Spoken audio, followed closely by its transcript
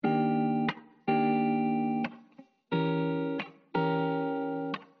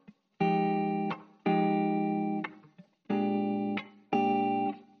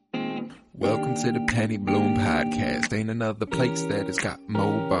Welcome to the Penny Bloom Podcast. Ain't another place that has got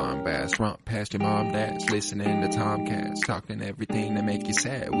more bombast. Romp past your mom, dad's listening to Tomcats. Talking everything that make you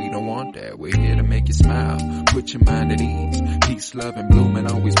sad. We don't want that. We're here to make you smile. Put your mind at ease. Peace, love, and bloom,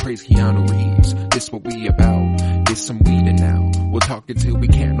 and always praise Keanu Reeves. This what we about. This some weeding now. We'll talk until we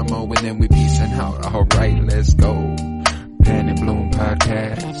can't no more, and then we peacing out. Alright, let's go. Penny Bloom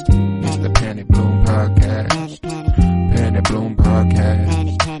Podcast. It's the Penny Bloom Podcast. Penny Bloom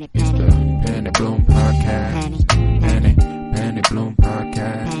Podcast. It's the Penny Bloom Podcast. Penny Bloom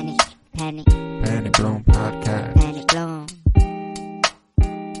Podcast. Penny Bloom Podcast.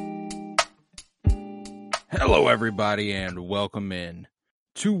 Hello, everybody, and welcome in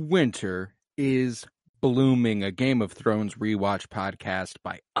to Winter is Blooming, a Game of Thrones rewatch podcast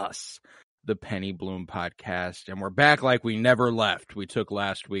by us, the Penny Bloom Podcast, and we're back like we never left. We took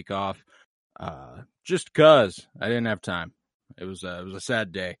last week off just 'cause I didn't have time. It was a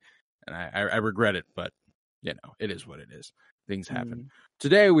sad day, and I regret it, but you know, it is what it is. Things happen.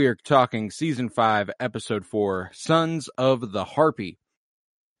 Today we are talking Season 5, Episode 4, Sons of the Harpy.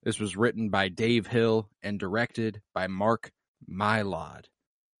 This was written by Dave Hill and directed by Mark Mylod.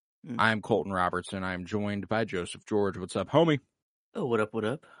 I'm Colton Robertson. I'm joined by Joseph George. What's up, homie? Oh, what up, what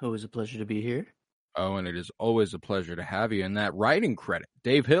up? Always a pleasure to be here. Oh, and it is always a pleasure to have you. And that writing credit,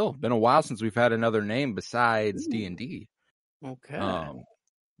 Dave Hill. Been a while since we've had another name besides D&D. Okay.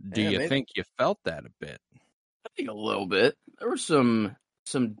 Do you think you felt that a bit? I think a little bit. There were some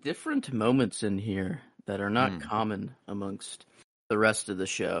different moments in here that are not common amongst the rest of the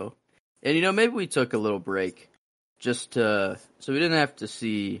show. And, you know, maybe we took a little break just so we didn't have to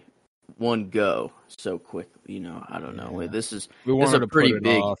see one go so quickly. You know, I don't know. This is a pretty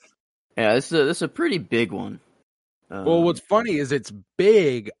big. Yeah, this is a pretty big one. Well, what's funny is it's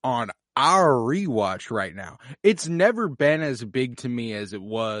big on our rewatch right now. It's never been as big to me as it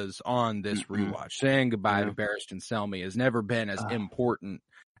was on this rewatch. Saying goodbye to Barristan Selmy has never been as important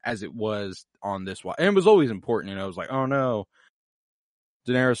as it was on this watch. And it was always important. You know, it was like, oh no,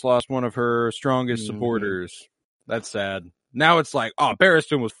 Daenerys lost one of her strongest supporters. That's sad. Now it's like, oh,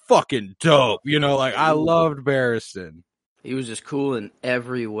 Barristan was fucking dope. You know, like, I loved Barristan. He was just cool in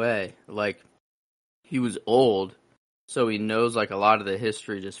every way. Like, he was old, so he knows, like, a lot of the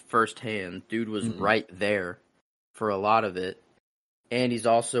history just firsthand. Dude was right there for a lot of it. And he's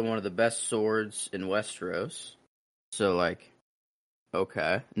also one of the best swords in Westeros. So, like,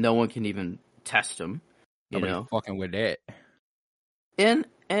 okay. No one can even test him. Nobody fucking with it. And,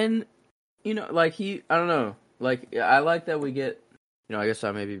 you know, like, I don't know. Like, I like that we get, you know, I guess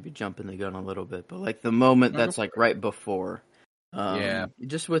I maybe be jumping the gun a little bit, but like the moment that's like right before,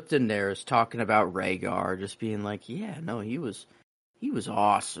 just with Daenerys talking about Rhaegar, just being like, yeah, no, he was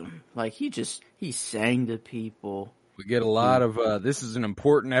awesome. Like he sang to people. We get a lot of, this is an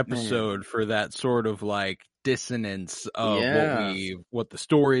important episode for that sort of like dissonance of what the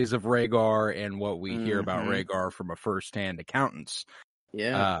stories of Rhaegar and what we hear about Rhaegar from a first-hand accountant's.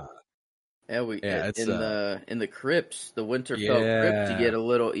 Yeah. In the crypts, the Winterfell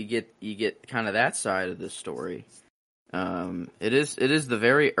crypt, you get kind of that side of the story. It is the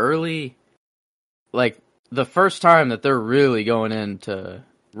very early, like the first time that they're really going into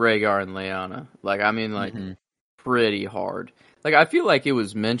Rhaegar and Lyanna. Like I mean, like pretty hard. Like I feel like it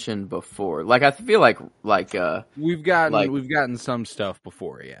was mentioned before. Like I feel like we've gotten some stuff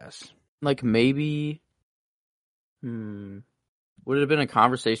before, yes. Like maybe, would it have been a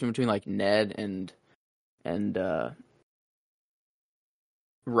conversation between like Ned and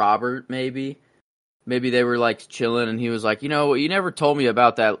Robert? Maybe they were like chilling, and he was like, you know, you never told me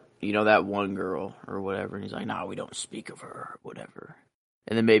about that, you know, that one girl or whatever. And he's like, no, we don't speak of her or whatever.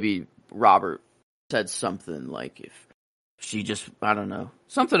 And then maybe Robert said something like, if she just, I don't know,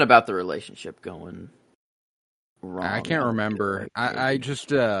 something about the relationship going wrong. I can't remember. I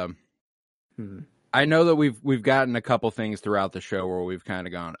just I know that we've gotten a couple things throughout the show where we've kind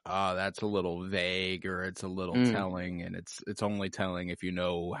of gone, oh, that's a little vague, or it's a little telling, and it's only telling if you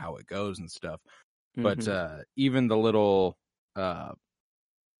know how it goes and stuff. But even the little nod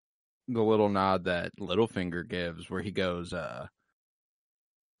that Littlefinger gives, where he goes,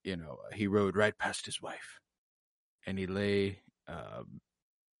 you know, he rode right past his wife, and he lay a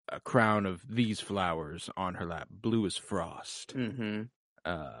crown of these flowers on her lap, blue as frost.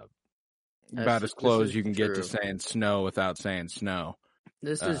 About as close as you can get to saying snow without saying snow.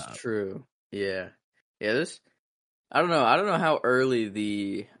 This is true. Yeah. This. I don't know how early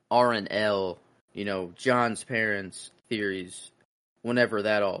the R&L, you know, John's parents' theories, whenever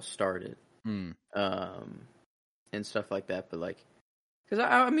that all started, and stuff like that. But like, because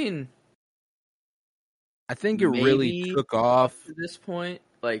I mean, I think it really took off at this point.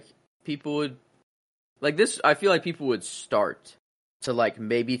 Like people would like this. I feel like people would start to like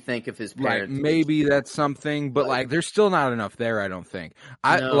maybe think of his parents. Like maybe that's something, but like there's still not enough there. I don't think.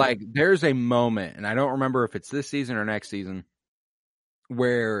 No. There's a moment, and I don't remember if it's this season or next season,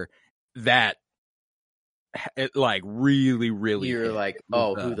 where that it like really You're hit. like,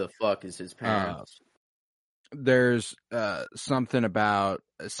 oh, who the fuck is his parents? There's something about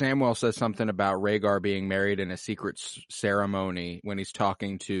Samwell says something about Rhaegar being married in a secret ceremony when he's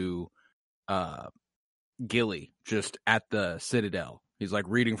talking to Gilly just at the Citadel. He's like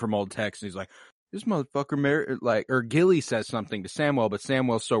reading from old text, and he's like, "This motherfucker married." Like, or Gilly says something to Samwell, but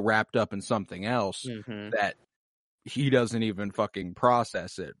Samwell's so wrapped up in something else that he doesn't even fucking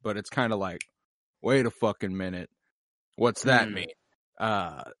process it. But it's kind of like, wait a fucking minute, what's that mean?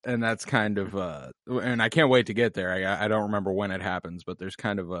 And that's kind of and I can't wait to get there. I don't remember when it happens, but there's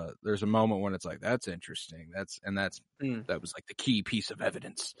kind of there's a moment when it's like, that's interesting. That was like the key piece of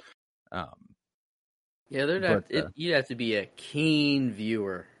evidence. Yeah, you'd have to be a keen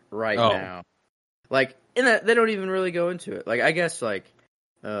viewer now. Like, in that they don't even really go into it. Like, I guess, like,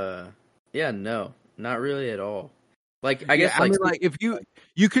 no, not really at all. Like, I guess, if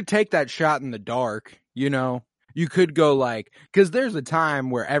you could take that shot in the dark, you know. You could go like, because there's a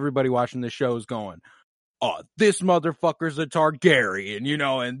time where everybody watching the show is going, oh, this motherfucker's a Targaryen, you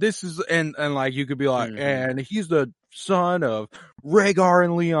know, and this is, and like, you could be like, and he's the son of Rhaegar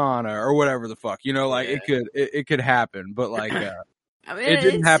and Lyanna, or whatever the fuck, you know, like, it could happen, but like, I mean, it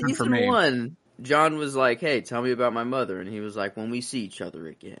didn't happen for me. One, John was like, hey, tell me about my mother, and he was like, when we see each other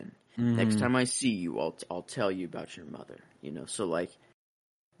again, next time I see you, I'll tell you about your mother, you know, so like,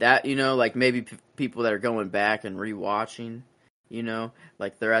 that, you know, like maybe people that are going back and rewatching, you know,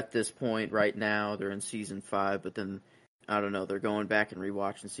 like they're at this point right now, they're in season 5, but then, I don't know, they're going back and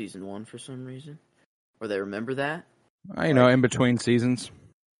rewatching season 1 for some reason. Or they remember that. You know, in between seasons.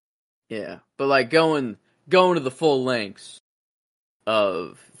 Yeah, but like going to the full lengths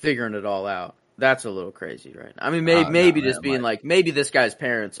of figuring it all out, that's a little crazy, right? I mean, maybe just being like, maybe this guy's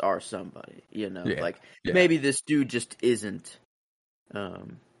parents are somebody, you know, maybe this dude just isn't,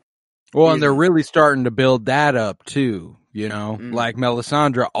 well, and they're really starting to build that up too, you know, like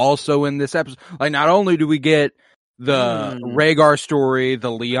Melisandre also in this episode. Like, not only do we get the Rhaegar story, the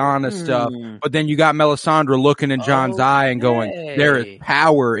Lyanna stuff, but then you got Melisandre looking in Jon's eye and going, there is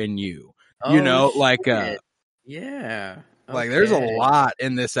power in you, you know, like, yeah. Like, there's a lot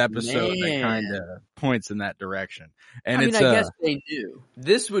in this episode that kind of points in that direction. And I guess they knew.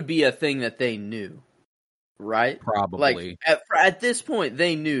 This would be a thing that they knew. Right? Probably. Like, at this point,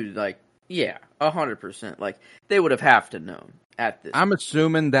 they knew, like, 100%. Like, they would have to known at this I'm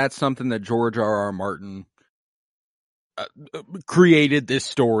assuming that's something that George R.R. Martin created this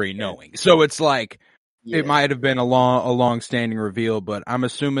story knowing. So it's like, it might have been a long-standing reveal, but I'm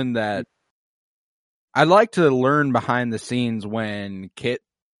assuming that I'd like to learn behind the scenes when Kit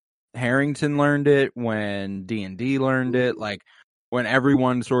Harington learned it, when D&D learned it, like, when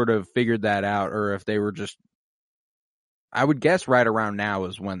everyone sort of figured that out, or if they were just, I would guess right around now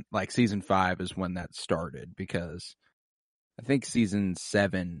is when, like, season 5 is when that started, because I think season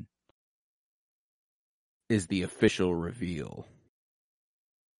 7 is the official reveal.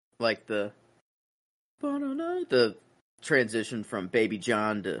 Like the transition from Baby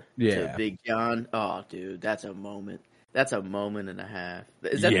John to Big John. Oh, dude, that's a moment. That's a moment and a half.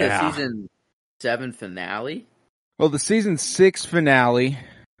 Is that the season 7 finale? Well, the season 6 finale,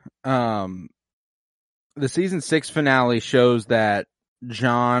 shows that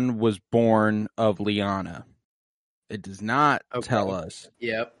Jon was born of Lyanna. It does not tell us.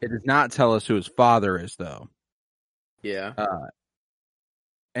 Yep. It does not tell us who his father is, though. Yeah.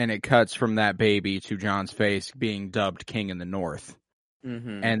 And it cuts from that baby to Jon's face being dubbed King in the North.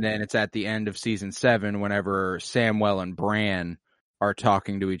 Mm-hmm. And then it's at the end of season 7 whenever Samwell and Bran are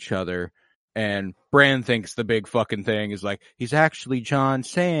talking to each other. And Bran thinks the big fucking thing is like, he's actually Jon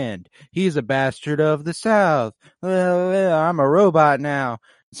Sand. He's a bastard of the South. I'm a robot now.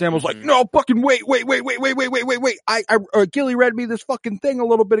 Samwell's like, no, fucking wait. Gilly read me this fucking thing a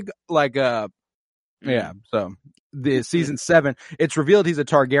little bit ago. Like, yeah. So the season 7, it's revealed he's a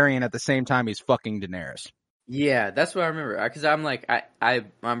Targaryen at the same time he's fucking Daenerys. Yeah, that's what I remember. Because I'm like,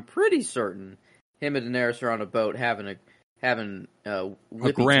 I'm pretty certain him and Daenerys are on a boat having a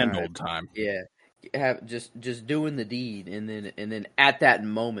grand old time. Yeah, just doing the deed, and then at that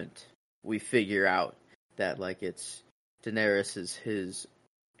moment we figure out that like it's Daenerys is his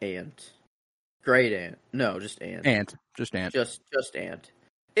aunt, great aunt. No, just aunt. Just aunt. Just aunt.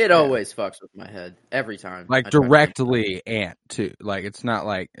 It always fucks with my head every time. Like directly aunt too. Like it's not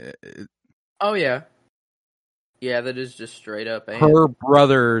like. Oh yeah. Yeah, that is just straight up aunt. Her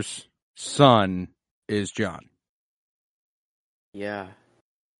brother's son is Jon. Yeah.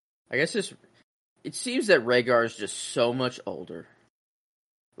 I guess it seems that Rhaegar is just so much older.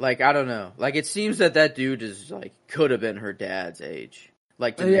 Like, I don't know. Like, it seems that dude is, like, could have been her dad's age.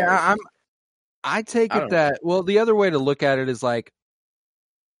 Like, Daenerys. Yeah, I take it that, well, the other way to look at it is, like,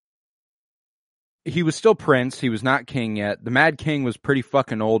 he was still prince. He was not king yet. The Mad King was pretty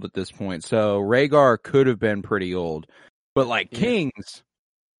fucking old at this point. So Rhaegar could have been pretty old. But, like, kings,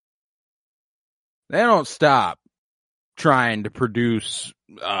 they don't stop trying to produce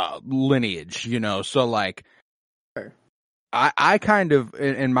lineage, you know? So, like, Sure. I kind of,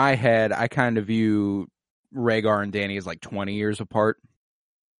 in my head, I kind of view Rhaegar and Dany as, like, 20 years apart.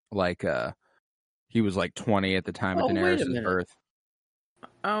 Like, he was, like, 20 at the time of Daenerys' birth.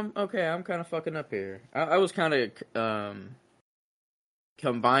 Okay, I'm kind of fucking up here. I was kind of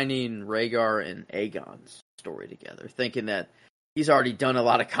combining Rhaegar and Aegon's story together, thinking that he's already done a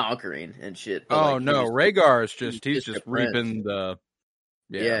lot of conquering and shit. But oh, like, no, Rhaegar is he's just reaping the...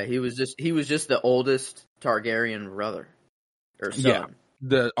 Yeah, he was just the oldest Targaryen brother or son. Yeah,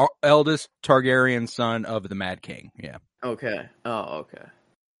 the eldest Targaryen son of the Mad King. Yeah. Okay. Oh, okay.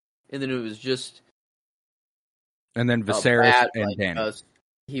 And then it was just. And then Viserys and Dany.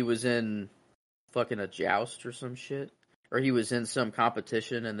 He was in fucking a joust or some shit, or he was in some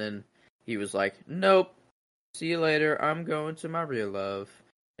competition, and then he was like, "Nope, see you later. I'm going to my real love,"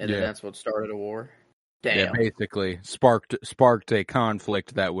 and then that's what started a war. Damn. Yeah, basically sparked a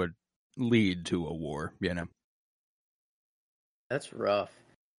conflict that would lead to a war, you know. That's rough.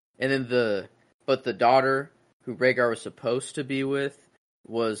 And then the daughter who Rhaegar was supposed to be with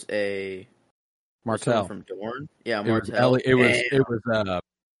was a Martell from Dorne. Yeah, Martell.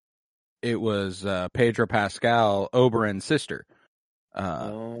 It was Pedro Pascal, Oberyn's sister.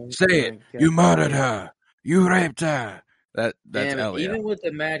 Say it. God. You murdered her. You raped her. That's Elia. Even with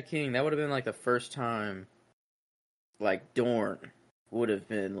the Mad King, that would have been like the first time, like, Dorne would have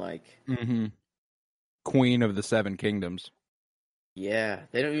been like Queen of the Seven Kingdoms. Yeah,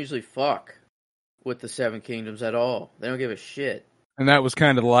 they don't usually fuck with the Seven Kingdoms at all. They don't give a shit. And that was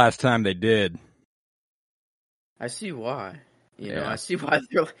kind of the last time they did. I see why. You know, I see why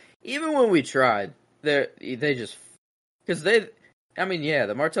they're like, even when we tried, they just because the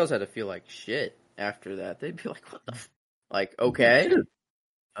Martells had to feel like shit after that. They'd be like, what the like, okay,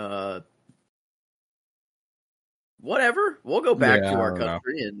 whatever. We'll go back to our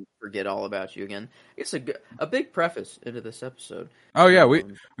country and forget all about you again. It's a big preface into this episode. Oh yeah, we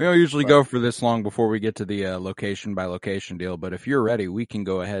don't usually go for this long before we get to the location by location deal. But if you're ready, we can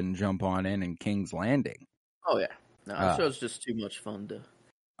go ahead and jump on in King's Landing. Oh yeah, no, the show's just too much fun to.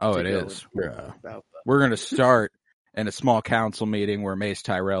 Oh, it is. We're going to start in a small council meeting where Mace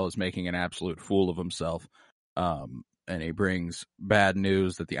Tyrell is making an absolute fool of himself. And he brings bad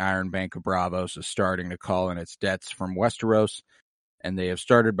news that the Iron Bank of Braavos is starting to call in its debts from Westeros, and they have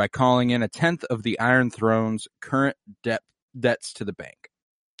started by calling in 1/10 of the Iron Throne's current debts to the bank,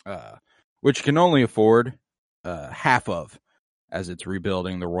 which can only afford half of, as it's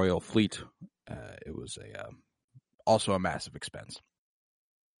rebuilding the royal fleet. It was also a massive expense.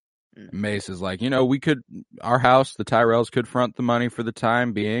 Mace is like, our house, the Tyrells, could front the money for the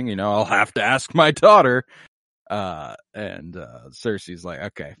time being. I'll have to ask my daughter. And Cersei's like,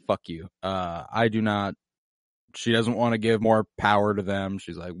 okay, fuck you. I do not. She doesn't want to give more power to them.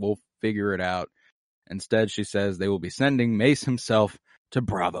 She's like, we'll figure it out. Instead, she says they will be sending Mace himself to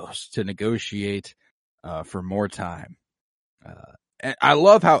Braavos to negotiate for more time. And I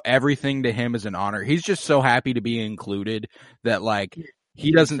love how everything to him is an honor. He's just so happy to be included that, like,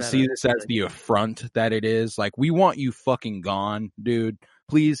 he doesn't see this as the affront that it is. Like, we want you fucking gone, dude.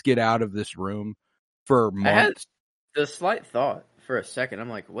 Please get out of this room for months. I had the slight thought for a second.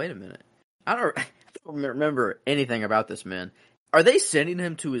 I'm like, wait a minute. I don't remember anything about this man. Are they sending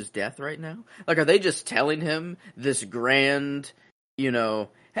him to his death right now? Like, are they just telling him this grand,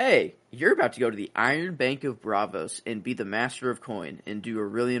 hey, you're about to go to the Iron Bank of Braavos and be the master of coin and do a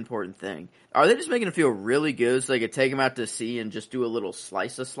really important thing? Are they just making him feel really good so they could take him out to sea and just do a little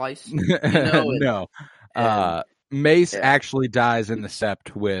slice? No. Mace actually dies in the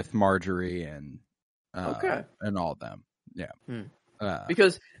Sept with Marjorie and all of them. Yeah.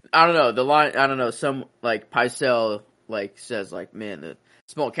 Because, I don't know, the line, I don't know, some, like, Pycelle, like, says, like, man, the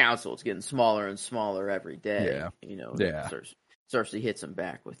small council is getting smaller and smaller every day. Yeah. Cersei hits him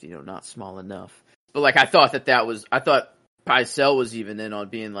back with, not small enough. But, like, I thought Pycelle was even in on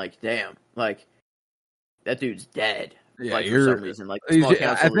being like, damn, like, that dude's dead. Yeah, like, for some reason. Like,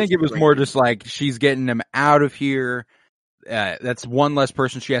 I think it was more just like, she's getting him out of here. that's one less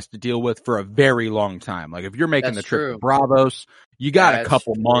person she has to deal with for a very long time. Like if you're making the trip to Bravos, you got a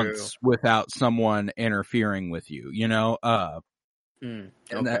couple months without someone interfering with you, you know? And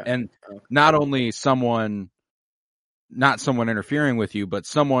not only not someone interfering with you, but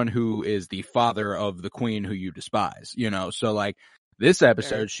someone who is the father of the queen who you despise, you know? So like this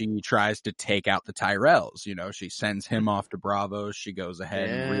episode, she tries to take out the Tyrells, you know, she sends him off to Bravos. She goes ahead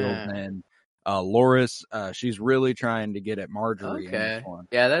and reels in Loras. She's really trying to get at Marjorie. In this one.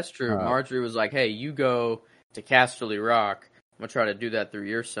 Yeah, that's true. Marjorie was like, hey, you go to Casterly Rock. I'm going to try to do that through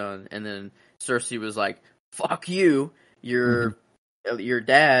your son. And then Cersei was like, fuck you. Your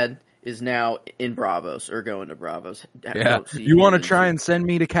dad is now in Bravos or going to Bravos. Yeah. You want to try and send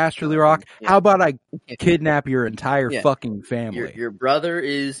me to Casterly Rock? Yeah. How about I kidnap your entire fucking family? Your brother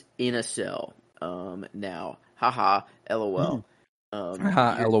is in a cell now. Haha. LOL.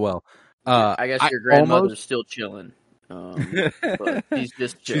 LOL. I guess your grandmother's still chilling. But she's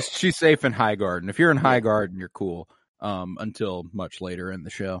just chill. She's safe in High Garden. If you're in High Garden, you're cool. Until much later in the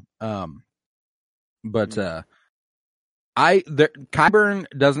show. Qyburn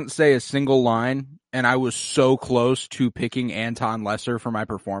doesn't say a single line, and I was so close to picking Anton Lesser for my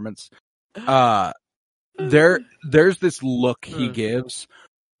performance. There's this look he gives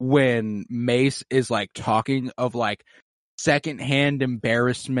when Mace is like talking of like secondhand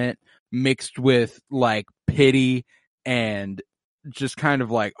embarrassment mixed with like pity and just kind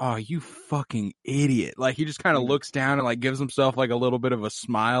of like, oh, you fucking idiot. Like he just kind of looks down and like gives himself like a little bit of a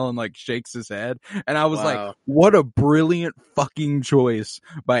smile and like shakes his head. And I was like, what a brilliant fucking choice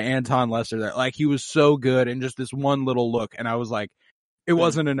by Anton Lesser there. Like he was so good in just this one little look. And I was like, it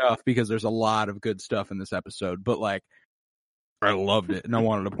wasn't enough because there's a lot of good stuff in this episode, but like I loved it and I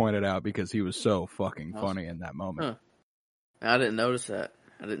wanted to point it out because he was so fucking funny in that moment. I didn't notice that.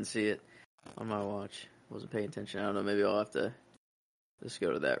 I didn't see it on my watch. Wasn't paying attention. I don't know. Maybe I'll have to just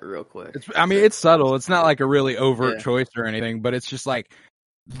go to that real quick. It's subtle. It's not like a really overt choice or anything, but it's just like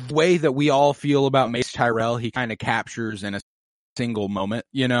the way that we all feel about Mace Tyrell, he kind of captures in a single moment,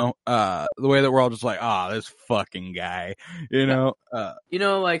 you know? The way that we're all just like, this fucking guy, you know?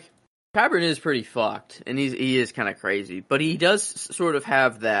 Like, Qyburn is pretty fucked, and he is kind of crazy, but he does sort of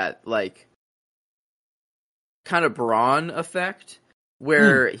have that, like, kind of Bronn effect,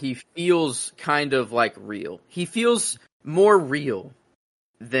 where he feels kind of, like, real. He feels more real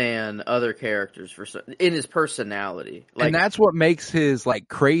than other characters in his personality. Like, and that's what makes his like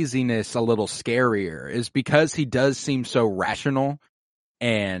craziness a little scarier, is because he does seem so rational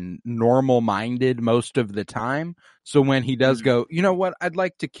and normal minded most of the time. So when he does go, you know what, I'd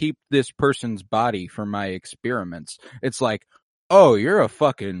like to keep this person's body for my experiments, it's like, oh, you're a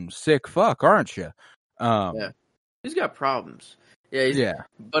fucking sick fuck, aren't you? He's got problems.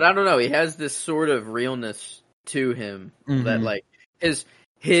 But I don't know, he has this sort of realness to him that like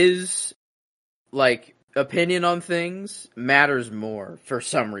his like opinion on things matters more for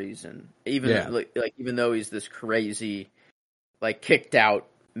some reason. Even even though he's this crazy, like kicked out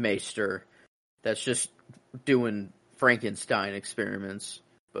maester that's just doing Frankenstein experiments.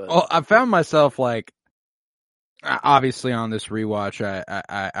 But I found myself like, obviously on this rewatch,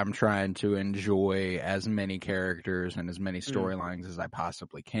 I'm trying to enjoy as many characters and as many storylines as I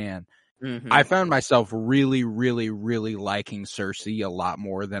possibly can. I found myself really, really, really liking Cersei a lot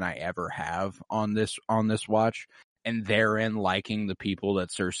more than I ever have on this watch, and therein liking the people that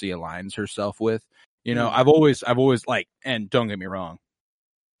Cersei aligns herself with. You know, I've always like, and don't get me wrong,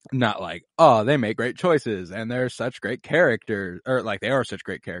 not like, oh, they make great choices and they're such great characters, or like they are such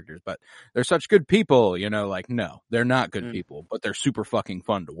great characters, but they're such good people. You know, like no, they're not good people, but they're super fucking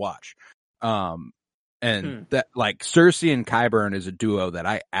fun to watch. And that, like, Cersei and Qyburn is a duo that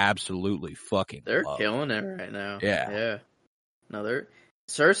I absolutely fucking love. Killing it right now. Yeah. No,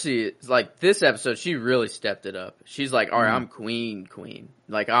 Cersei is like, this episode, she really stepped it up. She's like, all right, I'm queen.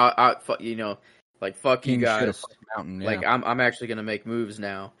 Like, I you know, like, fuck you guys. Like, I'm actually gonna make moves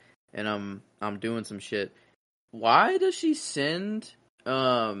now, and I'm doing some shit. Why does she send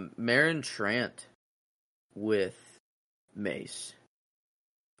Meryn Trant with Mace?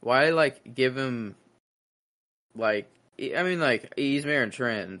 Why, like, give him, like, I mean, like, he's Meryn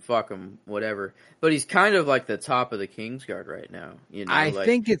Trant and fuck him, whatever. But he's kind of like the top of the Kingsguard right now. You know, I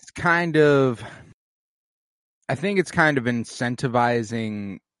think it's kind of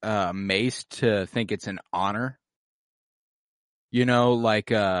incentivizing Mace to think it's an honor. You know, like,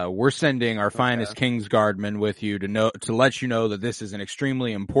 we're sending our finest Kingsguardmen with you to let you know that this is an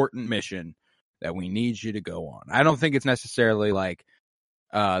extremely important mission that we need you to go on. I don't think it's necessarily like,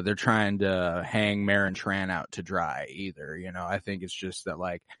 they're trying to hang Meryn Tran out to dry either. I think it's just that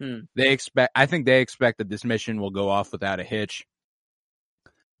like I think they expect that this mission will go off without a hitch,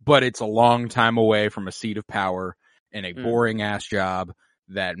 but it's a long time away from a seat of power and a boring ass job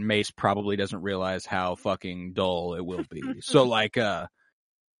that Mace probably doesn't realize how fucking dull it will be. So like, I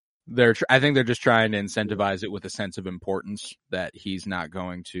think they're just trying to incentivize it with a sense of importance that he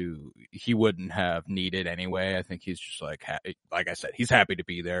wouldn't have needed anyway. I think he's just like I said, he's happy to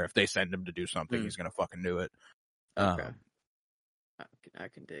be there. If they send him to do something, he's going to fucking do it. Okay. I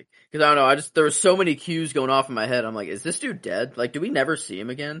can dig. Because I don't know, there were so many cues going off in my head. I'm like, is this dude dead? Like, do we never see him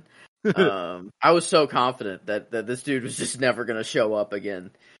again? I was so confident that this dude was just never going to show up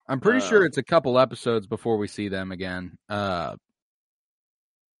again. I'm pretty sure it's a couple episodes before we see them again.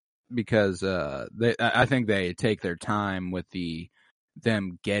 Because I think they take their time with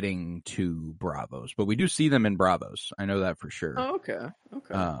them getting to Bravos, but we do see them in Bravos. I know that for sure. Oh, okay.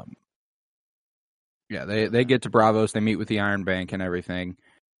 Yeah, they get to Bravos. They meet with the Iron Bank and everything.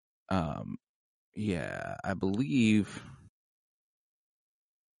 Yeah, I believe.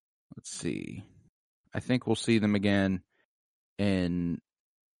 Let's see. I think we'll see them again in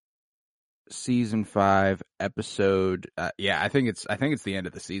season 5, episode. I think it's the end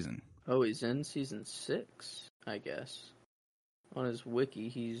of the season. Oh, he's in season 6, I guess. On his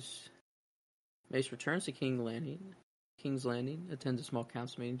wiki, Mace returns to King's Landing, attends a small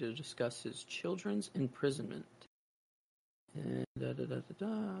council meeting to discuss his children's imprisonment. And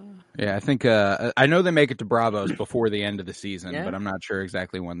Yeah, I think I know they make it to Bravos before the end of the season, but I'm not sure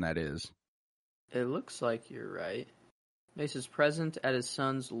exactly when that is. It looks like you're right. Mace is present at his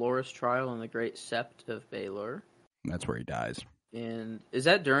son's Loras trial in the Great Sept of Baelor. That's where he dies. And is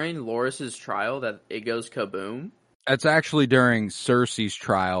that during Loras's trial that it goes kaboom? That's actually during Cersei's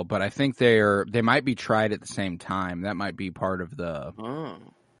trial, but I think they might be tried at the same time. That might be part of the. Oh,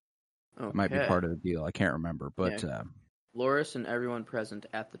 okay. Might be part of the deal. I can't remember, but. Yeah. Loras and everyone present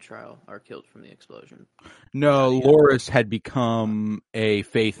at the trial are killed from the explosion. No, Loras had become a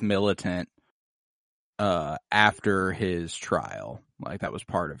faith militant after his trial. Like that was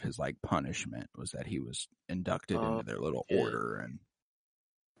part of his like punishment, was that he was inducted into their little order. And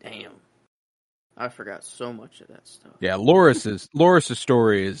damn, I forgot so much of that stuff. Yeah, Loras's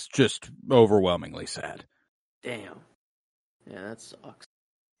story is just overwhelmingly sad. Damn. Yeah, that sucks.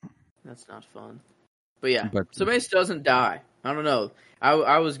 That's not fun. But so Mace doesn't die. I don't know.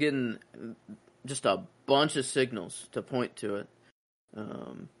 I was getting just a bunch of signals to point to it.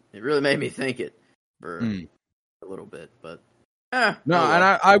 It really made me think it for a little bit, but no. And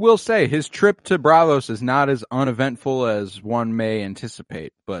I will say his trip to Bravos is not as uneventful as one may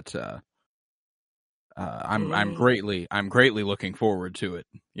anticipate, but I'm greatly looking forward to it.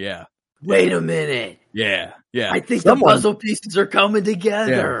 Yeah. Wait a minute. Yeah. I think the puzzle pieces are coming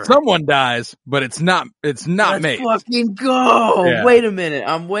together. Yeah. Someone dies, but it's not Let's Mace. Fucking go. Yeah. Wait a minute.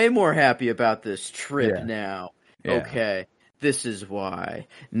 I'm way more happy about this trip now. Yeah. Okay. This is why.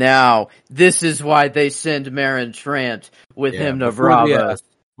 Now, this is why they send Meryn Tran with him to Bravos.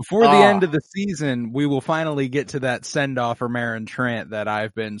 Before the end of the season, we will finally get to that send-off for Meryn Tran that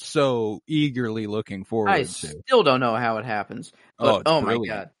I've been so egerly looking forward to. I still don't know how it happens. But, oh my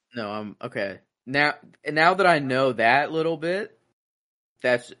God. No, I'm okay. Now that I know that little bit,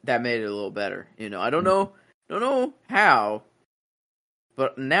 that made it a little better. I don't know how,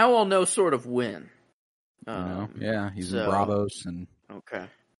 but now I'll know sort of when. He's in Bravos and okay.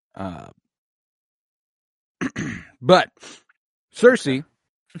 But Cersei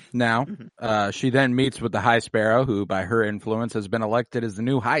now, she then meets with the High Sparrow, who by her influence has been elected as the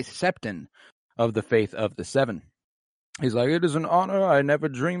new High Septon of the Faith of the Seven. He's like, it is an honor I never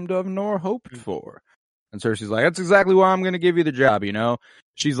dreamed of nor hoped for. And Cersei's like, that's exactly why I'm going to give you the job,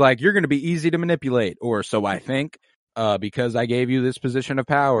 She's like, you're going to be easy to manipulate, or so I think, because I gave you this position of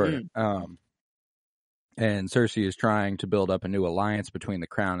power. And Cersei is trying to build up a new alliance between the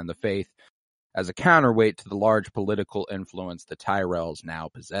Crown and the Faith as a counterweight to the large political influence the Tyrells now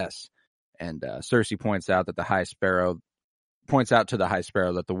possess. And Cersei points out to the High Sparrow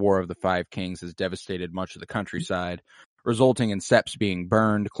that the War of the Five Kings has devastated much of the countryside, resulting in septs being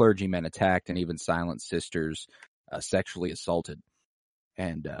burned, clergymen attacked, and even silent sisters sexually assaulted.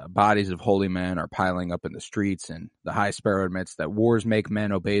 And bodies of holy men are piling up in the streets, and the High Sparrow admits that wars make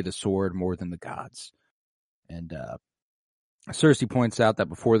men obey the sword more than the gods. And Cersei points out that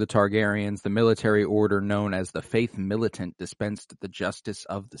before the Targaryens, the military order known as the Faith Militant dispensed the justice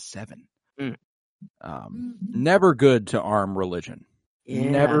of the Seven. Never good to arm religion.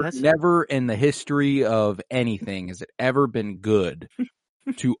 Yeah, never in the history of anything has it ever been good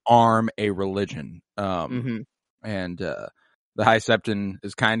to arm a religion. And The High Septon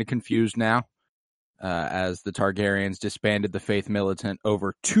is kind of confused now, as the Targaryens disbanded the Faith Militant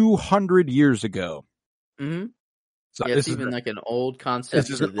over 200 years ago. Mm-hmm. So yeah, this it's even is like an old concept. this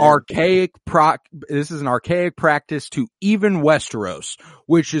is to an them. archaic This is an archaic practice to even Westeros,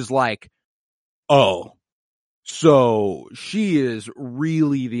 which is like, oh, so she is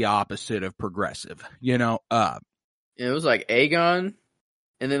really the opposite of progressive, you know? It was like Aegon,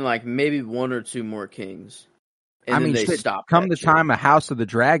 and then like maybe one or two more kings, and then they stopped. Come the time of House of the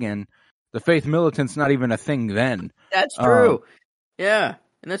Dragon, the Faith Militant's not even a thing then. That's true. Yeah,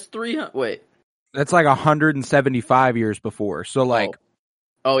 and that's 300. Wait, that's like 175 years before. So like,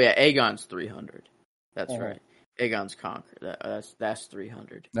 oh yeah, Aegon's 300. That's right. Aegon's conquered. That's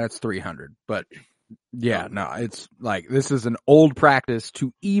 300. That's 300. But yeah, no, it's like this is an old practice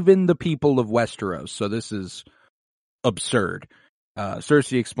to even the people of Westeros. So this is absurd.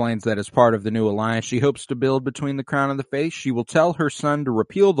 Cersei explains that as part of the new alliance she hopes to build between the Crown and the Faith, she will tell her son to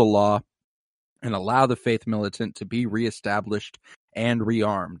repeal the law and allow the Faith Militant to be reestablished and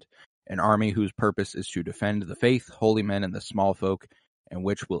rearmed, an army whose purpose is to defend the Faith, holy men, and the small folk, and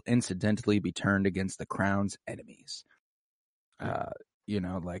which will incidentally be turned against the Crown's enemies.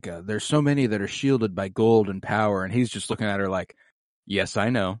 There's so many that are shielded by gold and power, and he's just looking at her like, yes,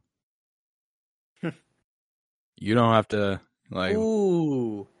 I know. You don't have to, like...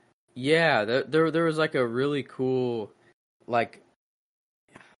 Ooh. Yeah, there was like a really cool, like,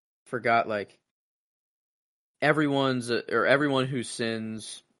 forgot, like, everyone who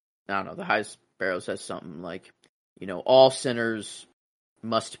sins, I don't know, the High Sparrow says something like, all sinners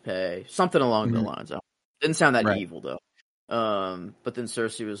must pay, something along the lines. Didn't sound that evil though. But then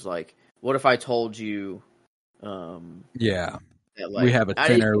Cersei was like, "What if I told you?" That, like, we have a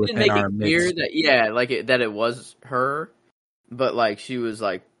sinner within our midst. That it was her, but like she was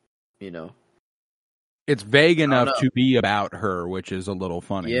like, it's vague enough to be about her, which is a little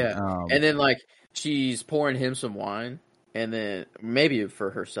funny. Yeah, and then like she's pouring him some wine, and then maybe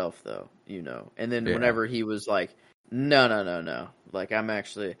for herself though, And then whenever he was like, "No, like I'm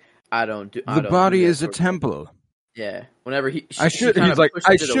actually, I don't do." The body is a temple. Yeah. Whenever I should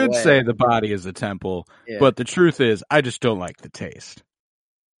say the body is a temple, but the truth is, I just don't like the taste.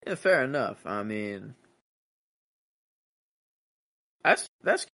 Yeah, fair enough. I mean, that's.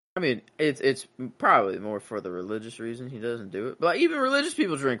 I mean, it's probably more for the religious reason he doesn't do it. But even religious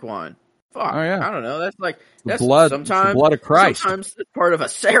people drink wine. Fuck, I don't know. That's like that's blood of Christ. Sometimes it's part of a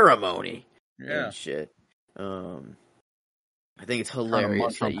ceremony. Yeah. And shit. I think it's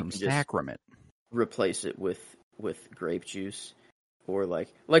hilarious that you can sacrament. Just replace it with grape juice, or like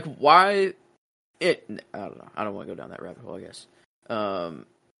why it. I don't know. I don't want to go down that rabbit hole, I guess.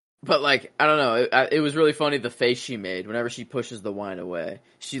 But like I don't know. It was really funny the face she made whenever she pushes the wine away.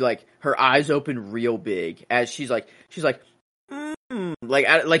 She like her eyes open real big as she's like.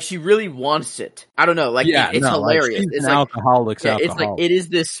 Like she really wants it. I don't know. Like it's hilarious. It's like alcoholics. It's like it is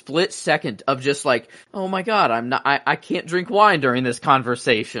this split second of just like, oh my god, I can't drink wine during this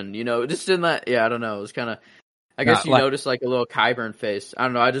conversation. Just in that. Yeah, I don't know. It was kind of. I guess you noticed like a little Kyburn face. I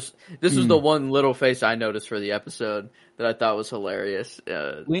don't know. This was the one little face I noticed for the episode that I thought was hilarious.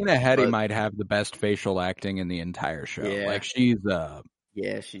 Lena Headey might have the best facial acting in the entire show. Yeah. Like she's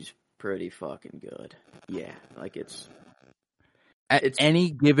she's pretty fucking good. Yeah, like it's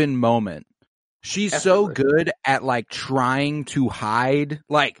any given moment. She's so good at like trying to hide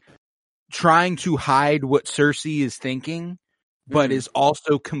what Cersei is thinking. But is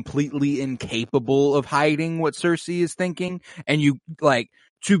also completely incapable of hiding what Cersei is thinking. And you, like,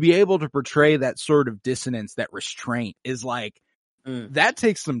 to be able to portray that sort of dissonance, that restraint, is like, that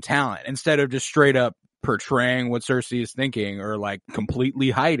takes some talent. Instead of just straight up portraying what Cersei is thinking or, like,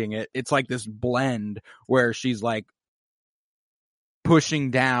 completely hiding it. It's like this blend where she's, like,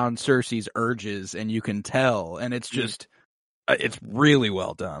 pushing down Cersei's urges, and you can tell. And it's just, it's really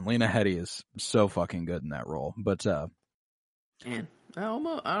well done. Lena Headey is so fucking good in that role. But, man, I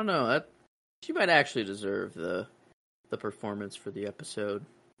don't know. That she might actually deserve the performance for the episode.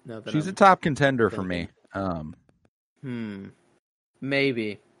 She's a top contender for me.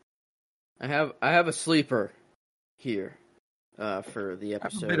 Maybe. I have a sleeper here for the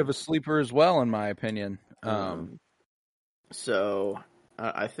episode. I have a bit of a sleeper as well, in my opinion. So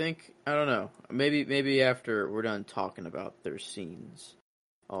I think I don't know. Maybe after we're done talking about their scenes,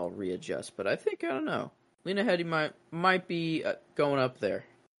 I'll readjust. But I think I don't know. Lena Headey might be going up there.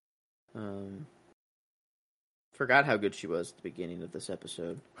 Forgot how good she was at the beginning of this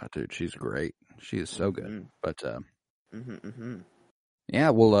episode. Oh, dude, she's great. She is so good. But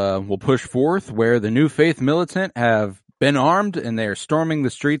yeah, we'll push forth where the new Faith Militant have been armed and they are storming the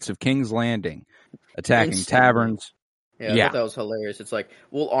streets of King's Landing, attacking taverns. Yeah, I thought that was hilarious. It's like,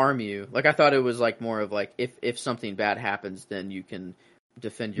 we'll arm you. Like, I thought it was like more of like, if something bad happens, then you can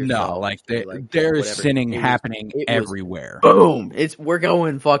defend yourself. No, like like there is whatever. sinning happening everywhere. Boom! We're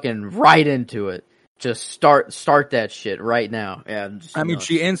going fucking right into it. Just start that shit right now. Yeah, I mean,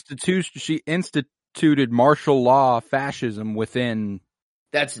 she instituted martial law fascism within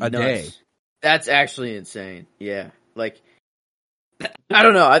that's a nuts. day. That's actually insane. Yeah, like I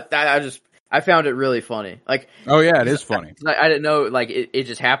don't know. I found it really funny. Like, oh yeah, it is funny. I didn't know like it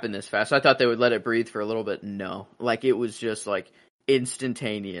just happened this fast. I thought they would let it breathe for a little bit. No, like it was just like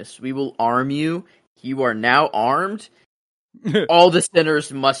instantaneous. We will arm you. You are now armed. All the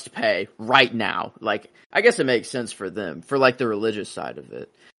sinners must pay right now. Like, I guess it makes sense for them, for like the religious side of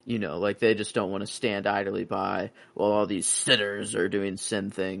it. You know, like they just don't want to stand idly by while all these sinners are doing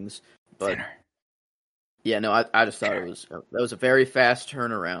sin things. But yeah, no, I just thought that was a very fast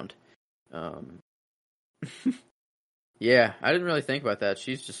turnaround. Yeah, I didn't really think about that.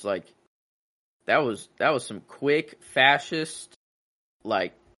 She's just like, that was some quick fascist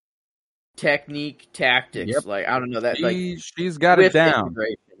like technique tactics. Yep. Like, I don't know that she's got it down.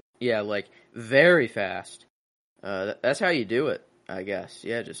 Yeah, like very fast. That's how you do it, I guess.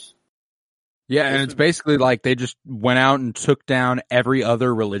 Yeah, and it's basically like they just went out and took down every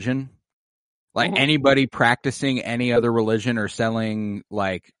other religion. Like anybody practicing any other religion or selling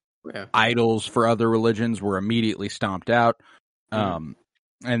like idols for other religions were immediately stomped out. And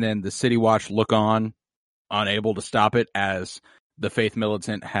then the City Watch look on, unable to stop it, as the Faith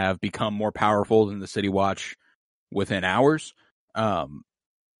Militant have become more powerful than the City Watch within hours.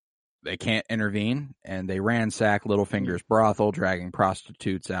 They can't intervene, and they ransack Littlefinger's brothel, dragging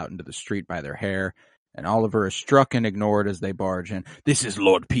prostitutes out into the street by their hair. And Oliver is struck and ignored as they barge in. This is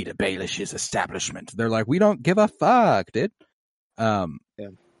Lord Peter Baelish's establishment. They're like, we don't give a fuck, dude. They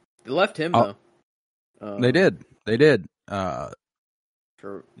left him though. They did.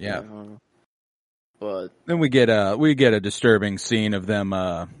 Sure. Yeah. But then we get a disturbing scene of them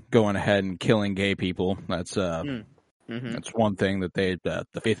going ahead and killing gay people. That's that's one thing that the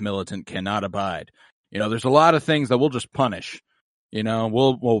Faith Militant cannot abide. You know, there's a lot of things that we'll just punish. You know,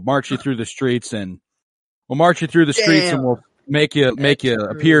 we'll march you through the streets and we'll make you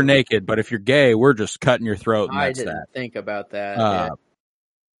appear naked. But if you're gay, we're just cutting your throat. And I didn't think about that. Yeah.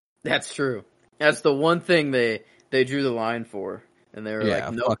 That's true. That's the one thing they drew the line for, and they were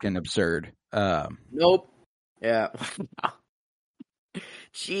like, "Nope, fucking absurd." Nope. Yeah.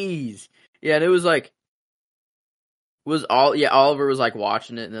 Jeez. Yeah, and it was like, Oliver was like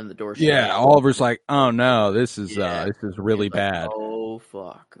watching it, and then the door shut. Yeah, Oliver's like, "Oh no, this is really like, bad." Oh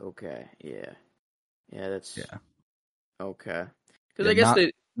fuck. Okay. Yeah. Yeah. That's okay. Because Yeah, I guess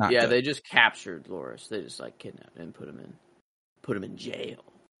good. they just captured Loris. They just like kidnapped him and put him in jail.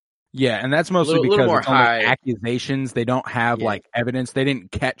 Yeah, and that's mostly because it's only accusations. They don't have like evidence. They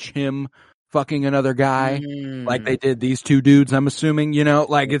didn't catch him fucking another guy like they did these two dudes. I'm assuming, you know,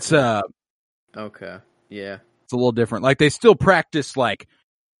 like it's okay, yeah, it's a little different. Like they still practice like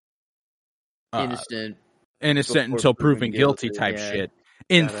innocent until proven guilty type shit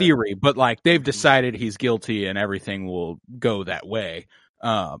in theory, but like they've decided he's guilty and everything will go that way.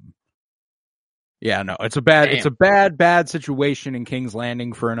 Yeah, no, it's a bad situation in King's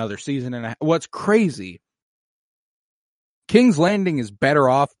Landing for another season. And what's crazy, King's Landing is better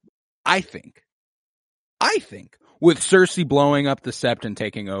off, I think, with Cersei blowing up the Sept and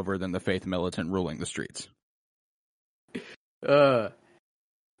taking over than the Faith Militant ruling the streets. Yeah.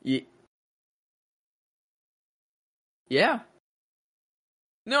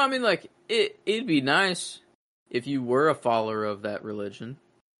 No, I mean, like, it'd be nice if you were a follower of that religion.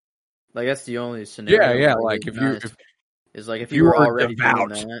 Like, that's the only scenario. Yeah, like if you were already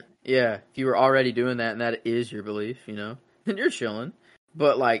devout. Doing that. Yeah, if you were already doing that and that is your belief, you know, then you're chilling.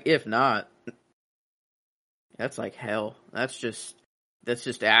 But like, if not, that's like hell. That's just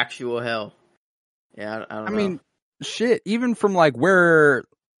actual hell. Yeah, I don't know. I mean, shit. Even from like where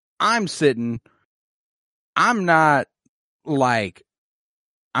I'm sitting, I'm not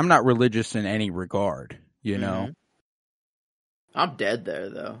religious in any regard. You know, I'm dead there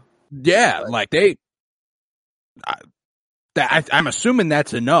though. Yeah, like I'm assuming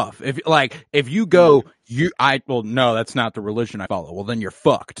that's enough. If you go, no, that's not the religion I follow. Well, then you're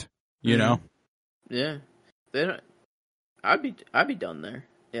fucked. You know? Yeah, I'd be done there.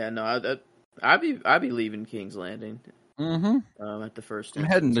 Yeah, no, I'd be leaving King's Landing. At the first. I'm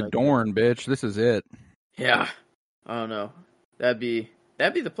heading to Dorne, bitch. This is it. Yeah, I don't know. That'd be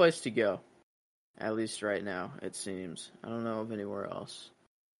the place to go. At least right now, it seems. I don't know of anywhere else.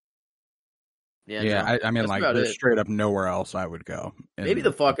 Yeah, no, I mean, like, there's straight up nowhere else I would go. Maybe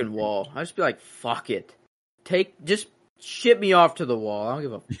the fucking Wall. I'd just be like, fuck it. Just ship me off to the wall. I don't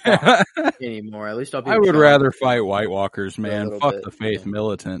give a fuck anymore. At least I'll be. I would rather fight White Walkers, man. Fuck bit. the Faith Yeah.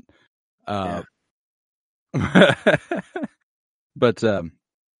 Militant. Yeah. But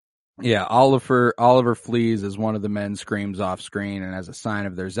yeah, Oliver flees as one of the men screams off screen, and as a sign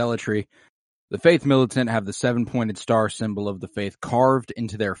of their zealotry, the Faith Militant have the 7-pointed star symbol of the Faith carved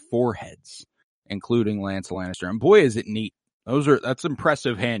into their foreheads, including Lance Lannister. And boy, is it neat! That's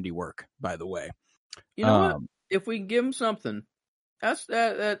impressive handiwork, by the way. You know what? If we can give him something,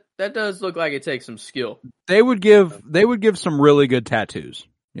 that does look like it takes some skill. They would give some really good tattoos.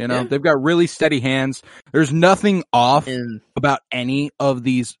 You know, they've got really steady hands. There's nothing off about any of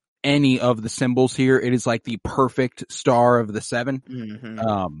the symbols here. It is like the perfect star of the 7.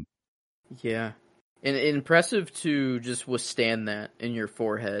 Mm-hmm. Yeah. And impressive to just withstand that in your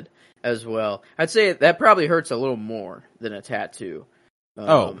forehead as well. I'd say that probably hurts a little more than a tattoo.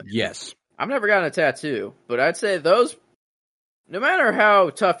 Yes. I've never gotten a tattoo, but I'd say those, no matter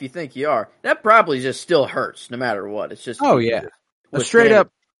how tough you think you are, that probably just still hurts no matter what. It's just a straight up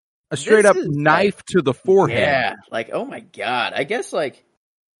knife to the forehead. Yeah, like, oh my god. I guess, like,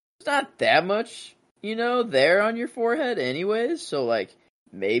 it's not that much, there on your forehead anyways, so, like,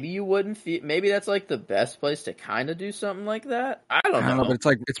 maybe you wouldn't feel, maybe that's, like, the best place to kind of do something like that. I don't know. But it's,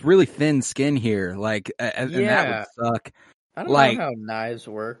 like, it's really thin skin here, like, and that would suck. I don't know how knives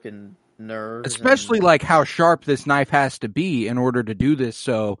work and nerves. Especially, like, how sharp this knife has to be in order to do this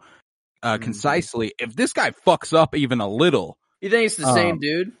so concisely. If this guy fucks up even a little... You think it's the same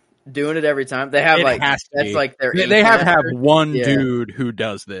dude doing it every time? They have, like, that's be. like their... They have to have one dude who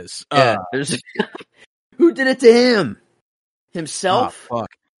does this. Yeah, who did it to him? Himself? Oh, fuck.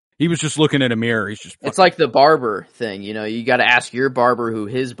 He was just looking at a mirror. He's just... It's like the barber thing, you got to ask your barber who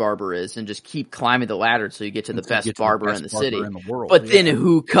his barber is and just keep climbing the ladder so you get to the best barber in the city. In the world. But then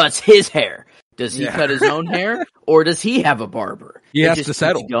who cuts his hair? Does he cut his own hair, or does he have a barber? He has to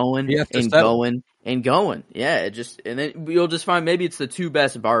settle. Going and going. Yeah, and then you'll just find maybe it's the two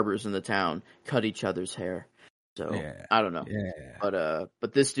best barbers in the town cut each other's hair. So I don't know. Yeah.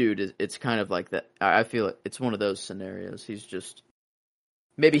 But this dude it's kind of like that. I feel it's one of those scenarios. He's just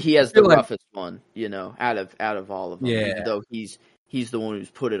maybe he has the roughest one, out of all of them. Yeah. Even though he's the one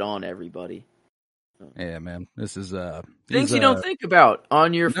who's put it on everybody. Yeah, man. This is things you don't think about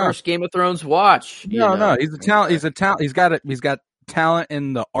on your first Game of Thrones watch. No. He's a talent. He's a talent. He's got talent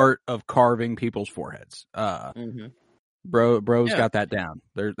in the art of carving people's foreheads. Bro's got that down.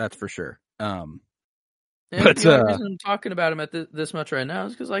 That's for sure. But the only reason I'm talking about him at this much right now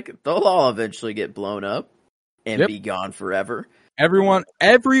is because, like, they'll all eventually get blown up and be gone forever.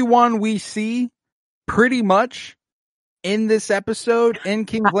 Everyone we see pretty much in this episode in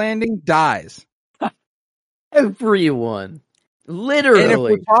King's Landing dies. Everyone. Literally. And if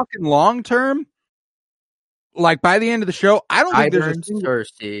we're talking long term, like by the end of the show, I don't think there's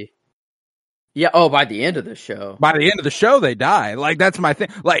Cersei. Yeah, by the end of the show. By the end of the show, they die. Like, that's my thing.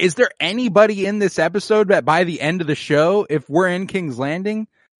 Like, is there anybody in this episode that by the end of the show, if we're in King's Landing,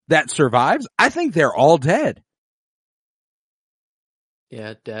 that survives? I think they're all dead.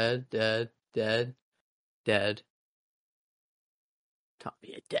 Yeah, dead.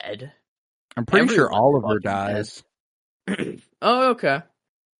 Tommy dead. I'm pretty sure Oliver dies. Oh, okay.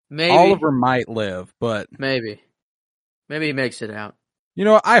 Maybe Oliver might live, but maybe he makes it out. You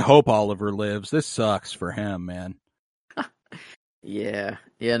know what? I hope Oliver lives. This sucks for him, man. Yeah.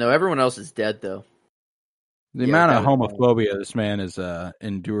 No, everyone else is dead, though. The amount of homophobia this man has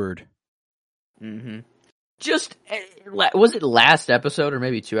endured. Mm-hmm. Just, was it last episode or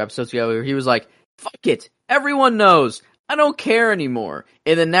maybe 2 episodes ago where he was like, fuck it, everyone knows, I don't care anymore.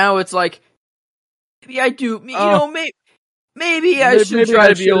 And then now it's like, maybe I do, maybe I should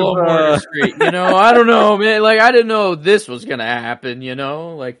try to be a little more discreet, I don't know, man, like, I didn't know this was gonna happen,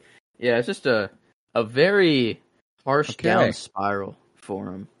 like, yeah, it's just a very harsh down spiral for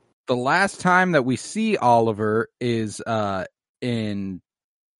him. The last time that we see Oliver is in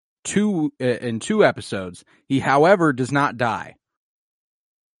two episodes. He, however, does not die.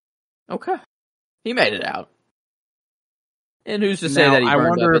 Okay, he made it out. And who's to say that he I burned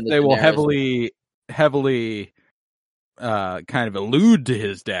wonder up if they will heavily kind of allude to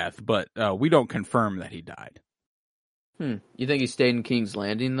his death, but we don't confirm that he died. You think he stayed in King's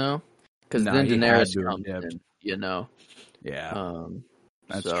Landing though? Because then Daenerys comes in, Yeah,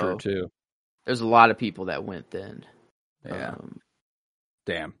 that's true too. There's a lot of people that went then. Yeah.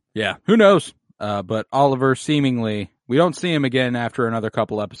 Damn. Yeah. Who knows? But Oliver seemingly, we don't see him again after another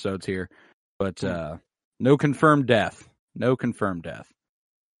couple episodes here, but no confirmed death. Okay.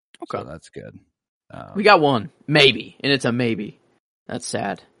 So that's good. We got one, maybe, and it's a maybe. That's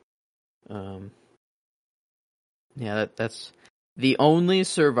sad. Yeah, that's the only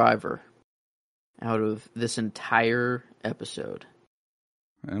survivor out of this entire episode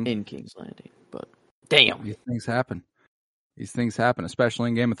in King's Landing. But damn. These things happen. These things happen, especially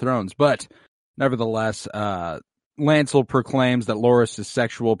in Game of Thrones. But nevertheless, Lancel proclaims that Loras'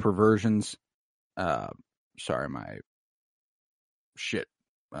 sexual perversions. Sorry, my shit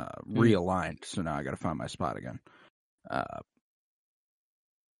realigned, so now I gotta find my spot again.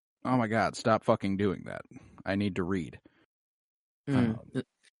 Oh my god, stop fucking doing that. I need to read. It's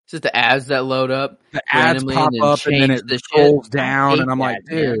just the ads that load up. The ads pop up and then it scrolls down, and I'm like,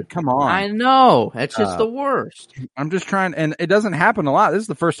 dude, come on. I know. That's just the worst. I'm just trying, and it doesn't happen a lot. This is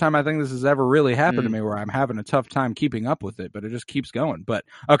the first time I think this has ever really happened to me where I'm having a tough time keeping up with it, but it just keeps going. But,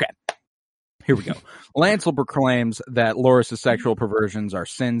 okay. Here we go. Lancel proclaims that Loras' sexual perversions are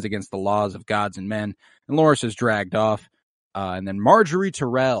sins against the laws of gods and men, and Loras is dragged off. And then Marjorie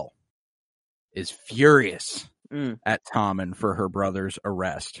Tyrell is furious at Tommen for her brother's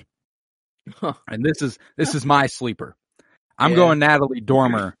arrest. Huh. And this is my sleeper. I'm going Natalie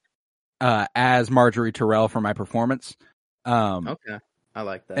Dormer as Marjorie Tyrell for my performance. Okay. I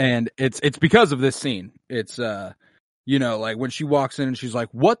like that. And it's because of this scene. It's like when she walks in and she's like,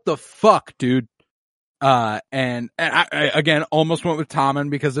 "What the fuck, dude?" And I again almost went with Tommen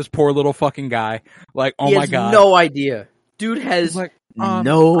because this poor little fucking guy, like, oh my god, no idea. Dude has like,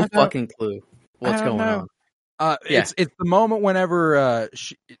 no fucking clue what's going on. It's the moment whenever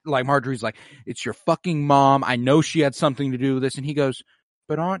Marjorie's like, "It's your fucking mom. I know she had something to do with this," and he goes,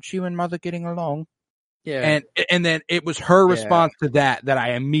 "But aren't you and mother getting along?" Yeah, and then it was her response to that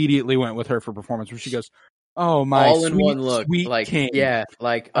I immediately went with her for performance, where she goes, "Oh my all sweet, in one look, sweet like king." Yeah,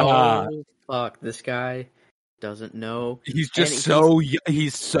 like fuck, this guy doesn't know. He's just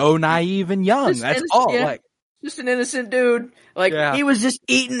he's so naive and young. That's all. Yeah. Like, just an innocent dude. Like, he was just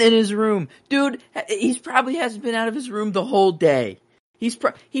eating in his room. Dude, he probably hasn't been out of his room the whole day. He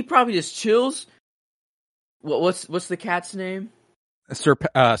probably just chills. What's the cat's name? Sir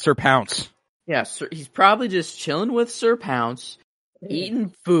Pounce. Yeah, he's probably just chilling with Sir Pounce,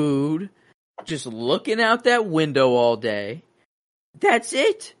 eating food, just looking out that window all day. That's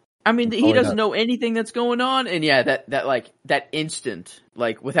it. I mean, he doesn't know anything that's going on, and that instant,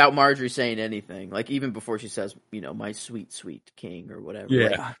 like, without Marjorie saying anything, like, even before she says, my sweet, sweet king, or whatever,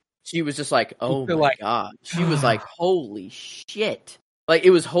 like, she was just like, oh my god. She was like, holy shit. Like, it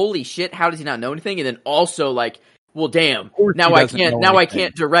was holy shit, how does he not know anything? And then also, like, well, damn, now I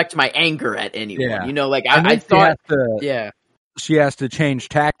can't direct my anger at anyone, like, I thought, she has to change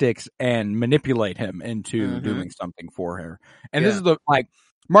tactics and manipulate him into doing something for her. And this is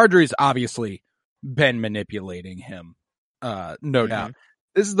Marjorie's obviously been manipulating him, no doubt.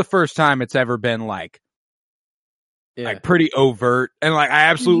 This is the first time it's ever been like pretty overt, and like I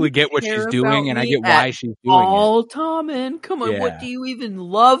absolutely get what she's doing, and I get why she's doing it. Tommen, come on, what, do you even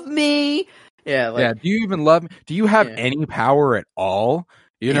love me? Do you even love me? Do you have any power at all?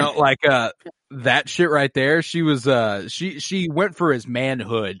 You know, like that shit right there. She was she went for his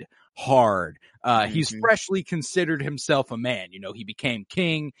manhood hard. He's freshly considered himself a man. He became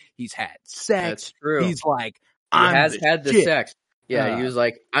king. He's had sex. That's true. He's like, he has had the sex. Yeah, he was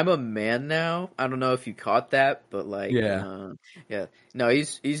like, I'm a man now. I don't know if you caught that, but like, no,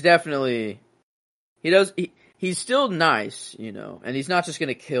 he's definitely, he's still nice, and he's not just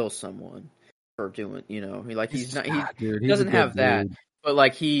gonna kill someone for doing, he doesn't have that, but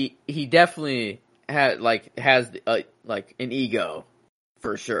like he definitely has an ego.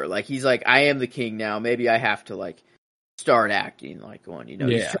 For sure. Like, he's like, I am the king now. Maybe I have to, like, start acting like one,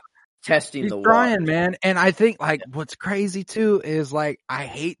 He's testing the trying, water. Man. And I think, like, what's crazy, too, is, like, I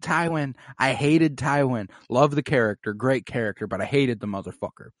hate Tywin. I hated Tywin. Love the character. Great character. But I hated the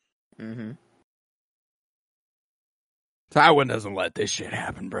motherfucker. Tywin doesn't let this shit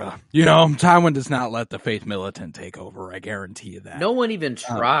happen, bro. Tywin does not let the Faith Militant take over. I guarantee you that. No one even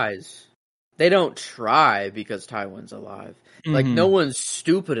tries. They don't try because Tywin's alive. Like, no one's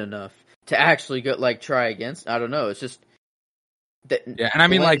stupid enough to actually go, like, try against. I don't know. It's just that. Yeah, and I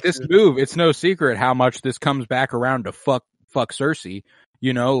mean, like, this move, it's no secret how much this comes back around to fuck Cersei.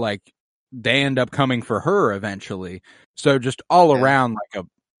 Like, they end up coming for her eventually. So just all around, like,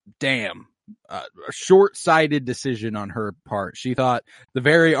 a short-sighted decision on her part. She thought the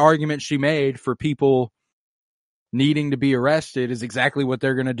very argument she made for people needing to be arrested is exactly what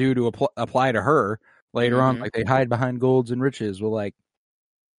they're going to do to apply to her later on. Like, they hide behind golds and riches. Well, like,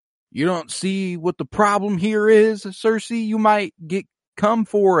 you don't see what the problem here is, Cersei. You might come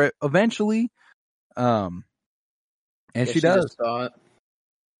for it eventually. And she does.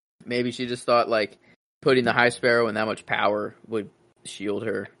 Maybe she just thought, like, putting the High Sparrow in that much power would shield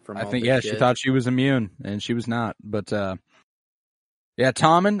her from I all think, this yeah, shit. she thought she was immune, and she was not. But, yeah,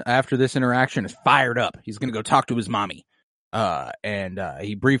 Tommen, after this interaction, is fired up. He's going to go talk to his mommy. And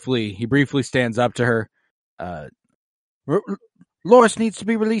he briefly stands up to her. Loras needs to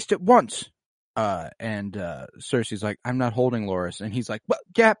be released at once. And Cersei's like, I'm not holding Loras. And he's like, well,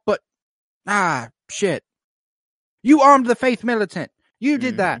 yeah, but, shit. You armed the Faith Militant. You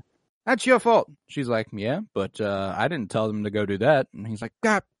did that. That's your fault. She's like, yeah, but I didn't tell them to go do that. And he's like,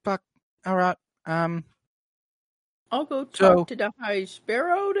 God, fuck, all right. I'll go talk to the High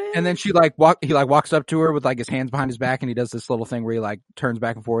Sparrow then. And then he walks up to her with like his hands behind his back, and he does this little thing where he like turns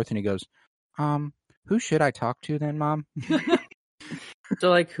back and forth, and he goes, who should I talk to then, Mom? So,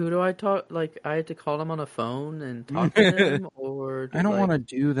 like, who do I talk? Like, I had to call him on a phone and talk to him, or I don't want to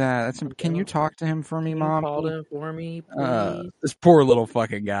do that. Can you talk to him for me, Mom? Call him for me, please. This poor little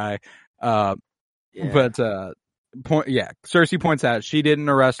fucking guy. Yeah. But Cersei points out she didn't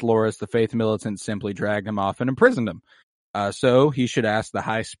arrest Loras. The Faith Militant simply dragged him off and imprisoned him. So he should ask the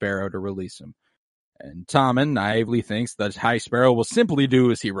High Sparrow to release him. And Tommen naively thinks the High Sparrow will simply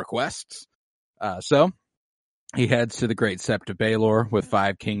do as he requests. So he heads to the Great Sept of Baelor with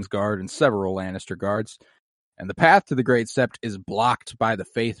 5 Kingsguard and several Lannister guards. And the path to the Great Sept is blocked by the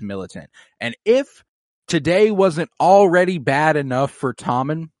Faith Militant. And if today wasn't already bad enough for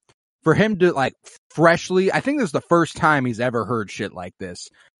Tommen, for him to like freshly, I think this is the first time he's ever heard shit like this,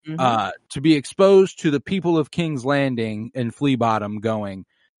 to be exposed to the people of King's Landing and Flea Bottom going,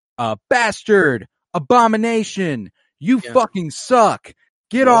 bastard, abomination, you fucking suck,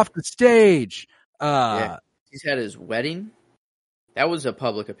 get off the stage. He's had his wedding. That was a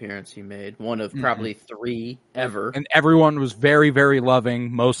public appearance he made, one of probably 3 ever. And everyone was very, very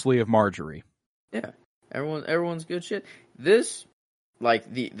loving, mostly of Marjorie. Yeah, everyone's good shit. This,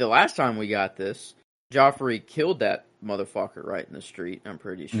 like, the last time we got this, Joffrey killed that motherfucker right in the street, I'm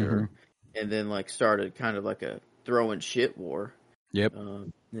pretty sure. And then, like, started kind of like a throwing shit war. Yep.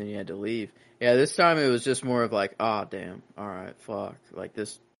 Then he had to leave. Yeah, this time it was just more of like, damn, alright, fuck. Like,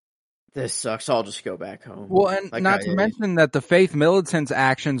 this sucks, I'll just go back home. Well, and like, not to mention that the Faith Militant's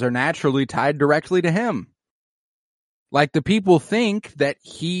actions are naturally tied directly to him. Like, the people think that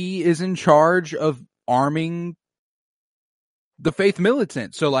he is in charge of arming the Faith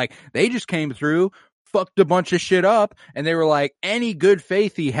Militant. So, like, they just came through, fucked a bunch of shit up, and they were like, any good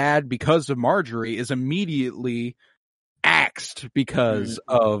faith he had because of Marjorie is immediately axed because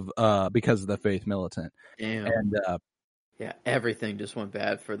of the Faith Militant. Damn. And yeah, everything just went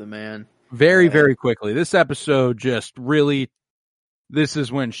bad for the man. Very, very quickly. This episode just really, this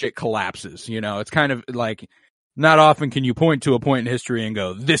is when shit collapses. You know, it's kind of like, not often can you point to a point in history and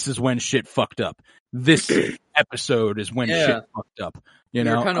go, this is when shit fucked up. This episode is when shit fucked up. You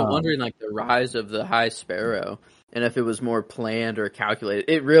know, you're kind of wondering, like, the rise of the High Sparrow, and if it was more planned or calculated.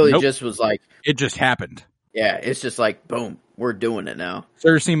 It really just was like, it just happened. Yeah, it's just like, boom, we're doing it now.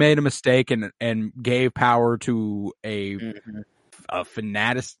 Cersei made a mistake and gave power to a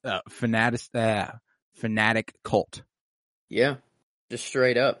fanatic cult. Yeah, just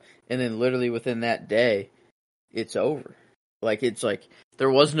straight up. And then literally within that day, it's over. Like, it's like,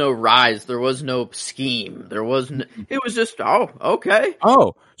 there was no rise, there was no scheme, there was no, it was just, okay.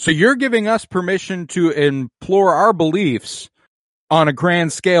 Oh, so you're giving us permission to implore our beliefs on a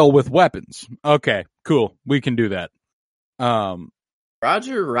grand scale with weapons. Okay, cool. We can do that.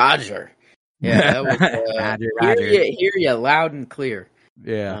 Roger. Yeah, that was, Roger. Hear you loud and clear.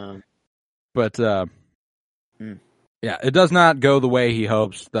 Yeah. Yeah, it does not go the way he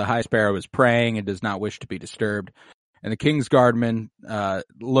hopes. The High Sparrow is praying and does not wish to be disturbed. And the King's Guardman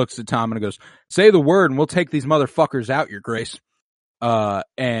looks at Tom and goes, say the word and we'll take these motherfuckers out, Your Grace.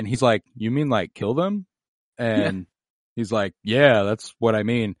 And he's like, you mean like kill them? And he's like, yeah, that's what I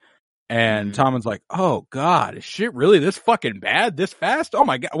mean. And Tommen's like, oh God, is shit really this fucking bad this fast? Oh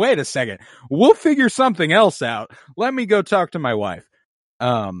my God, wait a second. We'll figure something else out. Let me go talk to my wife.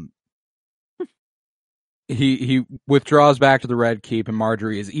 He withdraws back to the Red Keep, and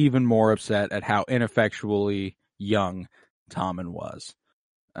Marjorie is even more upset at how ineffectually young Tommen was.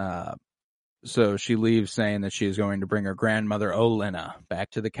 So she leaves saying that she is going to bring her grandmother Olenna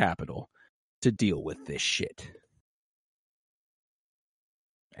back to the capital to deal with this shit.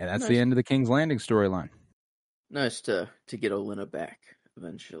 And that's the end of the King's Landing storyline. Nice to get Olenna back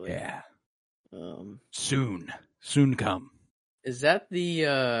eventually. Yeah. Soon come. Is that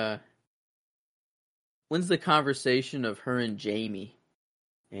the when's the conversation of her and Jaime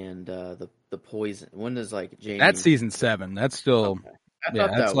and the poison? When does like Jaime? That's season 7. That's still I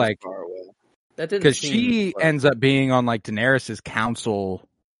thought that was like far away. That didn't, because she ends up being on like Daenerys's council.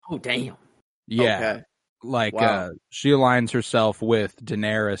 Oh damn. Yeah. Okay. Like, Wow. she aligns herself with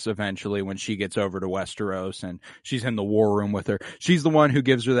Daenerys eventually when she gets over to Westeros, and she's in the war room with her. She's the one who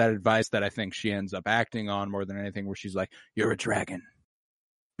gives her that advice that I think she ends up acting on more than anything, where she's like, "You're a dragon.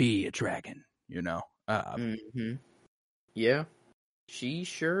 Be a dragon," you know? Mm-hmm. Yeah. She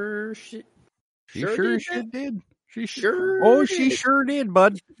sure She did that. did. She Sure did. sure did,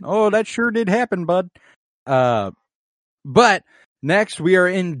 bud. Oh, that sure did happen, bud. But next we are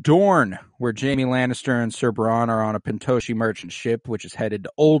in Dorne, where Jaime Lannister and Sir Bronn are on a Pentoshi merchant ship, which is headed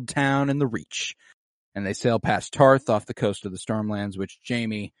to Old Town in the Reach. And they sail past Tarth off the coast of the Stormlands, which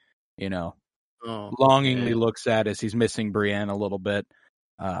Jaime, longingly looks at as he's missing Brienne a little bit.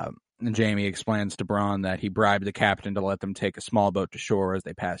 And Jaime explains to Bronn that he bribed the captain to let them take a small boat to shore as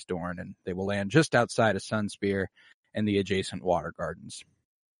they pass Dorne, and they will land just outside of Sunspear and the adjacent water gardens.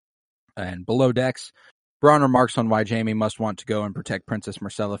 And below decks, Bronn remarks on why Jaime must want to go and protect Princess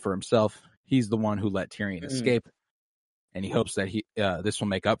Myrcella for himself. He's the one who let Tyrion escape, and he hopes that this will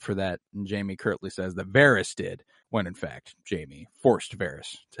make up for that. And Jaime curtly says that Varys did, when in fact Jaime forced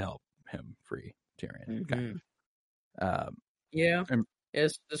Varys to help him free Tyrion. Mm-hmm.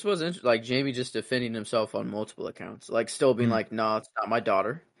 This was like Jaime just defending himself on multiple accounts, like still being like, "No, it's not my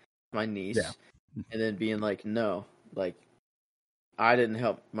daughter, my niece," and then being like, "No, like I didn't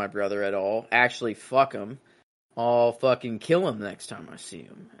help my brother at all. Actually, fuck him. I'll fucking kill him next time I see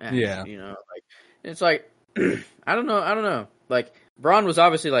him." Actually, like it's like I don't know. Like Bronn was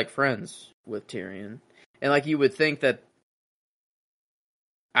obviously like friends with Tyrion, and like you would think that.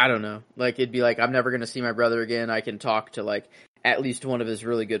 I don't know. Like it'd be like, I'm never gonna see my brother again. I can talk to like at least one of his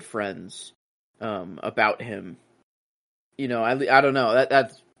really good friends about him. I don't know.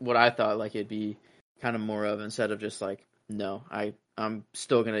 That's what I thought. Like it'd be kind of more of, instead of just like, no, I'm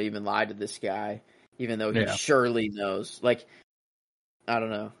still gonna even lie to this guy, even though he surely knows. Like I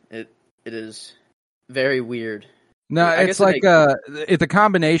don't know. It is very weird. No, it's like it's a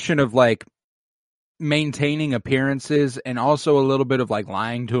combination of like maintaining appearances and also a little bit of like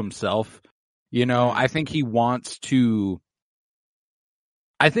lying to himself. I think he wants to.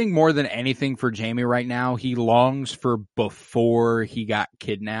 I think more than anything for Jaime right now, he longs for before he got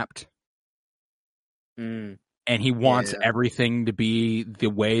kidnapped. And he wants everything to be the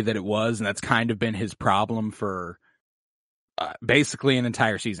way that it was, and that's kind of been his problem for basically an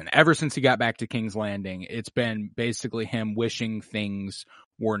entire season. Ever since he got back to King's Landing, it's been basically him wishing things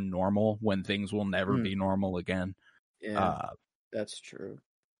were normal when things will never be normal again. Yeah, that's true.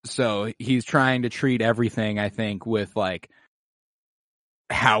 So he's trying to treat everything, I think, with like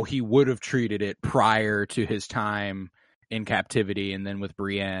how he would have treated it prior to his time in captivity, and then with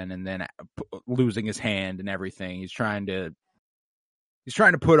Brienne, and then losing his hand and everything. He's trying to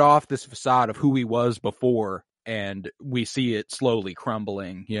put off this facade of who he was before, and we see it slowly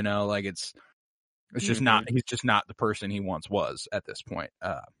crumbling. Like it's just not. He's just not the person he once was at this point.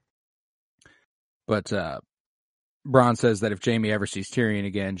 But Bronn says that if Jaime ever sees Tyrion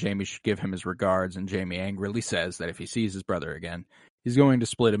again, Jaime should give him his regards, and Jaime angrily says that if he sees his brother again, he's going to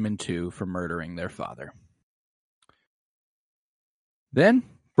split him in two for murdering their father. Then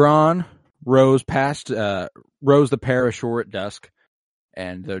Bronn rows the pair ashore at dusk,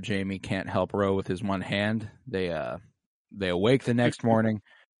 and though Jaime can't help row with his one hand, they awake the next morning,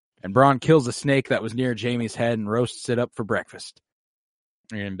 and Bronn kills a snake that was near Jaime's head and roasts it up for breakfast.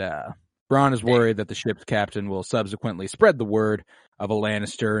 And Bronn is worried that the ship's captain will subsequently spread the word of a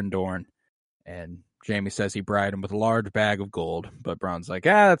Lannister in Dorne. And Jaime says he bribed him with a large bag of gold, but Bronn's like,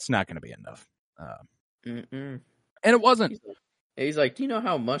 that's not going to be enough. And it wasn't. He's like, do you know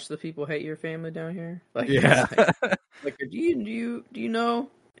how much the people hate your family down here? Like, yeah. Like, do you know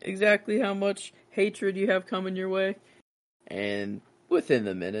exactly how much hatred you have coming your way? And within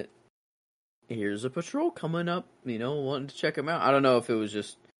the minute, here's a patrol coming up, wanting to check him out. I don't know if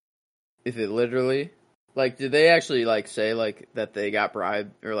it literally, like, did they actually, like, say, like, that they got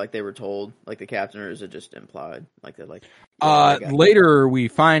bribed, or, like, they were told, like, the captain, or is it just implied? Like, they're like, later we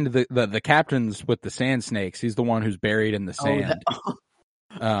find the captain's with the sand snakes. He's the one who's buried in the sand.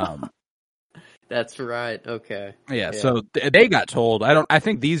 That's right. Okay. Yeah. So they got told. I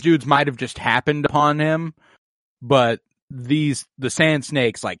think these dudes might have just happened upon him, but the sand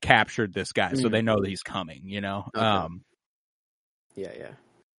snakes like captured this guy, so they know that he's coming. Okay. Yeah.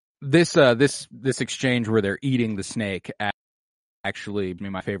 This exchange where they're eating the snake actually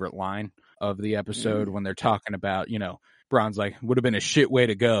my favorite line of the episode, when they're talking about, Bronn's like, would have been a shit way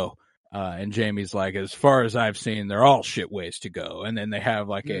to go. And Jaime's like, as far as I've seen, they're all shit ways to go. And then they have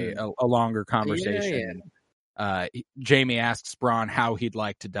like a longer conversation. Yeah. Jaime asks Bronn how he'd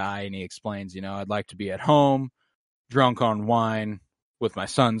like to die. And he explains, I'd like to be at home, drunk on wine, with my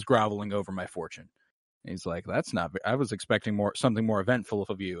sons groveling over my fortune. He's like, that's not, I was expecting something more eventful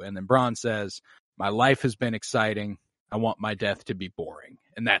of you. And then Bronn says, my life has been exciting. I want my death to be boring.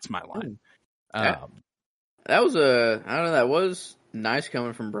 And that's my line. That was I don't know, that was nice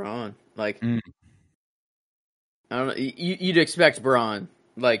coming from Bronn. Like, I don't know, you'd expect Bronn,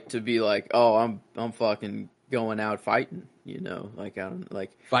 like, to be like, oh, I'm fucking going out fighting, you know, like, I don't,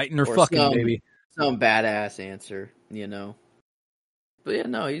 like. Fighting or fucking, baby. Some badass answer, you know. But yeah,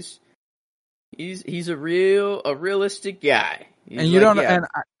 no, he's a realistic guy. He's and you don't, and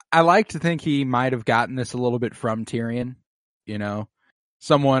I like to think he might have gotten this a little bit from Tyrion, you know.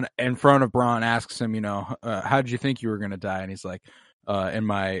 Someone in front of Bronn asks him, you know, how did you think you were going to die? And he's like, in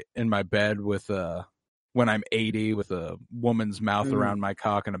my bed with when I'm 80 with a woman's mouth around my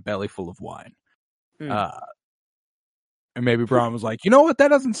cock and a belly full of wine. And maybe Bronn was like, you know what? That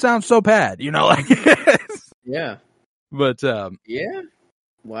doesn't sound so bad, you know, like. Yeah. But yeah.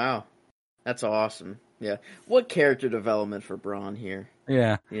 Wow. That's awesome. Yeah. What character development for Bronn here?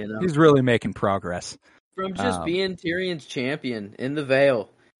 Yeah. You know, he's really making progress. From just being Tyrion's champion in the Vale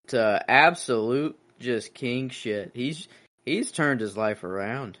to absolute just king shit. He's turned his life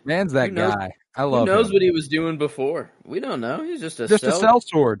around. Man's that guy. I love him. Who knows what he was doing before? We don't know. He's just a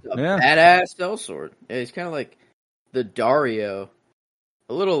sellsword. Badass sellsword. Yeah, he's kind of like the Dario.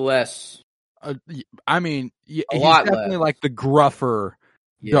 A little less. I mean, he's definitely like the gruffer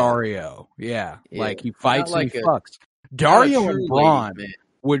Dario. Yeah. Like he fights and he fucks. Dario and Bronn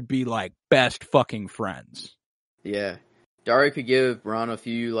would be like best fucking friends. Yeah. Dario could give Bronn a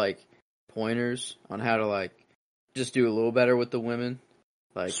few like pointers on how to like just do a little better with the women.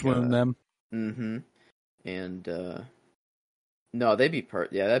 Like swoon them. Mm-hmm. And no, they'd be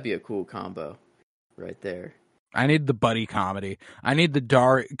that'd be a cool combo right there. I need the buddy comedy. I need the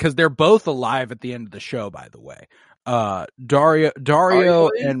Dario, because they're both alive at the end of the show, by the way. Dario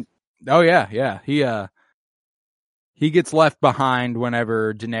and oh yeah. He gets left behind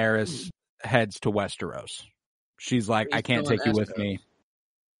whenever Daenerys heads to Westeros. She's like, I can't take you with me.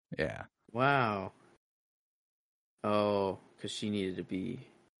 Yeah. Wow. Oh, because she needed to be.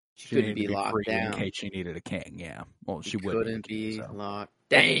 She couldn't be locked down in case she needed a king. Yeah. Well, she couldn't be locked.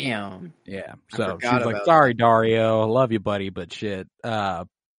 Damn. Yeah. So she's like, sorry, Dario, I love you, buddy, but shit.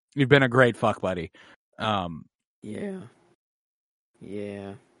 You've been a great fuck buddy. Yeah.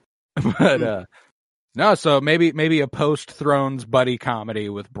 Yeah. But no, so maybe a post Thrones buddy comedy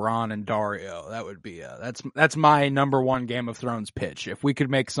with Bronn and Dario. That would be that's my number one Game of Thrones pitch. If we could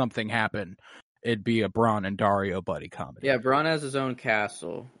make something happen, it'd be a Bronn and Dario buddy comedy. Yeah, Bronn has his own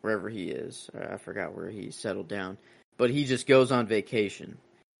castle wherever he is. I forgot where he settled down, but he just goes on vacation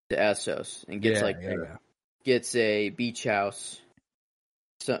to Essos and gets gets a beach house.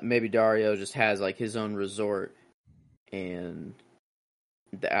 So maybe Dario just has like his own resort, and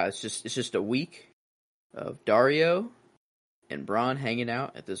it's just a week of Dario and Bronn hanging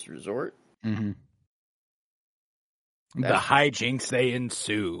out at this resort. Mm-hmm. The hijinks they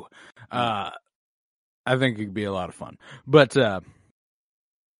ensue. I think it could be a lot of fun. But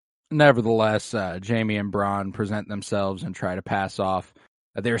nevertheless, Jaime and Bronn present themselves and try to pass off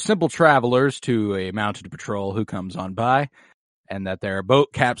that they're simple travelers to a mounted patrol who comes on by, and that their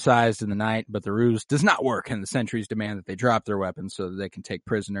boat capsized in the night, but the ruse does not work, and the sentries demand that they drop their weapons so that they can take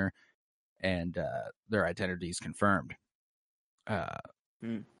prisoner, and their identity is confirmed.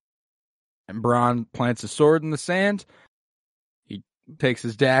 And Bronn plants a sword in the sand. He takes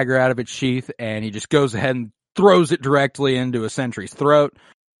his dagger out of its sheath, and he just goes ahead and throws it directly into a sentry's throat.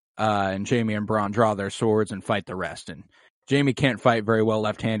 And Jaime and Bronn draw their swords and fight the rest. And Jaime can't fight very well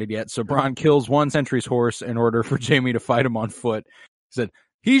left-handed yet, so Bronn kills one sentry's horse in order for Jaime to fight him on foot. He said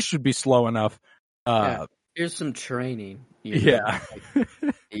he should be slow enough. Here's some training. Yeah.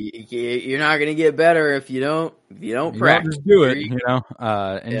 You're not going to get better if you don't practice. Just do it, you know.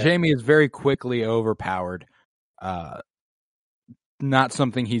 And Jaime is very quickly overpowered. Not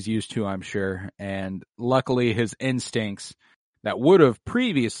something he's used to, I'm sure. And luckily his instincts that would have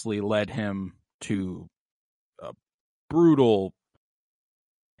previously led him to a brutal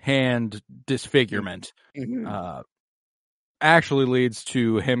hand disfigurement actually leads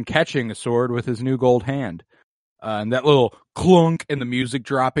to him catching a sword with his new gold hand. And that little clunk and the music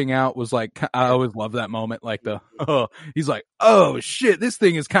dropping out was like, I always love that moment. Like he's like, oh shit, this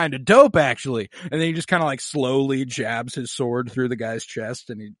thing is kind of dope actually. And then he just kind of like slowly jabs his sword through the guy's chest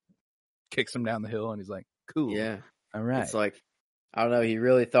and he kicks him down the hill and he's like, cool. Yeah. All right. It's like, I don't know. He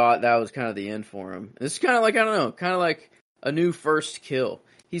really thought that was kind of the end for him. It's kind of like, I don't know, kind of like a new first kill.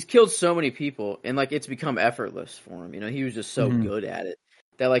 He's killed so many people and like it's become effortless for him. You know, he was just so good at it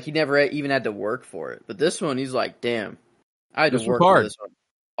that like he never even had to work for it. But this one, he's like, damn, I had to work for this one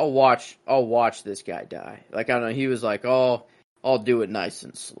I'll watch this guy die. Like, I don't know, he was like, oh, I'll do it nice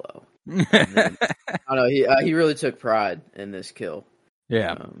and slow. And then, I don't know, he really took pride in this kill.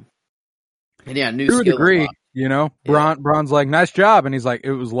 Yeah. And yeah, new To a skill degree, unlocked. you know, Yeah. Braun's like, nice job. And he's like,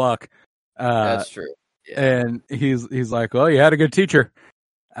 it was luck. That's true. Yeah. And he's like, well, you had a good teacher.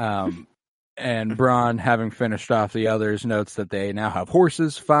 And Braun, having finished off the others, notes that they now have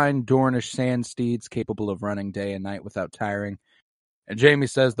horses, fine Dornish sand steeds capable of running day and night without tiring. And Jaime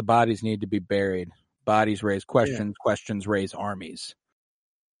says the bodies need to be buried. Bodies raise questions, questions raise armies.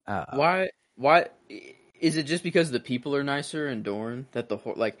 Why is it just because the people are nicer in Dorne that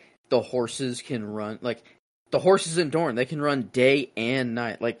the horses can run? Like, the horses in Dorne, they can run day and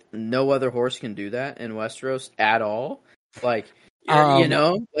night. Like, no other horse can do that in Westeros at all. Like, you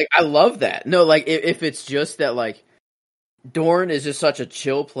know, like, I love that. No, like, if it's just that, like, Dorne is just such a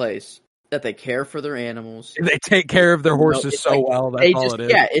chill place that they care for their animals. They take care of their horses so well. That's all it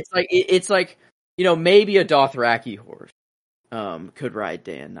is. Yeah, it's like, you know, maybe a Dothraki horse could ride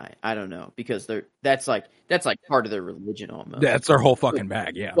day and night. I don't know, because that's like part of their religion almost. That's their whole fucking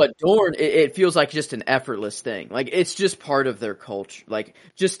bag, yeah. But Dorne, it feels like just an effortless thing. Like, it's just part of their culture. Like,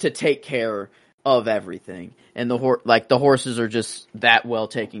 just to take care of everything, and the horses are just that well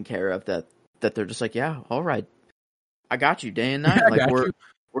taken care of that they're just like, yeah, all right, I got you day and night. Like,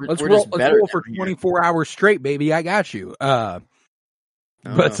 let's roll for 24 hours straight, baby. I got you.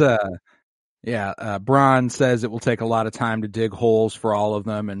 Bronn says it will take a lot of time to dig holes for all of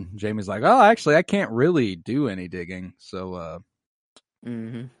them, and Jaime's like, oh, actually, I can't really do any digging, so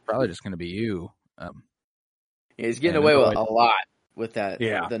probably just going to be you. He's getting away with a lot with that,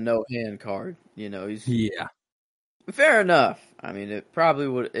 the no hand card. You know, fair enough. I mean, it probably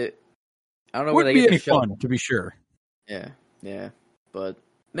would. I don't know where they get the fun, to be sure. Yeah, but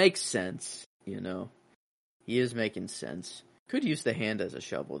makes sense. You know, he is making sense. Could use the hand as a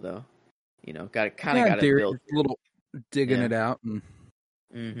shovel, though. You know, got to build a little digging it out.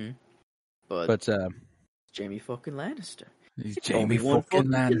 But Jaime fucking Lannister. He's Jaime fucking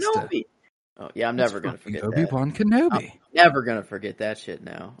Lannister. Kenobi. Oh yeah, I'm never gonna forget Obi-Wan Kenobi. I'm never gonna forget that shit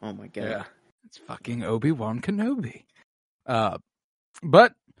now. Oh my god. Yeah, it's fucking Obi-Wan Kenobi.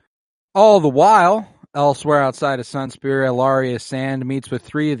 But all the while, elsewhere outside of Sunspear, Ellaria Sand meets with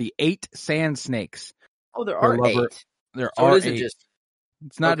 3 of the 8 sand snakes. Oh, there are 8. There so are is 8.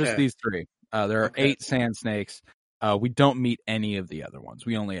 It's not just these 3. There are 8 sand snakes. We don't meet any of the other ones.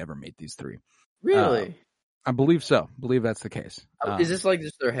 We only ever meet these 3. Really? I believe so. I believe that's the case. Is this like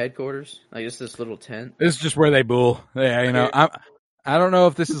just their headquarters? Like just this little tent? This is just where they bull. Yeah, you know, I don't know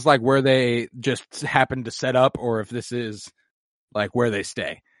if this is like where they just happen to set up or if this is like where they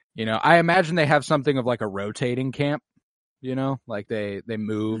stay. You know, I imagine they have something of like a rotating camp, you know, like they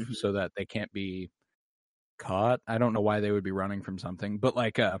move so that they can't be caught. I don't know why they would be running from something, but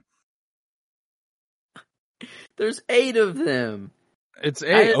like there's 8 of them. It's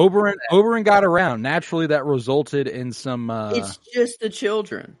 8. Oberyn got around. Naturally that resulted in some it's just the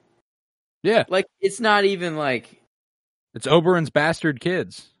children. Yeah. Like it's not even like it's Oberyn's bastard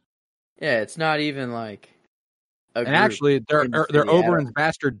kids. Yeah, it's not even like and actually they're Oberyn's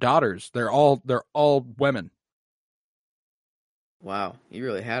bastard daughters. They're all women. Wow, he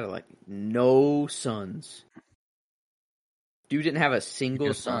really had like no sons. Dude didn't have a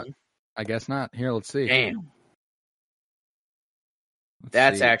single son. I guess not. Here, let's see. Damn.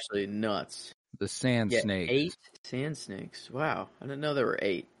 That's actually nuts. The sand snakes. 8 sand snakes. Wow, I didn't know there were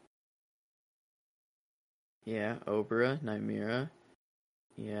 8. Yeah, Oberyn, Nymeria.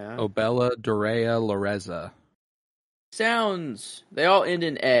 Yeah. Obella, Dorea, Loreza. Sounds. They all end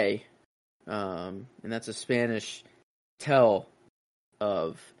in A. And that's a Spanish tell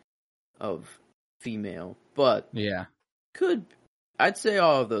of female. But yeah. I'd say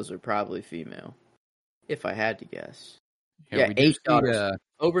all of those are probably female. If I had to guess. Yeah, 8 daughters.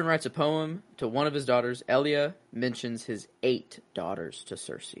 Oberyn writes a poem to one of his daughters. Elia mentions his 8 daughters to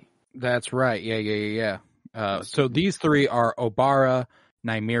Cersei. That's right. Yeah. So these 3 are Obara,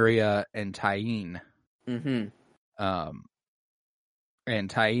 Nymeria, and Tyene. Mm-hmm. And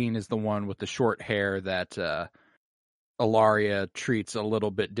Tyene is the one with the short hair that Ellaria treats a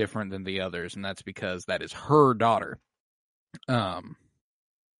little bit different than the others, and that's because that is her daughter.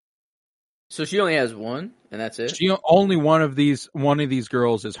 So she only has one, and that's it? Only one of these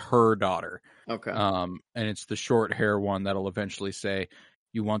girls is her daughter. Okay. And it's the short hair one that'll eventually say,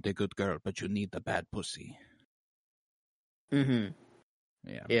 "You want a good girl, but you need the bad pussy." Mm-hmm.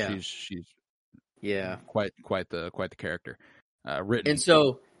 Yeah. She's quite the character. Written and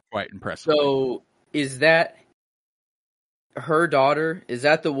so quite impressive. So is that her daughter? Is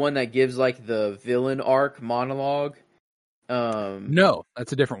that the one that gives like the villain arc monologue No,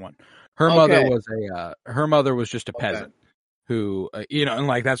 that's a different one. Her Okay. mother was just a Okay. peasant who, and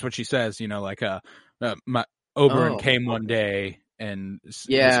like that's what she says, my Oberyn Oh, came one okay. day and this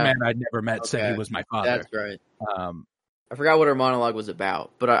Yeah. man I'd never met said he Okay. was my father. That's right. Um, I forgot what her monologue was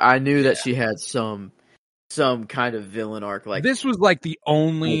about, but I knew that yeah. she had some kind of villain arc. Like, This was like the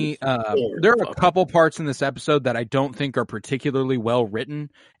only. There are a fuck. couple parts in this episode that I don't think are particularly well written,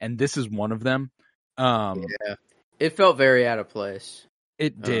 and this is one of them. Yeah, it felt very out of place.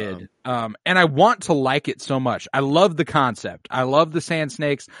 It did. And I want to like it so much. I love the concept. I love the Sand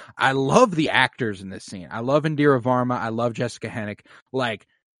Snakes. I love the actors in this scene. I love Indira Varma. I love Jessica Hennick. Like,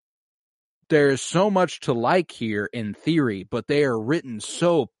 there's so much to like here in theory, but they are written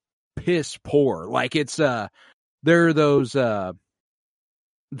so piss poor. Like, it's, there are those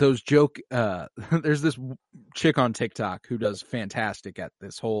joke, there's this chick on TikTok who does fantastic at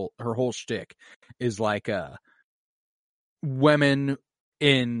her whole shtick is like, women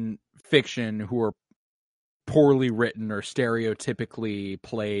in fiction who are poorly written or stereotypically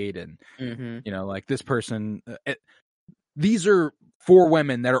played, and like this person, these are 4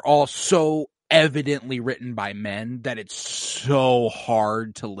 women that are all so evidently written by men that it's so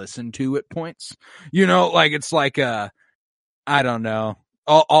hard to listen to at points, like it's like I don't know,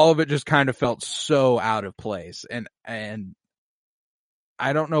 all of it just kind of felt so out of place, and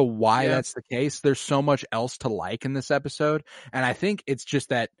I don't know why that's the case. There's so much else to like in this episode, and I think it's just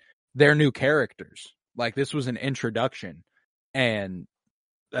that they're new characters. Like, this was an introduction, and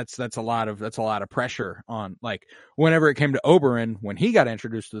that's a lot of pressure on, like, whenever it came to Oberyn, when he got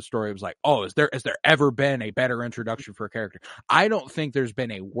introduced to the story, it was like, oh, has there ever been a better introduction for a character? I don't think there's been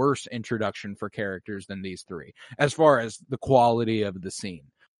a worse introduction for characters than these 3, as far as the quality of the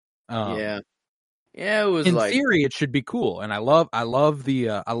scene. Yeah, it was in like, theory it should be cool, and I love the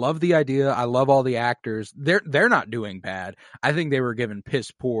idea. I love all the actors. They're not doing bad. I think they were given piss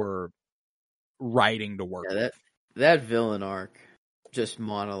poor writing to work with. That villain arc, just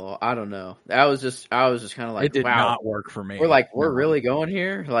monologue. I don't know. I was just kind of like, it did wow, not work for me. We're really going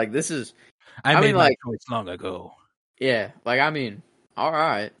here. Like, this is. I made my choice long ago. Yeah, like, I mean, all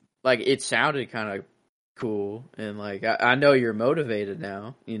right. Like, it sounded kind of cool, and like I know you're motivated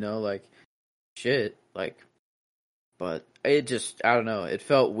now. Like, shit, like, but it just, I don't know, it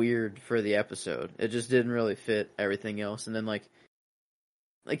felt weird for the episode. It just didn't really fit everything else, and then like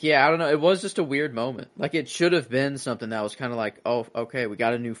yeah, I don't know, it was just a weird moment. Like, it should have been something that was kind of like, oh, okay, we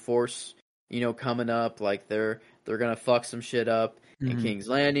got a new force, coming up. Like, they're gonna fuck some shit up in King's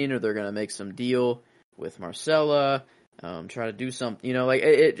Landing, or they're gonna make some deal with Marcella, try to do something. Like,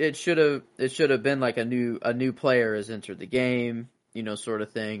 it should have been like a new player has entered the game, sort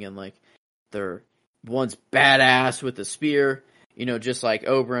of thing, and like, one's badass with the spear, just like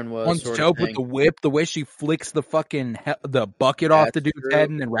Oberyn was. One's dope with the whip, the way she flicks the fucking the bucket off the dude's head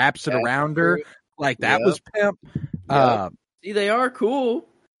and then wraps it around her, like that was pimp. See, they are cool.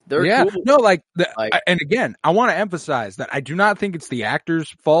 They're cool. No, and again, I want to emphasize that I do not think it's the actor's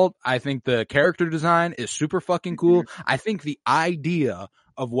fault. I think the character design is super fucking cool. I think the idea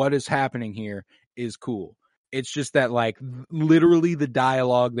of what is happening here is cool. It's just that, like, literally the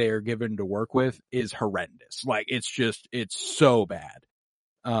dialogue they are given to work with is horrendous. Like, it's so bad.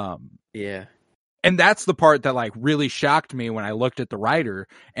 Yeah. And that's the part that, like, really shocked me when I looked at the writer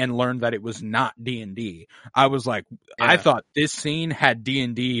and learned that it was not D&D. I was like, I thought this scene had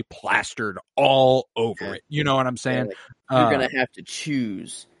D&D plastered all over it. You know what I'm saying? Like, you're going to have to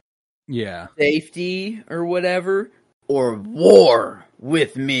choose. Yeah. Safety or whatever, or war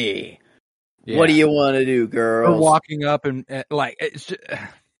with me. Yeah. What do you want to do, girls? Or walking up and like, it's just,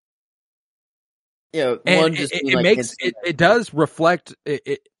 one just it makes it does reflect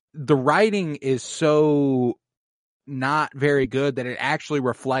it. The writing is so not very good that it actually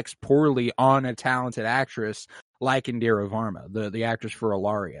reflects poorly on a talented actress like Indira Varma, the actress for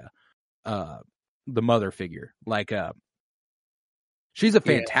Ilaria, the mother figure. Like, she's a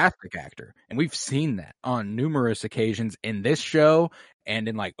fantastic actor, and we've seen that on numerous occasions in this show and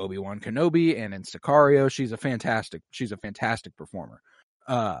in, like, Obi-Wan Kenobi and in Sicario. She's a fantastic performer.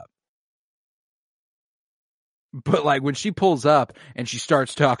 But, like, when she pulls up and she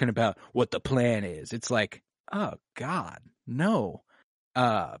starts talking about what the plan is, it's like, oh God, no.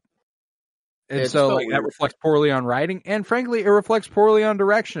 And so, like, that reflects poorly on writing, and frankly, it reflects poorly on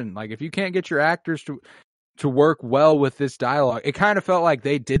direction. Like, if you can't get your actors to work well with this dialogue, it kind of felt like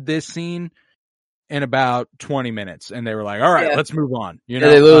they did this scene in about 20 minutes, and they were like, all right, let's move on. They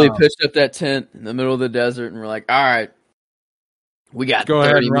literally pitched up that tent in the middle of the desert, and we're like, all right, we got go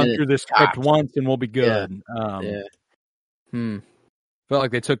ahead and run through this script once, and we'll be good. Felt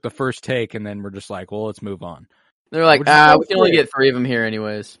like they took the first take, and then we're just like, well, let's move on. They're like, We'll just go we can for only it. get 3 of them here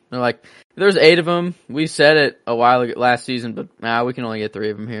anyways. They're like, there's 8 of them. We said it a while ago last season, but we can only get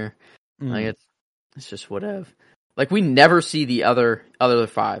 3 of them here. Like it's just whatever. Like we never see the other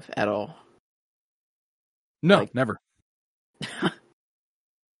 5 at all. No, like, never.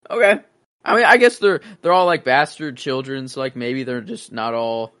 Okay. I mean, I guess they're all like bastard children, so like maybe they're just not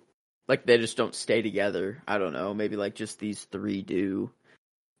all like they just don't stay together. I don't know. Maybe like just these 3 do.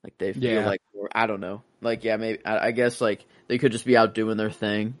 Like they feel like I don't know. Like maybe I guess like they could just be out doing their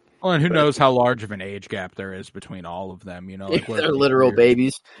thing. Well, and who knows how large of an age gap there is between all of them? You know, like what They're literal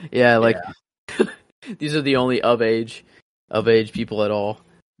babies. Yeah, like these are the only of age people at all.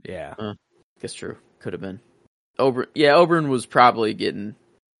 Yeah, Guess true. Could have been. Oberyn was probably getting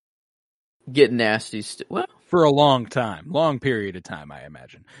nasty. Well, for a long period of time, I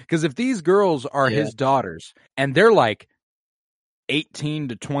imagine. Because if these girls are his daughters and they're like 18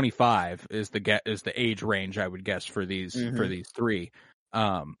 to 25 is the age range I would guess for these 3.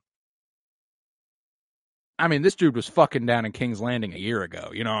 I mean, this dude was fucking down in King's Landing a year ago.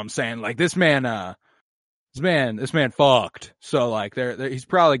 You know what I'm saying? Like this man fucked. So like he's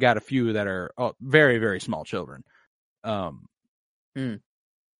probably got a few that are very, very small children. But we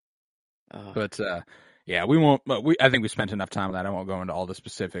won't. But I think we spent enough time on that. I won't go into all the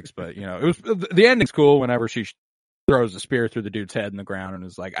specifics. But you know, it was the ending's cool. Whenever she throws a spear through the dude's head in the ground and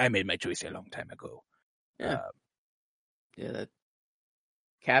is like, "I made my choice a long time ago." Yeah, that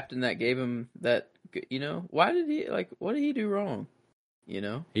captain that gave him that. You know, why did he what did he do wrong? You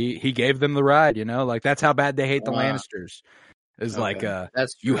know, he gave them the ride. You know, like that's how bad they hate the Lannisters. Is like,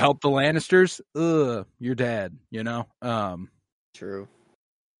 that's true. You help the Lannisters, you're dead. You know, True.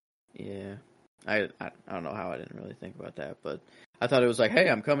 Yeah, I don't know how I didn't really think about that, but I thought it was like, hey,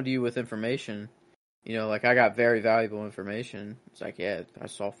 I'm coming to you with information. You know, like I got very valuable information. It's like, yeah, I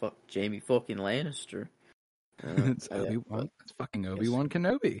saw Jaime fucking Lannister. It's Obi-Wan. It's fucking Obi-Wan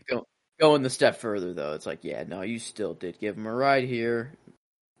Kenobi. Going the step further though, it's like, yeah, no, you still did give him a ride here.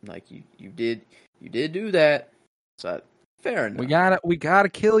 Like you did do that. So fair enough. We gotta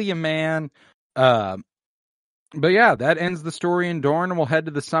kill you, man. But yeah, that ends the story in Dorne, and we'll head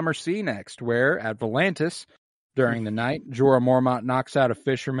to the Summer Sea next, where at Volantis, during the night, Jorah Mormont knocks out a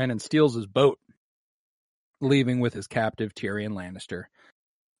fisherman and steals his boat, leaving with his captive Tyrion Lannister.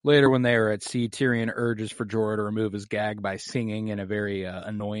 Later, when they are at sea, Tyrion urges for Jorah to remove his gag by singing in a very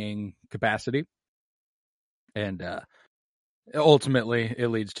annoying capacity. And ultimately, it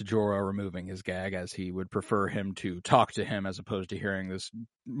leads to Jorah removing his gag, as he would prefer him to talk to him as opposed to hearing this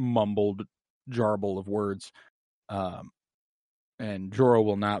mumbled jarble of words. And Jorah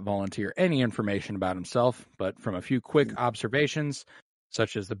will not volunteer any information about himself, but from a few quick observations,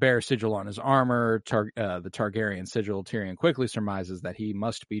 such as the bear sigil on his armor, the Targaryen sigil, Tyrion quickly surmises that he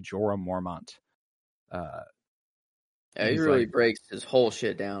must be Jorah Mormont. He really breaks his whole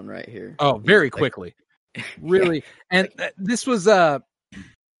shit down right here. Oh, very quickly. Really. And this was the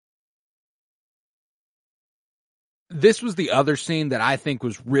other scene that I think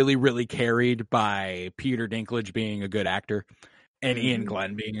was really, really carried by Peter Dinklage being a good actor and Ian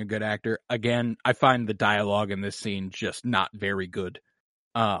Glenn being a good actor. Again, I find the dialogue in this scene just not very good.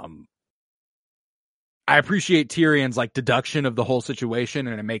 I appreciate Tyrion's like deduction of the whole situation,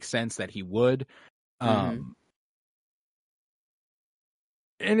 and it makes sense that he would. And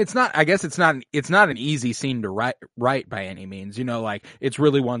it's not an easy scene to write by any means. You know, like it's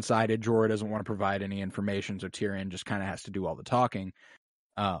really one-sided. Jorah doesn't want to provide any information, so Tyrion just kind of has to do all the talking.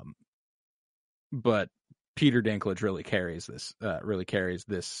 But Peter Dinklage really carries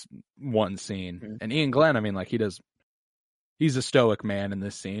this one scene. And Ian Glenn, I mean, like he's a stoic man in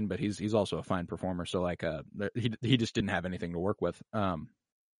this scene, but he's also a fine performer. So like he just didn't have anything to work with.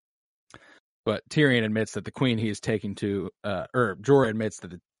 But Tyrion admits that the queen he is taking to, or Jorah admits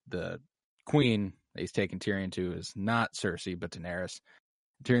that the queen that he's taking Tyrion to is not Cersei, but Daenerys.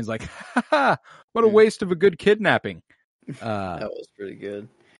 Tyrion's like, ha, what a waste of a good kidnapping. That was pretty good.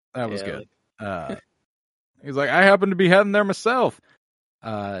 That was good. He's like, I happen to be heading there myself.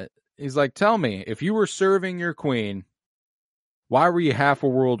 He's like, tell me, if you were serving your queen, why were you half a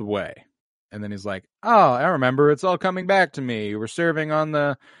world away? And then he's like, oh, I remember. It's all coming back to me. You were serving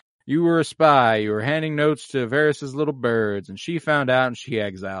you were a spy. You were handing notes to Varys' little birds, and she found out and she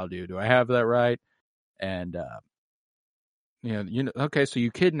exiled you. Do I have that right? And, okay, so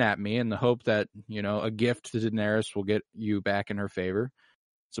you kidnapped me in the hope that, a gift to Daenerys will get you back in her favor.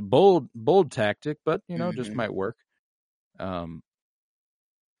 It's a bold tactic, but, just might work. And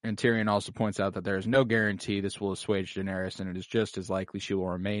Tyrion also points out that there is no guarantee this will assuage Daenerys, and it is just as likely she will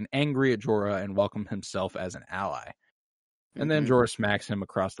remain angry at Jorah and welcome himself as an ally. And then Jorah smacks him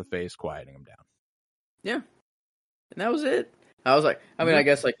across the face, quieting him down. Yeah. And that was it. I was like, I mean, I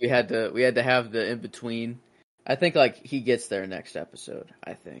guess like we had to have the in between. I think like he gets there next episode.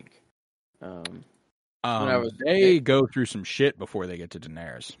 I think. When I was They go through some shit before they get to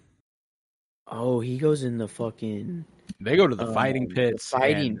Daenerys. Oh, he goes in the fucking. They go to the fighting pits. The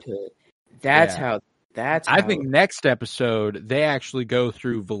fighting pit. That's yeah. how. I think next episode they actually go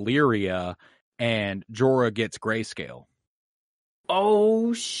through Valyria, and Jorah gets grayscale.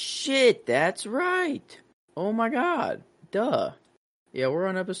 Oh shit! That's right. Oh my god. Duh. Yeah, we're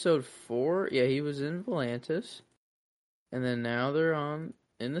on episode 4. Yeah, he was in Volantis, and then now they're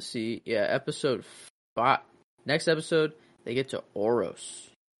in the sea. Yeah, episode 5. Next episode, they get to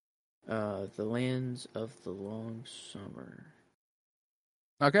Oros, the lands of the long summer.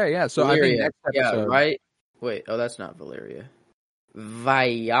 Okay, yeah. So Valyria. I think next episode, yeah, right. Wait, oh, that's not Valyria.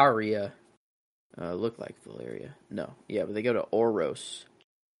 Vyaria. Look like Valyria. No, yeah, but they go to Oros,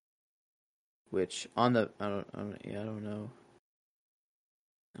 which on the I don't know.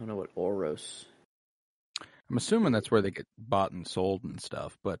 I don't know what Oros. I'm assuming that's where they get bought and sold and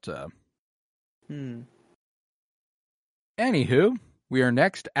stuff. But anywho, we are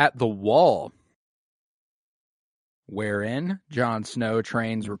next at the Wall, wherein Jon Snow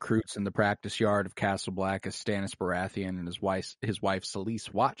trains recruits in the practice yard of Castle Black as Stannis Baratheon and his wife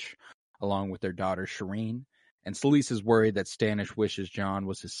Selyse watch, along with their daughter Shireen. And Selyse is worried that Stannis wishes Jon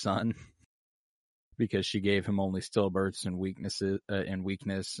was his son because she gave him only stillbirths and weakness.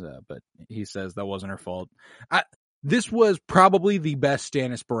 But he says that wasn't her fault. This was probably the best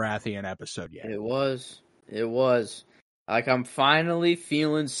Stannis Baratheon episode yet. It was. Like, I'm finally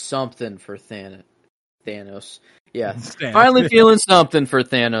feeling something for Thanos. Yeah, finally feeling something for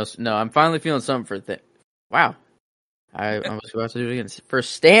Thanos. No, I'm finally feeling something for Wow. I was about to do it again. For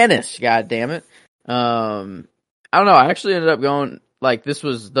Stannis, god damn it. I don't know. I actually ended up going, like, this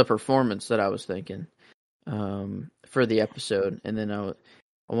was the performance that I was thinking for the episode. And then I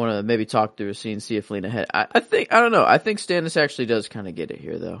want to maybe talk through a scene, see if Lena had. I don't know. I think Stannis actually does kind of get it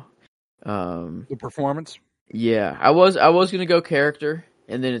here, though. The performance? Yeah. I was going to go character,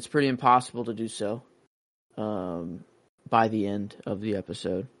 and then it's pretty impossible to do so by the end of the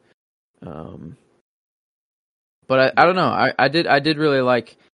episode. But I don't know. I did really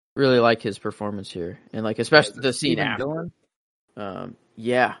like his performance here, and like especially the scene after.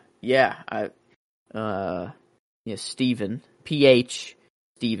 Yeah, Steven, PH,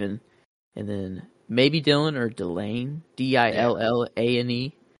 Steven, and then maybe Dylan or Delane,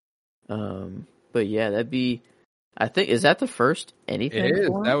 Dillane. But yeah, that'd be. I think is that the first anything? It is.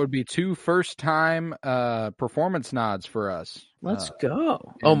 That would be 2 first-time performance nods for us. Let's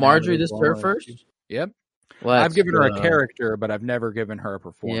go. Oh, Marjorie, this is her first. Yep. I've given her a character, but I've never given her a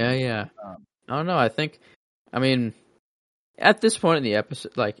performance. Yeah. I don't know. I mean, at this point in the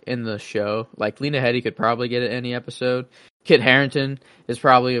episode, like in the show, like Lena Headey could probably get it any episode. Kit Harington is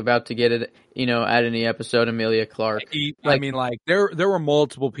probably about to get it, at any episode. Emilia Clarke. There were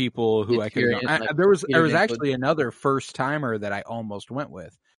multiple people who I could. There was actually another first timer that I almost went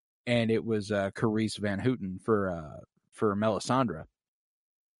with, and it was Carice Van Houten for Melisandre.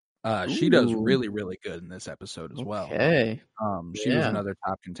 She does really, really good in this episode as well. Okay. She was another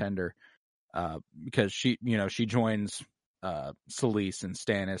top contender because she joins Selyse and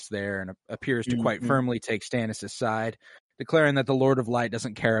Stannis there and appears to quite firmly take Stannis' side, declaring that the Lord of Light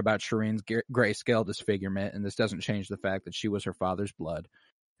doesn't care about Shireen's grayscale disfigurement, and this doesn't change the fact that she was her father's blood.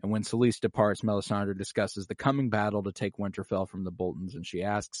 And when Selyse departs, Melisandre discusses the coming battle to take Winterfell from the Boltons, and she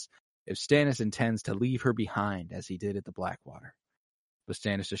asks if Stannis intends to leave her behind as he did at the Blackwater. But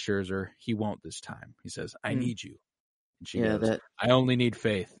Stannis assures her he won't this time. He says, I need you. And she goes, I only need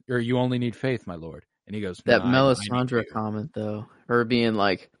faith. Or you only need faith, my lord. And he goes, that Melisandre comment, though. Her being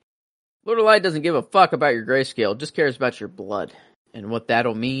like, Lord of Light doesn't give a fuck about your grayscale. Just cares about your blood. And what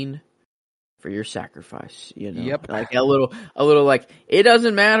that'll mean for your sacrifice. Yep. Like a little like, it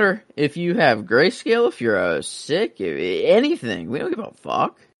doesn't matter if you have grayscale, if you're sick, anything. We don't give a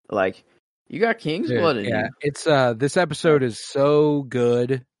fuck. Like, you got King's blood in you. It's this episode is so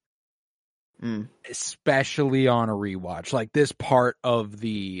good, especially on a rewatch. Like this part of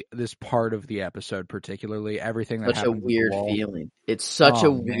the episode, particularly everything that such a weird feeling. It's such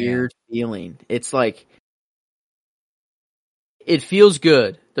a weird feeling. It's like it feels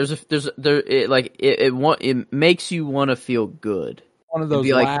good. It makes you want to feel good. One of those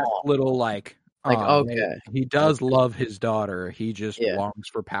last little like okay, man, he does love his daughter. He just longs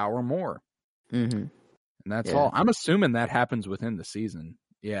for power more. Mm-hmm. And that's all. I'm assuming that happens within the season.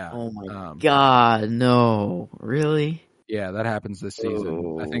 Yeah. Oh my god, no. Really? Yeah, that happens this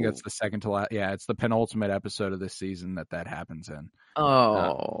season. I think it's the second to last. Yeah, it's the penultimate episode of this season that happens in.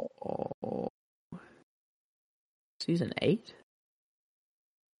 Oh. See, season 8?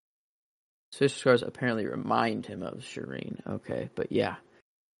 Fish scars apparently remind him of Shireen. Okay, but yeah.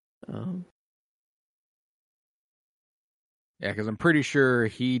 Yeah, because I'm pretty sure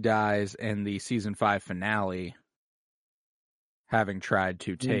he dies in the season 5 finale, having tried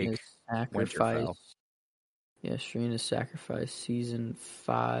to take Winterfell. Yeah, Shireen is sacrificed. Season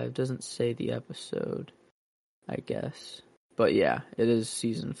 5 doesn't say the episode, I guess, but yeah, it is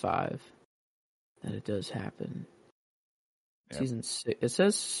season 5 that it does happen. Yep. Season 6. It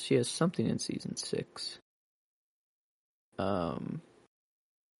says she has something in season 6. Oh,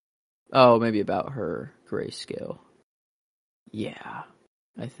 maybe about her grayscale. Yeah,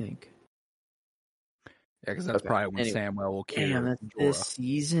 I think. Yeah, because that's probably when Samwell will kill Jorah. This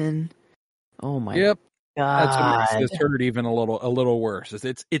season. Oh my God. That's what makes this hurt even a little worse.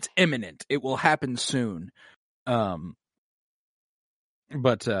 It's imminent. It will happen soon. But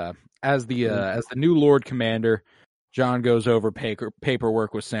as the new Lord Commander, Jon goes over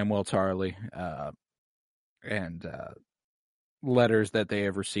paperwork with Samwell Tarly, and letters that they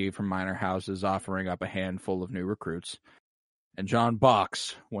have received from minor houses offering up a handful of new recruits. And Jon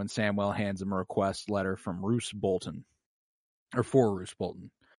balks when Samwell hands him a request letter from Roose Bolton, or for Roose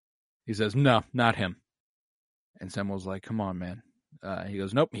Bolton. He says, "No, not him." And Samwell's like, "Come on, man." He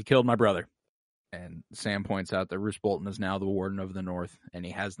goes, "Nope, he killed my brother." And Sam points out that Roose Bolton is now the Warden of the North, and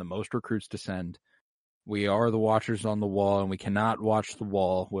he has the most recruits to send. We are the Watchers on the Wall, and we cannot watch the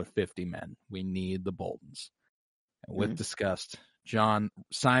Wall with 50 men. We need the Boltons. And with disgust, Jon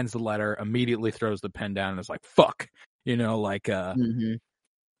signs the letter, immediately throws the pen down, and is like, "Fuck." I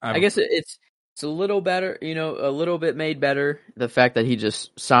guess it's a little better, a little bit made better. The fact that he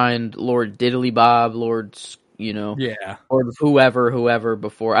just signed Lord Diddly Bob, Lord's, or whoever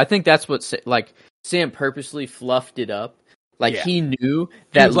before. I think that's what, Sam purposely fluffed it up. He knew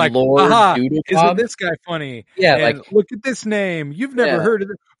that was like, Lord Doodle Bob. Isn't this guy funny? Yeah, and look at this name. You've never heard of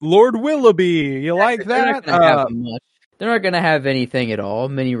it. Lord Willoughby. You like that? They're not going to have anything at all,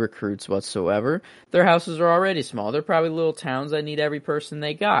 many recruits whatsoever. Their houses are already small. They're probably little towns that need every person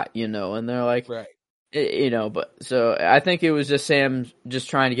they got, and they're like, right. But so I think it was just Sam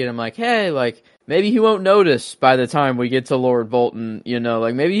just trying to get him like, hey, maybe he won't notice by the time we get to Lord Bolton,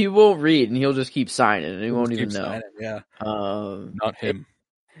 maybe he won't read and he'll just keep signing and he won't even know. Yeah. Not him.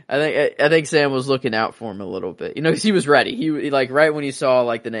 I think Sam was looking out for him a little bit, because he was ready. He right when he saw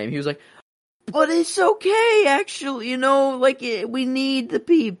the name, he was like, but it's okay, actually, we need the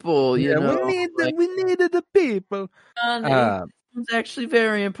people, we needed the people. It's actually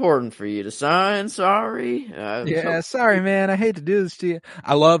very important for you to sign, sorry. Sorry, man, I hate to do this to you.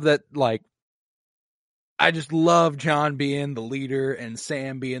 I love that, I just love Jon being the leader and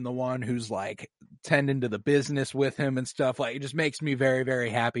Sam being the one who's, tending to the business with him and stuff. It just makes me very, very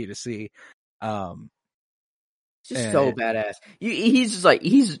happy to see. Just so badass. He's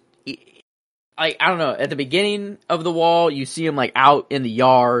just I don't know, at the beginning of the Wall, you see him out in the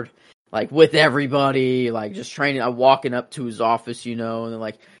yard, with everybody, just training, walking up to his office, and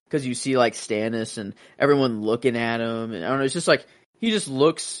then because you see Stannis and everyone looking at him, and I don't know, it's just he just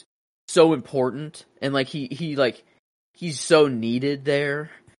looks so important, and he's so needed there.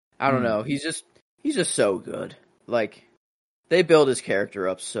 I don't know, he's just so good. They build his character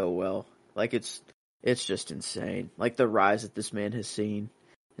up so well. It's just insane. The rise that this man has seen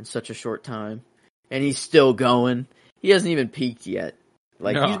in such a short time. And he's still going. He hasn't even peaked yet.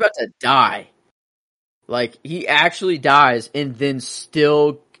 No. He's about to die. He actually dies and then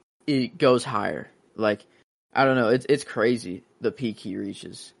still it goes higher. I don't know. It's crazy, the peak he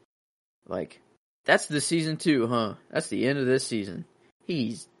reaches. That's the season 2, huh? That's the end of this season.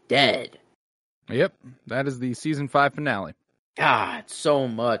 He's dead. Yep. That is the season 5 finale. God, so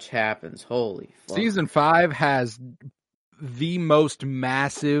much happens. Holy fuck. Season 5 has the most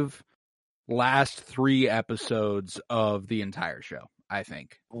massive last 3 episodes of the entire show, I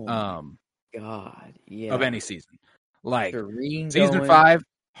think. God, yeah. Of any season. Shireen season going, 5,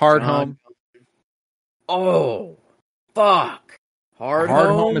 Hard Home. Oh, fuck. Hard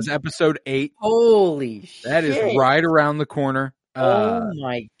Home is episode 8. Holy shit. That is right around the corner. Oh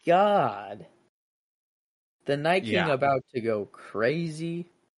my god. The Night King about to go crazy.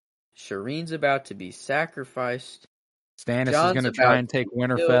 Shireen's about to be sacrificed. Stannis is going to try and take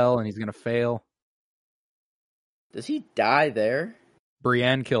Winterfell, and he's going to fail. Does he die there?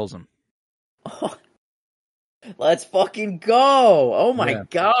 Brienne kills him. Oh, let's fucking go! Oh my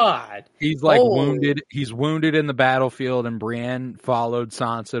god! He's wounded. He's wounded in the battlefield, and Brienne followed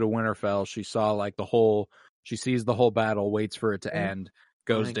Sansa to Winterfell. She saw she sees the whole battle, waits for it to end,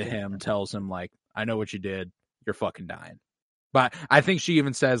 goes to him, tells him I know what you did. You're fucking dying. But I think she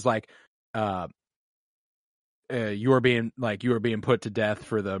even says you are being put to death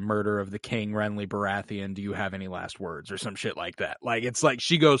for the murder of the king Renly Baratheon. Do you have any last words or some shit like that? Like it's like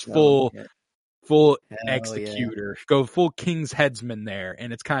she goes full Hell yeah. executor, go full king's headsman there,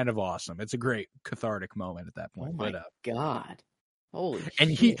 and it's kind of awesome. It's a great cathartic moment at that Oh point. my god. Holy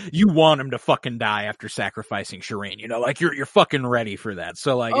And shit. you want him to fucking die after sacrificing Shireen, you know, like you're fucking ready for that.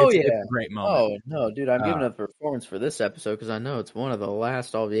 So like, it's a great moment. Oh no, dude, I'm giving a performance for this episode because I know it's one of the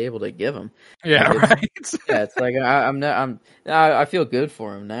last I'll be able to give him. Yeah, like, right. It's like I feel good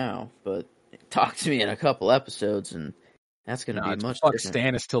for him now, but talk to me in a couple episodes and that's gonna be much fuck different.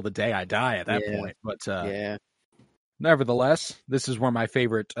 Stannis till the day I die at that point. But nevertheless, this is where my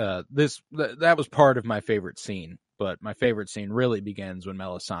favorite that was part of my favorite scene. But my favorite scene really begins when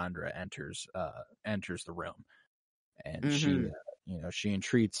Melisandre enters the room, and she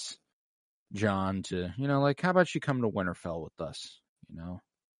entreats Jon to, like, how about you come to Winterfell with us?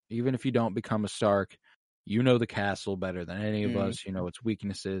 Even if you don't become a Stark, you know the castle better than any of us. You know its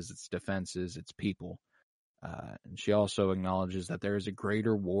weaknesses, its defenses, its people. And she also acknowledges that there is a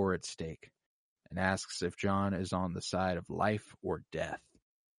greater war at stake, and asks if Jon is on the side of life or death.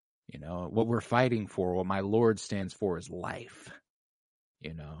 What we're fighting for, what my lord stands for, is life.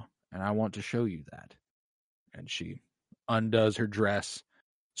 And I want to show you that. And she undoes her dress,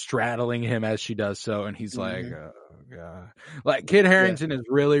 straddling him as she does so, and he's like, oh god. Like, Kit Harington is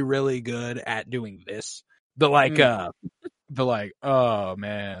really, really good at doing this. The oh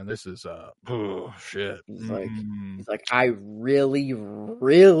man, this is oh shit. He's like, I really,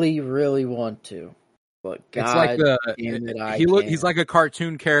 really, really want to. But God damn it, he's like a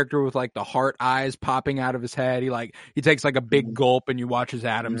cartoon character with like the heart eyes popping out of his head. He takes like a big gulp, and you watch his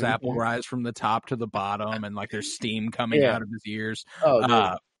Adam's apple rise from the top to the bottom, and like there's steam coming out of his ears.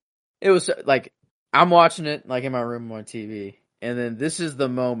 Oh, it was like I'm watching it like in my room on TV, and then this is the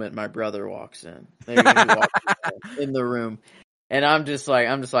moment my brother walks in. In the room, and I'm just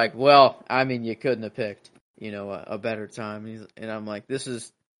like, well, I mean, you couldn't have picked, a better time. And I'm like, this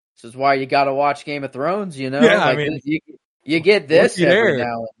is why you got to watch Game of Thrones, Yeah, like, I mean, you get this every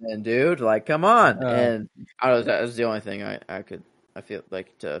now and then, dude. Like, come on. And that was the only thing I feel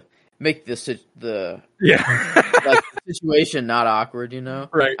like to make the like the situation not awkward,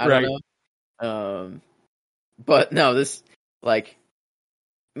 Right, I don't know. But no, this like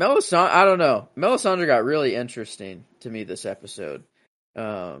Melisandre. I don't know. Melisandre got really interesting to me this episode.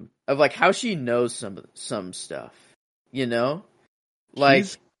 Of like how she knows some stuff, like.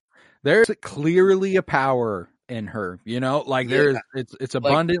 There's clearly a power in her, like it's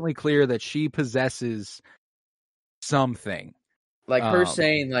abundantly clear that she possesses something. Like her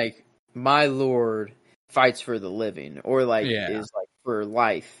saying like, my lord fights for the living, or like is like for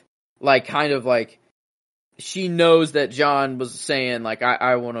life. Like kind of like she knows that Jon was saying like,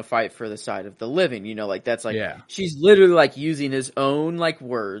 I want to fight for the side of the living, like that's like, she's literally like using his own like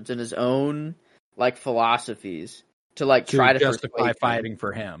words and his own like philosophies to like try to justify fighting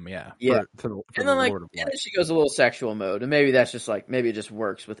for him, for and then like, and then she goes a little sexual mode, and maybe that's just like, maybe it just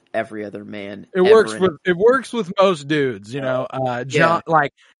works with every other man. It works with most dudes, Jon,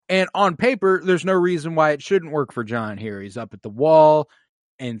 like, and on paper, there's no reason why it shouldn't work for Jon here. He's up at the wall.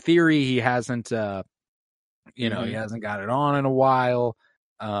 In theory, he hasn't, he hasn't got it on in a while.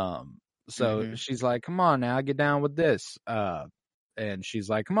 So she's like, "Come on now, get down with this." And she's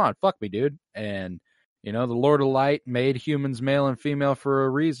like, "Come on, fuck me, dude." And the Lord of Light made humans male and female for a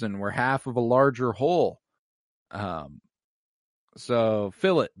reason. We're half of a larger whole. So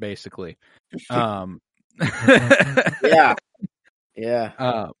fill it, basically. Yeah.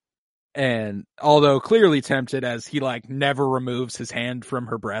 And although clearly tempted, as he like never removes his hand from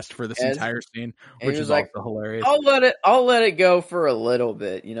her breast for this entire scene, which is like, also hilarious. I'll let it go for a little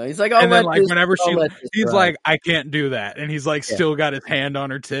bit. He's like, he's like, I can't do that, and he's like still got his hand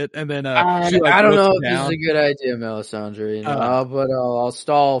on her tit, and then she, like, I don't know if down. this is a good idea, Melisandre. But I'll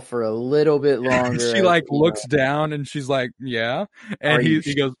stall for a little bit longer. She like looks down, and she's like, yeah, and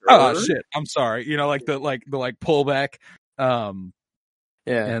he goes, oh shit, I'm sorry, like the pullback.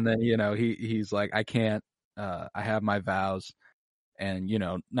 And then, he's like, I can't, I have my vows. And,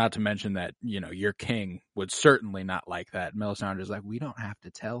 not to mention that, your king would certainly not like that. Melisandre's like, we don't have to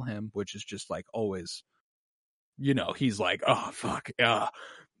tell him, which is just like always, he's like, oh, fuck.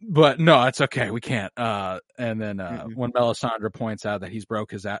 But no, it's okay. We can't. And then when Melisandre points out that he's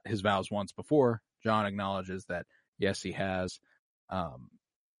broke his vows once before, Jon acknowledges that, yes, he has.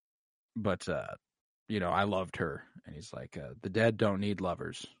 But I loved her. And he's like, the dead don't need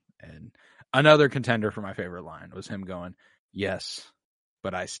lovers. And another contender for my favorite line was him going, yes,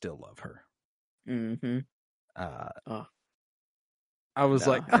 but I still love her. I was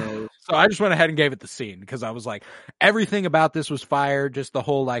No, like, so I just went ahead and gave it the scene because I was like, everything about this was fire. Just the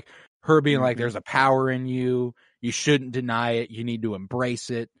whole like her being like, there's a power in you. You shouldn't deny it. You need to embrace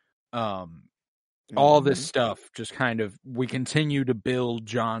it. All this stuff just kind of, we continue to build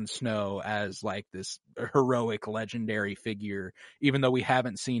Jon Snow as like this heroic, legendary figure, even though we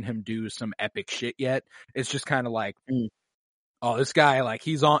haven't seen him do some epic shit yet. It's just kind of like, oh, this guy, like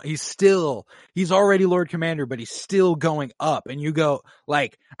he's already Lord Commander, but he's still going up. And you go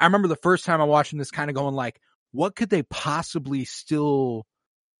like, I remember the first time I watched this kind of going like, what could they possibly still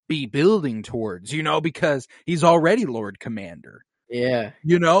be building towards, because he's already Lord Commander. Yeah.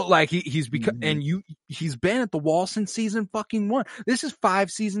 Like he's become, and he's been at the wall since season fucking 1. This is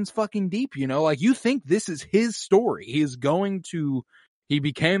 5 seasons fucking deep, like you think this is his story. He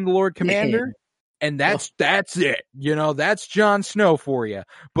became the Lord Commander and that's it. That's Jon Snow for you.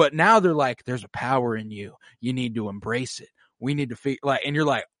 But now they're like, there's a power in you. You need to embrace it. We need to and you're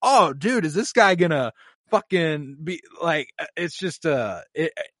like, oh dude, is this guy gonna fucking be like, it's just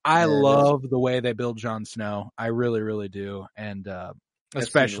I love the way they build Jon Snow. I really, really do. And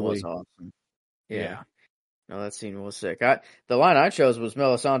especially that scene was awesome. Yeah. No, that scene was sick. The line I chose was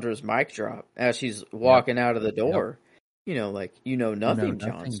Melisandre's mic drop as she's walking out of the door. Like, nothing,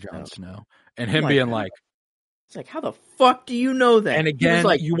 Jon Snow. And him being like, it's like, how the fuck do you know that? And again,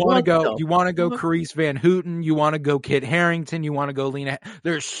 like, you want to go Carice Van Houten, you want to go Kit Harington, you want to go Lena.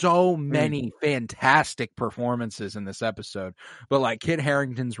 There's so many fantastic performances in this episode, but like Kit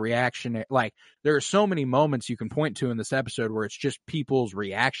Harington's reaction, like there are so many moments you can point to in this episode where it's just people's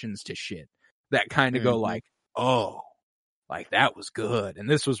reactions to shit that kind of go like, oh, like that was good. And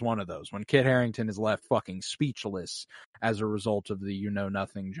this was one of those when Kit Harington is left fucking speechless as a result of the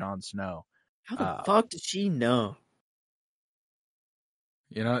nothing Jon Snow. How the fuck did she know?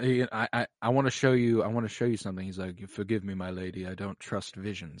 I want to show you. I want to show you something. He's like, "Forgive me, my lady. I don't trust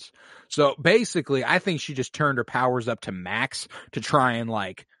visions." So basically, I think she just turned her powers up to max to try and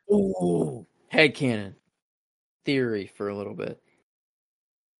like, headcanon theory for a little bit.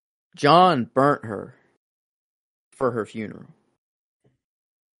 Jon burnt her for her funeral,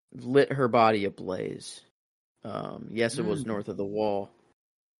 lit her body ablaze. Yes, it was north of the wall.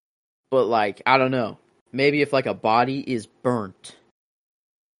 But, like, I don't know. Maybe if, like, a body is burnt,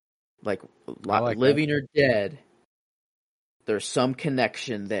 like living or dead, there's some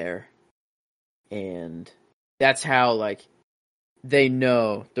connection there. And that's how, like, they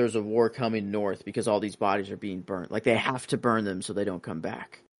know there's a war coming north because all these bodies are being burnt. Like, they have to burn them so they don't come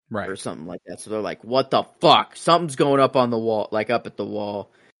back. Right. Or something like that. So they're like, what the fuck? Something's going up on the wall, like, up at the wall.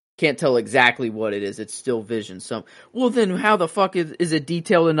 Can't tell exactly what it is. It's still vision. Well, then how the fuck is it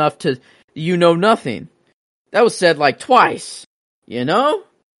detailed enough to nothing? That was said like twice, or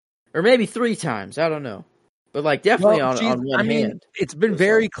maybe 3 times. I don't know, but like definitely on one hand. It's been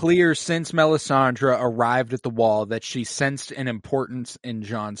very clear since Melisandre arrived at the wall that she sensed an importance in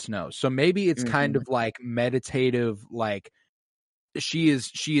Jon Snow. So maybe it's kind of like meditative, like. She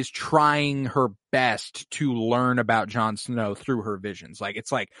is trying her best to learn about Jon Snow through her visions. Like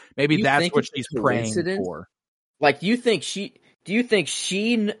it's like maybe that's what she's praying for. Like do you think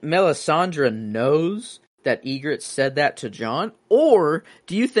Melisandre knows that Ygritte said that to Jon, or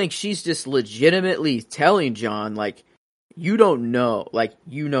do you think she's just legitimately telling Jon like you don't know, like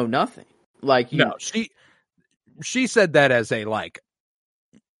you know nothing? Like no, she said that as a like.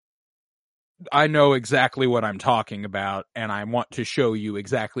 I know exactly what I'm talking about, and I want to show you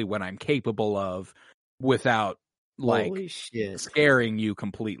exactly what I'm capable of without, like, scaring you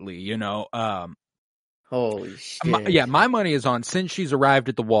completely, Holy shit. My money is on, since she's arrived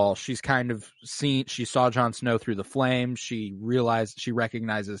at the wall, she's kind of she saw Jon Snow through the flames, she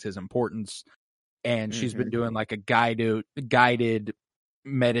recognizes his importance, and she's been doing, like, a guided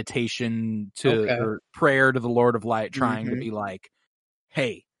meditation or prayer to the Lord of Light, trying to be like,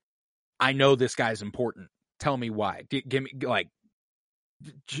 hey, I know this guy's important. Tell me why. Give me, like,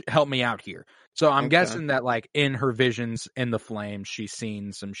 help me out here. So I'm guessing that, like, in her visions in the flames, she's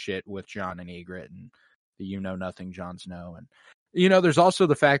seen some shit with Jon and Ygritte and the nothing Jon Snow. And, there's also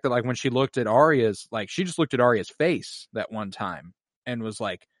the fact that, like, when she looked at Arya's, like, she just looked at Arya's face that one time and was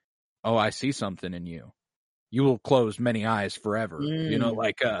like, oh, I see something in you. You will close many eyes forever.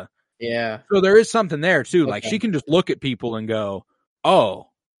 Yeah. So there is something there, too. Like, she can just look at people and go, oh,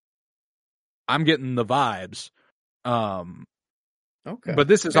 I'm getting the vibes. But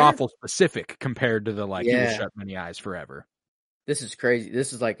this is awful specific compared to the you will shut many eyes forever. This is crazy.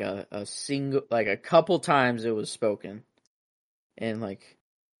 This is like a single, like a couple times it was spoken, and like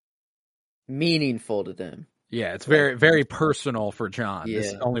meaningful to them. Yeah, it's very, very personal for Jon.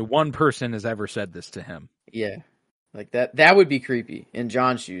 Yeah. Only one person has ever said this to him. Yeah. Like that would be creepy in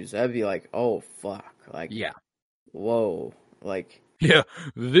John's shoes. That'd be like, oh fuck, like Yeah. whoa, like Yeah,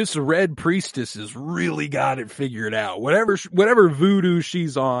 this red priestess has really got it figured out. Whatever voodoo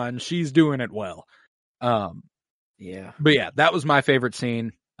she's on, she's doing it well. yeah. But yeah, that was my favorite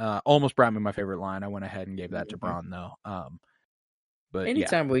scene. Almost brought me my favorite line. I went ahead and gave that to Bronn though. But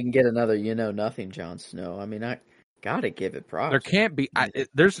Anytime we can get another nothing Jon Snow, I mean, I gotta give it props. there can't be.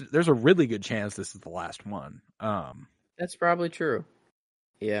 There's a really good chance this is the last one. That's probably true.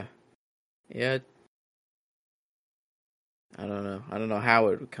 Yeah. I don't know. I don't know how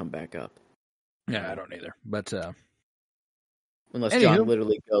it would come back up. Yeah, I don't either. But unless Jon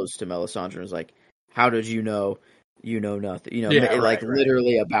literally goes to Melisandre and is like, "How did you know? You know nothing. You know, right.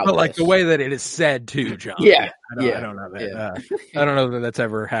 Literally about." But like the way that it is said to Jon. Yeah, I don't know that. I don't know that that's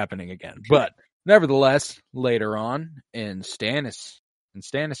ever happening again. But nevertheless, later on in Stannis'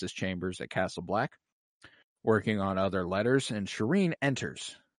 chambers at Castle Black, working on other letters, and Shireen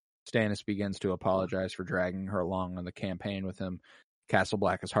enters. Stannis begins to apologize for dragging her along on the campaign with him. Castle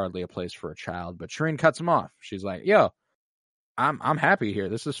Black is hardly a place for a child, but Shireen cuts him off. She's like, "Yo, I'm happy here.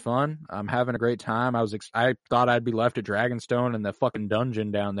 This is fun. I'm having a great time. I thought I'd be left at Dragonstone in the fucking dungeon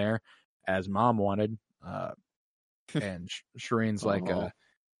down there, as Mom wanted." And Shireen's like,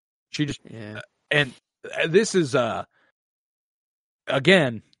 she just, and this is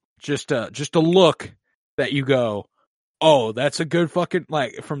again just a look that you go, oh, that's a good fucking,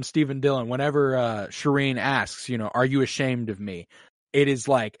 like, from Stephen Dillon. Whenever Shireen asks, are you ashamed of me? It is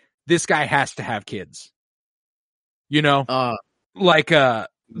like, this guy has to have kids. The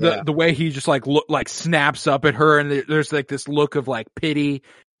way he just like snaps up at her, and there's like this look of like pity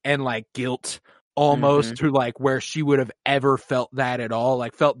and like guilt almost to like where she would have ever felt that at all,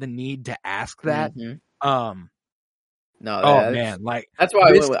 like felt the need to ask that. No, man, like that's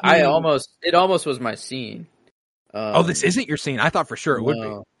why it almost was my scene. This isn't your scene. I thought for sure it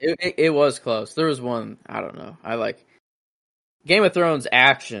would be. It was close. There was one, I don't know. I like Game of Thrones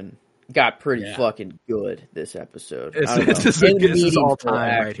action got pretty fucking good this episode. This is all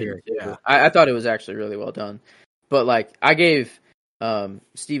time right here. Yeah. I thought it was actually really well done. But like I gave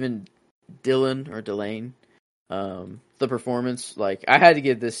Stephen Dillon or Delane the performance. Like I had to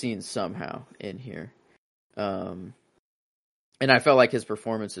give this scene somehow in here. And I felt like his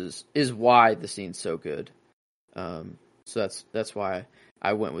performance is why the scene's so good. So that's why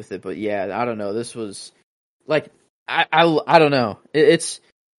I went with it. But yeah, I don't know. This was like I don't know. It's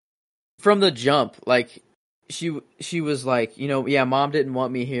from the jump. Like she was like, Mom didn't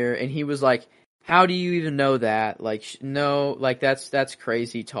want me here, and he was like, how do you even know that? Like, no, like that's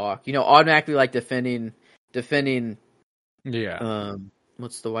crazy talk. Automatically like defending. Yeah.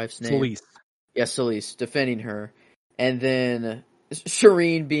 What's the wife's name? Selyse. Yeah, Selyse, defending her, and then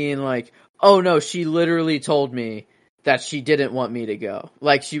Shireen being like, oh no, she literally told me that she didn't want me to go.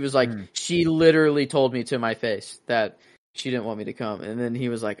 Like, she was like, she literally told me to my face that she didn't want me to come. And then he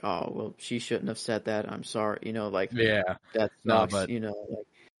was like, oh, well, she shouldn't have said that. I'm sorry. That sucks, like,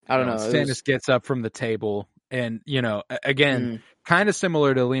 I don't know. Stannis gets up from the table and, again, kind of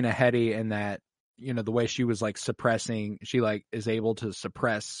similar to Lena Headey in that, the way she was like suppressing, she like is able to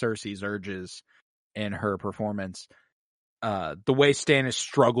suppress Cersei's urges in her performance. The way Stannis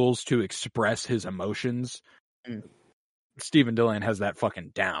struggles to express his emotions, Stephen Dillon has that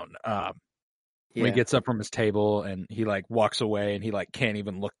fucking down. When he gets up from his table and he like walks away and he like can't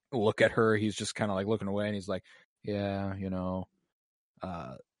even look at her, he's just kind of like looking away and he's like, yeah,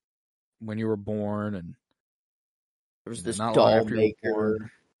 when you were born, and there was this doll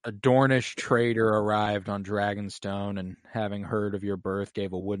maker. A Dornish trader arrived on Dragonstone and, having heard of your birth,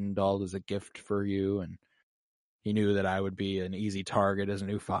 gave a wooden doll as a gift for you, and he knew that I would be an easy target as a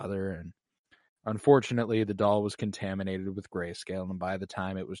new father, and unfortunately the doll was contaminated with grayscale, and by the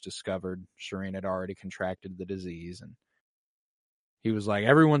time it was discovered, Shireen had already contracted the disease, and he was like,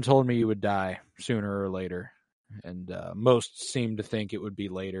 everyone told me you would die sooner or later, and most seemed to think it would be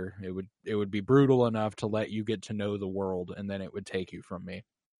later. It would be brutal enough to let you get to know the world, and then it would take you from me.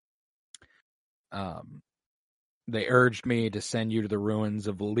 They urged me to send you to the ruins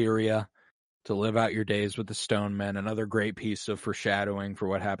of Valyria to live out your days with the Stone Men. Another great piece of foreshadowing for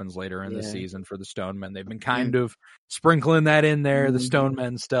what happens later in the season for the Stone Men. They've been kind of sprinkling that in there, the Stone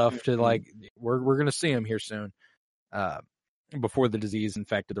Men stuff, to like, we're going to see them here soon, before the disease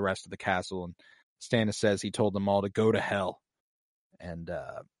infected the rest of the castle. And Stannis says he told them all to go to hell, and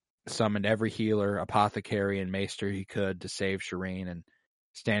summoned every healer, apothecary, and maester he could to save Shireen. And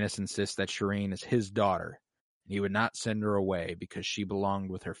Stannis insists that Shireen is his daughter, and he would not send her away because she belonged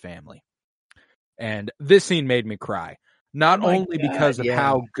with her family. And this scene made me cry. Not only because of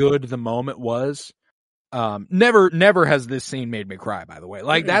how good the moment was, Never has this scene made me cry, by the way.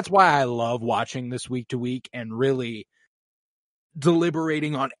 Like, that's why I love watching this week to week and really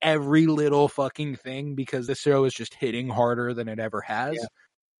deliberating on every little fucking thing, because this show is just hitting harder than it ever has. Yeah.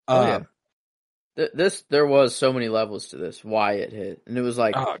 Oh, yeah. There was so many levels to this, why it hit. And it was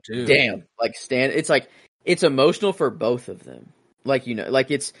like, oh, dude. damn, like it's like, it's emotional for both of them. Like, you know,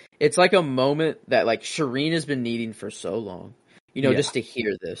 like it's like a moment that like Shireen has been needing for so long, you know, just to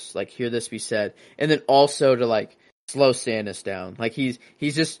hear this be said. And then also to like slow Stannis down. Like he's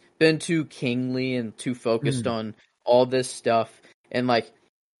just been too kingly and too focused on all this stuff. And like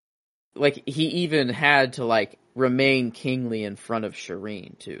he even had to like remain kingly in front of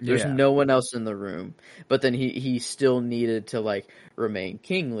Shireen too. There's no one else in the room, but then he still needed to like remain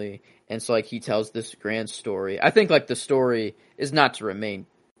kingly. And so like he tells this grand story. I think like the story is not to remain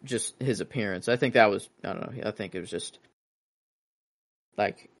just his appearance. I think that was, I don't know. I think it was just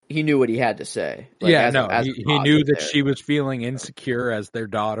like he knew what he had to say. Like, he knew that she was feeling insecure as their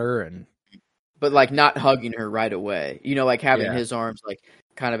daughter, but like not hugging her right away. You know, like having his arms like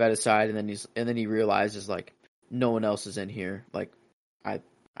kind of at his side, and then he realizes like no one else is in here. Like I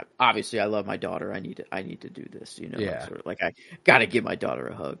obviously I love my daughter. I need to do this. You know, yeah. Sort of like I got to give my daughter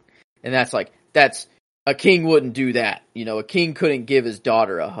a hug, and that's a king wouldn't do that. You know, a king couldn't give his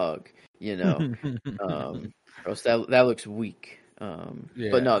daughter a hug. You know, or else that looks weak.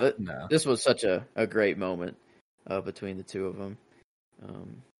 But no, this was such a great moment between the two of them.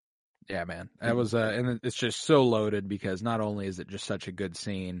 Yeah, man, that was and it's just so loaded, because not only is it just such a good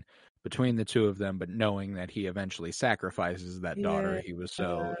scene between the two of them, but knowing that he eventually sacrifices that daughter he was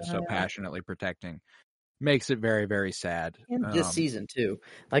so passionately protecting makes it very, very sad. And this season too,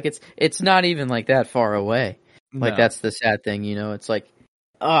 like it's not even like that far away. Like that's the sad thing, you know. It's like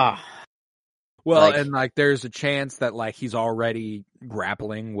well, like, and like there's a chance that like he's already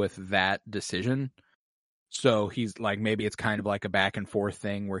grappling with that decision. So he's like, maybe it's kind of like a back and forth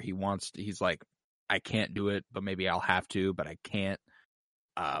thing where he's like, I can't do it, but maybe I'll have to, but I can't.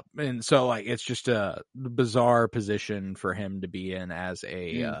 And so like, it's just a bizarre position for him to be in as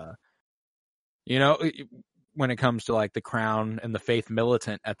a, you know, when it comes to like the crown and the faith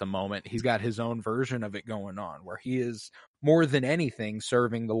militant at the moment, he's got his own version of it going on where he is more than anything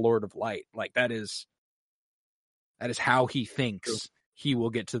serving the Lord of Light. Like that is how he thinks he will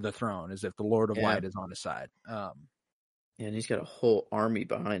get to the throne, is if the Lord of Light is on his side. And he's got a whole army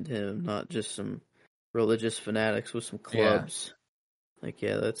behind him, not just some religious fanatics with some clubs. Like,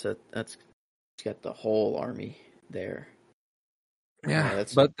 that's he's got the whole army there. Yeah,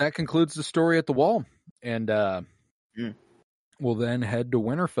 but that concludes the story at the Wall, and we'll then head to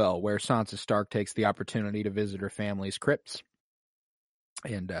Winterfell, where Sansa Stark takes the opportunity to visit her family's crypts,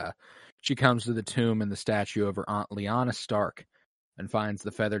 and she comes to the tomb and the statue of her aunt Lyanna Stark, and finds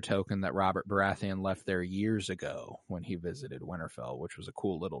the feather token that Robert Baratheon left there years ago when he visited Winterfell, which was a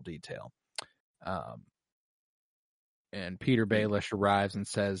cool little detail. And Peter Baelish arrives and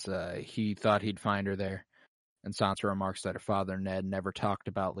says he thought he'd find her there. And Sansa remarks that her father Ned never talked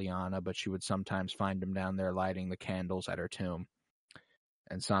about Lyanna, but she would sometimes find him down there lighting the candles at her tomb.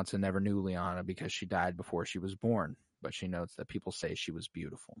 And Sansa never knew Lyanna because she died before she was born, but she notes that people say she was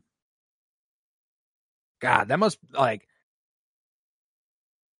beautiful. God, that must, like,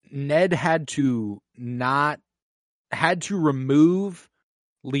 Ned had to remove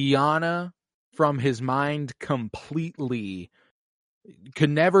Lyanna from his mind completely, could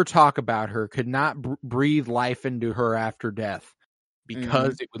never talk about her, could not breathe life into her after death,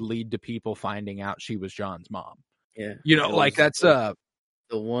 because it would lead to people finding out she was Jon's mom. Yeah. You know, like that's the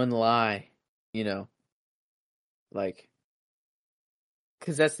one lie, you know, like,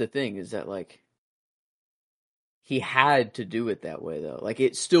 because that's the thing, is that like he had to do it that way though. Like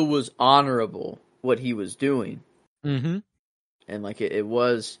it still was honorable what he was doing. Mm-hmm. And like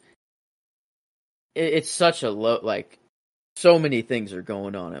it's such a low, like so many things are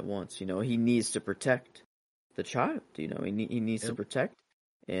going on at once, you know. He needs to protect the child, you know. He needs to protect,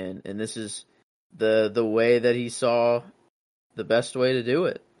 and this is the way that he saw the best way to do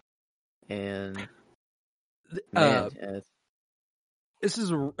it. And this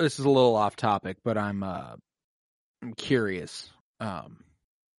is a little off topic, but I'm curious.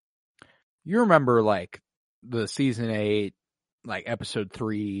 You remember like the season 8, like episode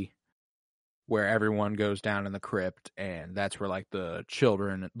 3, where everyone goes down in the crypt, and that's where like the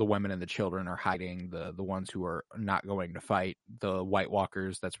women and the children are hiding, the ones who are not going to fight, the White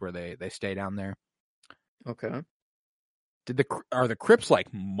Walkers, that's where they stay down there. Okay. Are the crypts like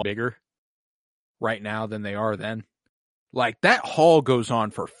bigger right now than they are then? Like that hall goes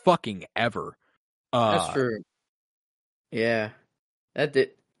on for fucking ever. That's true. Yeah. It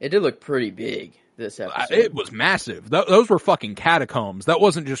did look pretty big this episode. It was massive. Those were fucking catacombs. That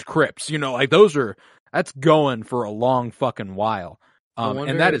wasn't just crypts. Like that's going for a long fucking while.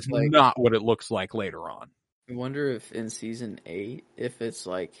 And that is not what it looks like later on. I wonder if in season 8, if it's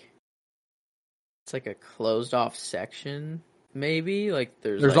like a closed off section, maybe like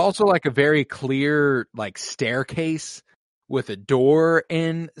there's also like a very clear like staircase with a door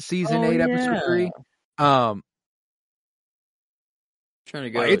in season 8, episode 3. Trying to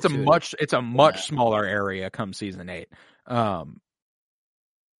go. It's a much smaller area come season 8. When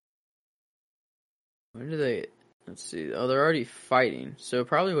do they? Let's see. Oh, they're already fighting, so it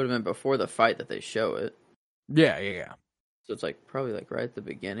probably would have been before the fight that they show it. Yeah. So it's probably right at the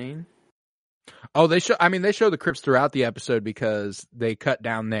beginning. Oh, they show the crypts throughout the episode because they cut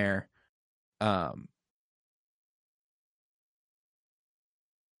down there. Yeah,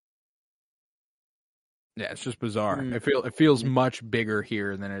 it's just bizarre. It feels much bigger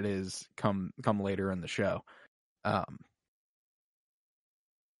here than it is come later in the show. I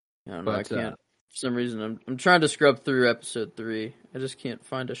don't know. I can't. For some reason, I'm trying to scrub through episode 3. I just can't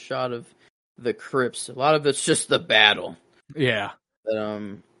find a shot of the crypts. A lot of it's just the battle. Yeah. That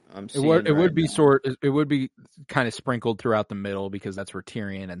I'm seeing. It would be kind of sprinkled throughout the middle because that's where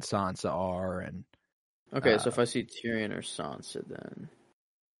Tyrion and Sansa are. And okay, so if I see Tyrion or Sansa, then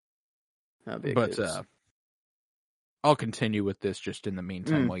that'd be good. I'll continue with this just in the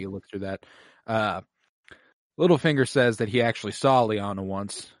meantime while you look through that. Littlefinger says that he actually saw Lyanna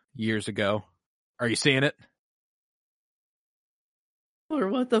once years ago. Are you seeing it? Or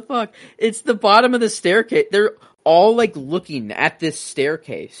what the fuck? It's the bottom of the staircase. They're all looking at this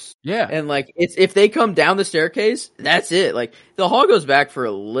staircase. Yeah. And it's if they come down the staircase, that's it. The hall goes back for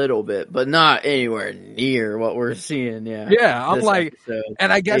a little bit, but not anywhere near what we're seeing. Yeah. Yeah. I'm episode.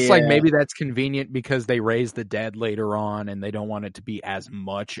 And I guess maybe that's convenient because they raise the dead later on and they don't want it to be as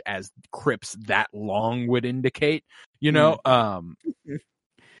much as crypts that long would indicate,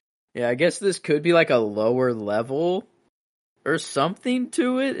 Yeah, I guess this could be a lower level or something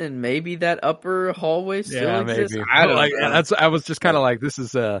to it, and maybe that upper hallway still exists. Maybe. I don't know. I was just kind of this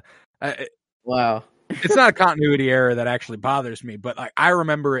is wow. It's not a continuity error that actually bothers me, but I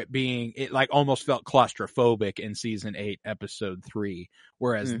remember it being almost felt claustrophobic in season 8, episode 3,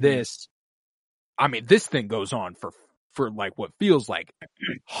 whereas this thing goes on for what feels like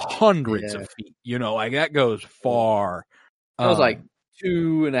hundreds of feet. That goes far. It was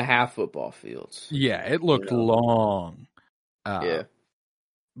 2.5 football fields. Yeah, it looked long. Yeah.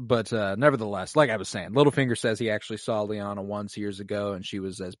 But nevertheless, like I was saying, Littlefinger says he actually saw Lyanna once years ago, and she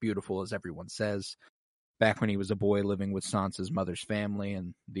was as beautiful as everyone says. Back when he was a boy living with Sansa's mother's family,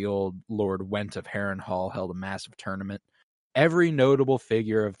 and the old Lord Went of Harrenhal held a massive tournament. Every notable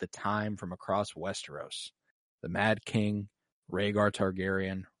figure of the time from across Westeros, the Mad King, Rhaegar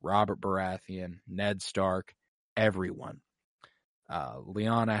Targaryen, Robert Baratheon, Ned Stark, everyone.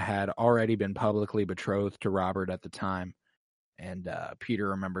 Lyanna had already been publicly betrothed to Robert at the time, and Peter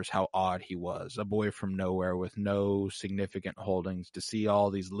remembers how odd he was, a boy from nowhere with no significant holdings, to see all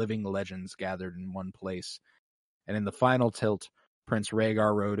these living legends gathered in one place. And in the final tilt, Prince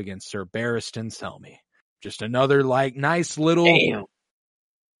Rhaegar rode against Sir Barristan Selmy. Just another nice little. Damn.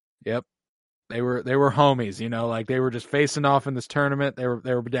 Yep, they were homies, they were just facing off in this tournament. They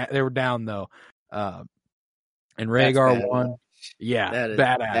were down though, and Rhaegar won. Yeah, that is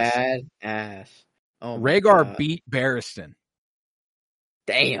badass. Oh, Rhaegar God. beat Barristan.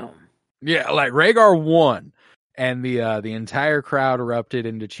 Damn. Yeah, Rhaegar won, and the entire crowd erupted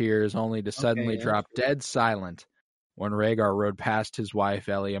into cheers, only to suddenly drop dead silent when Rhaegar rode past his wife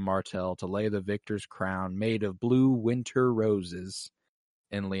Elia Martell to lay the victor's crown, made of blue winter roses,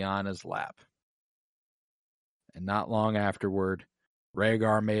 in Lyanna's lap. And not long afterward,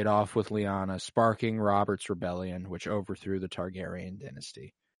 Rhaegar made off with Lyanna, sparking Robert's rebellion, which overthrew the Targaryen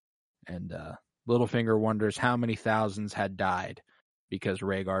dynasty. And Littlefinger wonders how many thousands had died because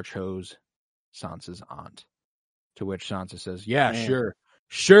Rhaegar chose Sansa's aunt. To which Sansa says, yeah,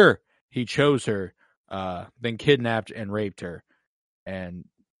 sure, he chose her, then kidnapped and raped her. And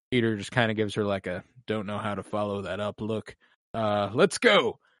Peter just kind of gives her a don't know how to follow that up look. Let's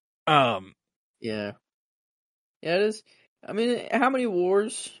go. Yeah, it is. How many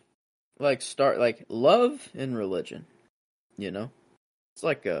wars start love and religion? It's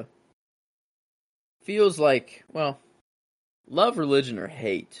feels love, religion, or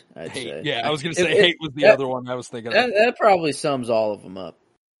hate. I'd say. Yeah, I was gonna say hate was the other one I was thinking of. That probably sums all of them up.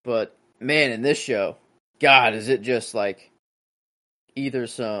 But man, in this show, God, is it just either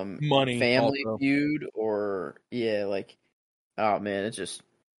some money family also. feud or oh man, it's just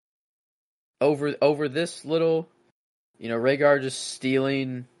over this little. Rhaegar just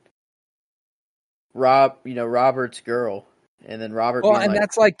stealing Robert's girl, and then Robert. Well, being and like,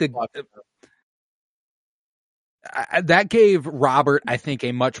 that's like that gave Robert, I think,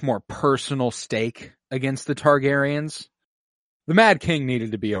 a much more personal stake against the Targaryens. The Mad King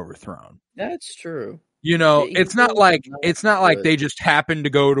needed to be overthrown. That's true. It's not like they just happened to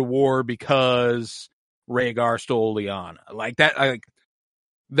go to war because Rhaegar stole Lyanna. Like that,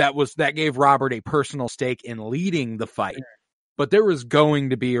 that gave Robert a personal stake in leading the fight. But there was going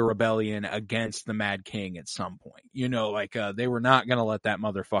to be a rebellion against the Mad King at some point. They were not going to let that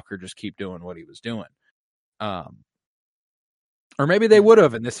motherfucker just keep doing what he was doing. Or maybe they would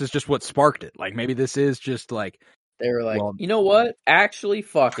have, and this is just what sparked it. Like, maybe this is just like, they were like, you know what? Actually,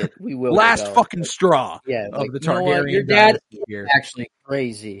 fuck it. We will. Last fucking straw of the Targaryen. Your dad is actually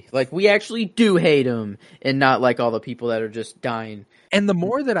crazy. Like, we actually do hate him, and not like all the people that are just dying. And the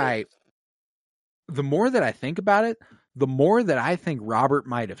more that I think about it, the more that I think Robert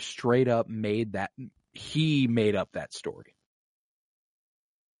might have straight up made up that story.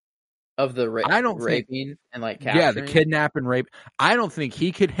 Of the raping and like capturing? Yeah, the kidnap and rape. I don't think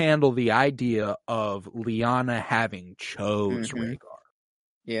he could handle the idea of Lyanna having chose Rhaegar.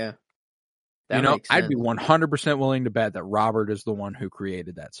 Yeah. I'd be 100% willing to bet that Robert is the one who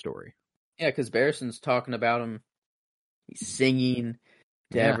created that story. Yeah, because Barristan's talking about him. He's singing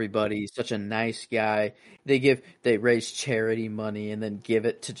to everybody. He's such a nice guy. They raise charity money and then give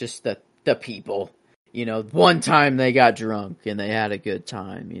it to just the people. One time they got drunk and they had a good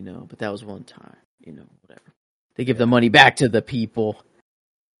time, but that was one time, whatever. They give the money back to the people.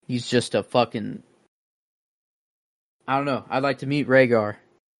 He's just a fucking, I don't know. I'd like to meet Rhaegar.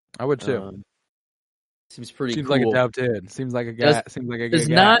 I would too. Seems pretty cool. Like a dope dude. Seems like a guy. Seems like a good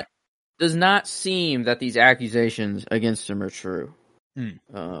guy. Does not seem that these accusations against him are true.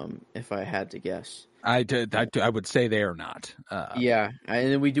 If I had to guess. I would say they are not. Yeah.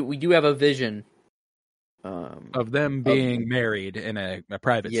 And then we do have a vision of them being married in a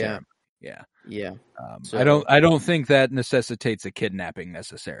private ceremony. Yeah. So, I don't think that necessitates a kidnapping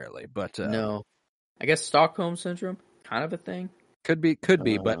necessarily, but no. I guess Stockholm syndrome, kind of a thing. Could be,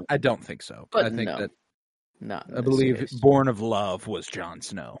 but I don't think so. But I think no, that not. I believe case. Born of Love was Jon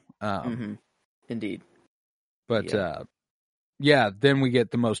Snow. Indeed. But then we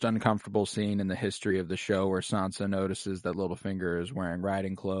get the most uncomfortable scene in the history of the show, where Sansa notices that Littlefinger is wearing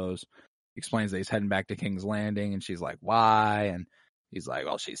riding clothes. Explains that he's heading back to King's Landing, and she's like, why? And he's like,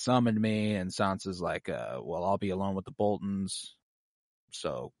 well, she summoned me. And Sansa's like, well, I'll be alone with the Boltons,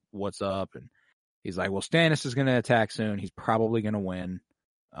 so what's up? And he's like, well, Stannis is going to attack soon. He's probably going to win.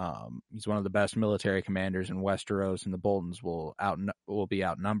 He's one of the best military commanders in Westeros, and the Boltons will be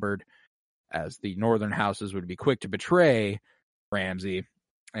outnumbered, as the northern houses would be quick to betray Ramsay,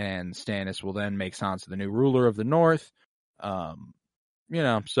 and Stannis will then make Sansa the new ruler of the North.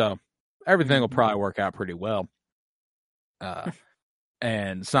 So everything will probably work out pretty well.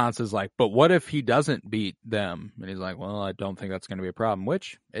 And Sansa's like, but what if he doesn't beat them? And he's like, well, I don't think that's going to be a problem,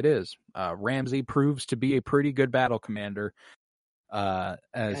 which it is. Ramsay proves to be a pretty good battle commander,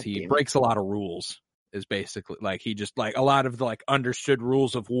 as he breaks a lot of rules, is basically like, he just like a lot of the like understood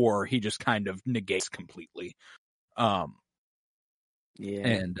rules of war, he just kind of negates completely. And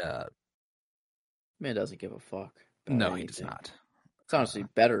man doesn't give a fuck. No, anything. He does not. It's honestly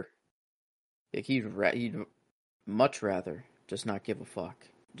better. Like he'd much rather just not give a fuck.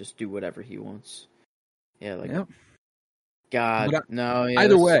 Just do whatever he wants. Yeah, like God, no. Yeah,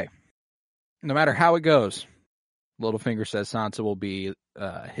 either way, no matter how it goes, Littlefinger says Sansa will be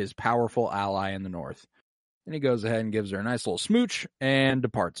his powerful ally in the North, and he goes ahead and gives her a nice little smooch and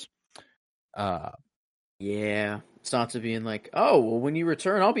departs. Sansa being like, "Oh, well, when you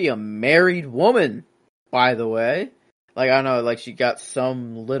return, I'll be a married woman." By the way, like I don't know, like she got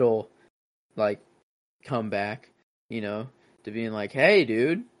some little like comeback, to being like, "Hey,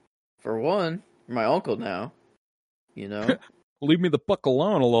 dude, for one, you're my uncle now." Leave me the fuck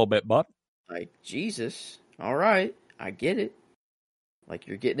alone a little bit, bud. Like, Jesus. All right. I get it. Like,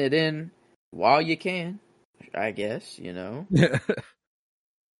 you're getting it in while you can, I guess,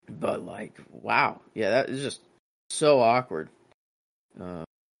 But, like, wow. Yeah, that is just so awkward. I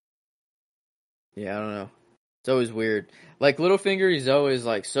don't know. It's always weird. Like, Littlefinger, he's always,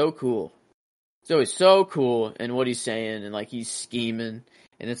 like, so cool. He's always so cool in what he's saying, and, like, he's scheming.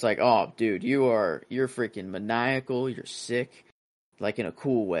 And it's like, oh, dude, you're freaking maniacal. You're sick. Like, in a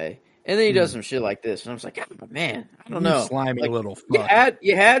cool way. And then he does some shit like this. And I was like, oh, man, I don't know. Slimy like, little fuck.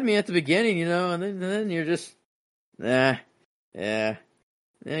 You had me at the beginning, and then you're just, yeah. Then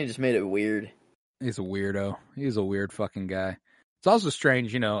he just made it weird. He's a weirdo. He's a weird fucking guy. It's also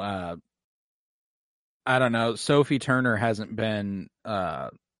strange, I don't know. Sophie Turner hasn't been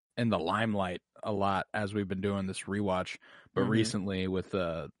in the limelight a lot as we've been doing this rewatch, but recently with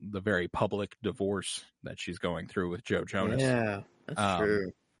the very public divorce that she's going through with Joe Jonas. Yeah, that's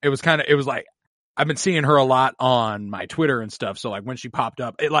true. It was like, I've been seeing her a lot on my Twitter and stuff. So like when she popped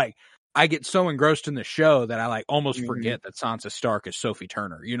up, it like, I get so engrossed in the show that I like almost forget that Sansa Stark is Sophie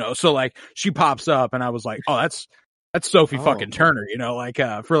Turner, you know? So like she pops up and I was like, oh, that's Sophie fucking Turner, you know, like,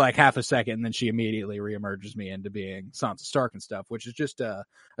 for like half a second. And then she immediately reemerges me into being Sansa Stark and stuff, which is just a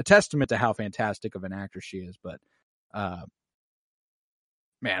testament to how fantastic of an actress she is. But,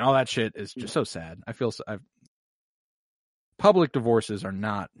 man, all that shit is just so sad. I feel public divorces are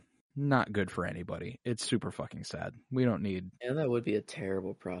not good for anybody. It's super fucking sad. We don't need. Yeah, that would be a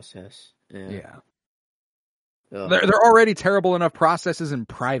terrible process. Yeah. Ugh. They're already terrible enough processes in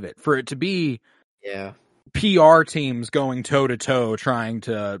private for it to be. Yeah. PR teams going toe to toe trying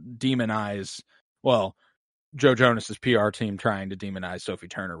to demonize, well, Joe Jonas's PR team trying to demonize Sophie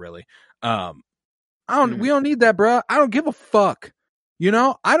Turner. Really, we don't need that, bro. I don't give a fuck. You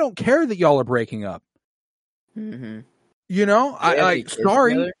know, I don't care that y'all are breaking up. You know, I like.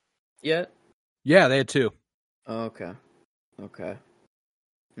 Sorry. Yet? Yeah, they had 2. Oh, okay.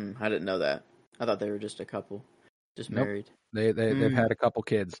 I didn't know that. I thought they were just a couple, just married. They've had a couple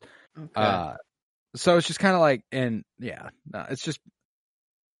kids. Okay. So it's just kind of like, and yeah, it's just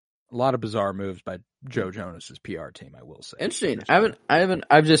a lot of bizarre moves by Joe Jonas's PR team, I will say. Interesting.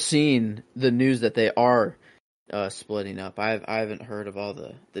 I've just seen the news that they are splitting up. I haven't heard of all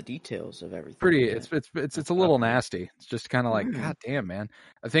the details of everything. It's a little nasty. It's just kind of like, God damn, man.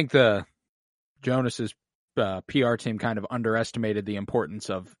 I think the Jonas's PR team kind of underestimated the importance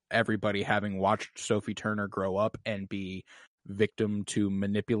of everybody having watched Sophie Turner grow up and be victim to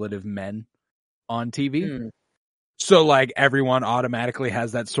manipulative men on TV. So like everyone automatically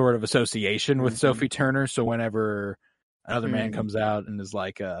has that sort of association with Sophie Turner. So whenever another man comes out and is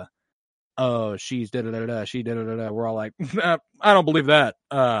like, oh, she's da-da-da-da, she da-da-da-da, we're all like, I don't believe that.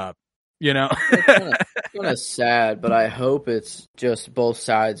 You know? It's kind of sad, but I hope it's just both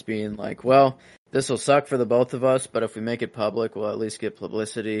sides being like, well, this will suck for the both of us, but if we make it public, we'll at least get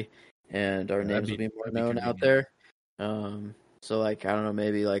publicity and our names will be more known out there. So like, I don't know,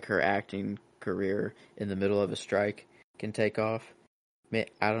 maybe like her acting career in the middle of a strike can take off. I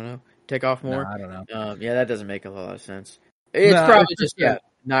don't know. Take off more? No, I don't know. Yeah, that doesn't make a lot of sense. It's probably just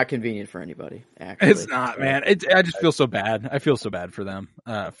not convenient for anybody, actually. It's not, man. I just feel so bad. I feel so bad for them.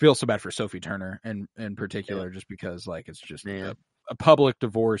 Feel so bad for Sophie Turner in particular, just because like it's just a public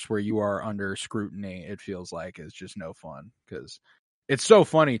divorce where you are under scrutiny. It feels like it's just no fun, because it's so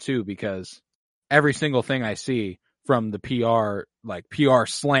funny too, because every single thing I see from the PR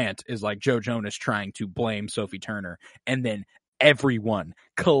slant is like Joe Jonas trying to blame Sophie Turner, and then everyone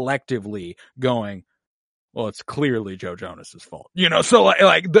collectively going, well, it's clearly Joe Jonas's fault, you know? So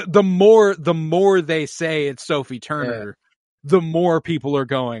like the more they say it's Sophie Turner, the more people are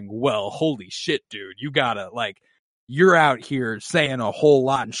going, well, holy shit, dude, you gotta, like, you're out here saying a whole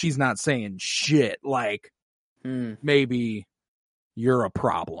lot and she's not saying shit. Like, maybe you're a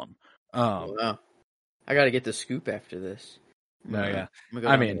problem. Wow. I got to get the scoop after this. No, yeah.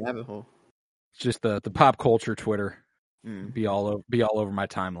 I mean, rabbit hole. It's just the pop culture Twitter be all over my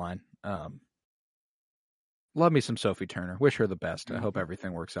timeline. Love me some Sophie Turner. Wish her the best. I hope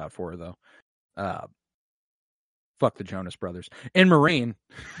everything works out for her, though. Fuck the Jonas Brothers. In Marine,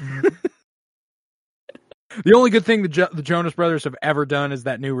 the only good thing the Jonas Brothers have ever done is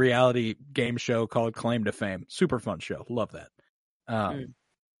that new reality game show called Claim to Fame. Super fun show. Love that.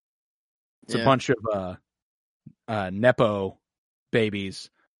 It's a bunch of Nepo babies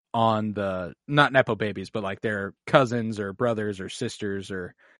on the, not Nepo babies, but like their cousins or brothers or sisters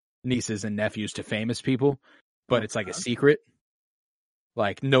or nieces and nephews to famous people, but it's like a secret.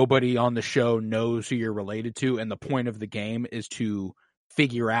 Like nobody on the show knows who you're related to, and the point of the game is to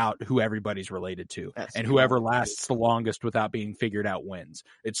figure out who everybody's related to. And whoever lasts the longest without being figured out wins.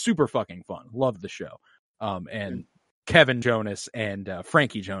 It's super fucking fun. Love the show. And Kevin Jonas and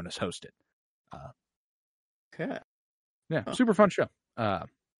Frankie Jonas host it. Okay. Yeah, super fun show. I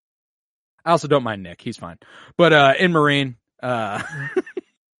also don't mind Nick. He's fine. But in Marine, back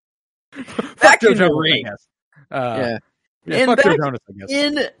in Marine. Fuck Joe Jonas, I guess.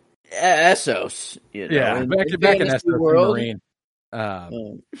 In Essos, you know, yeah, back in Essos, world. In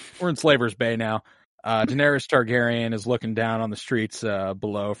Marine. We're in Slaver's Bay now. Daenerys Targaryen is looking down on the streets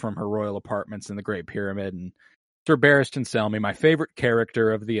below from her royal apartments in the Great Pyramid, and Sir Barristan Selmy, my favorite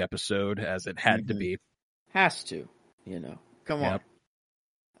character of the episode, as it had to be. Has to, you know. Come on.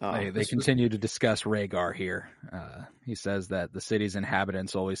 They continue to discuss Rhaegar here. He says that the city's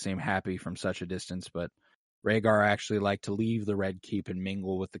inhabitants always seem happy from such a distance, but Rhaegar actually liked to leave the Red Keep and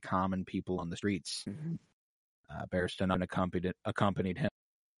mingle with the common people on the streets. Mm-hmm. Barristan accompanied him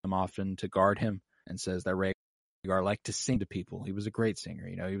often to guard him, and says that Rhaegar liked to sing to people. He was a great singer.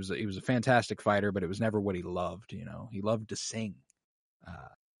 He was a fantastic fighter, but it was never what he loved. He loved to sing.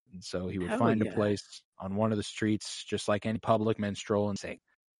 And so he would find a place on one of the streets, just like any public minstrel, and sing.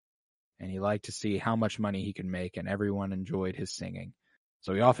 And he liked to see how much money he could make, and everyone enjoyed his singing.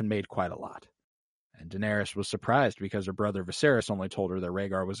 So he often made quite a lot. And Daenerys was surprised because her brother Viserys only told her that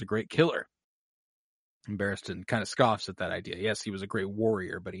Rhaegar was a great killer. And Barristan kind of scoffs at that idea. Yes, he was a great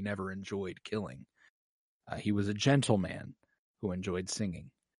warrior, but he never enjoyed killing. He was a gentleman who enjoyed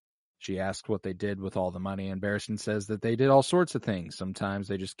singing. She asked what they did with all the money, and Barristan says that they did all sorts of things. Sometimes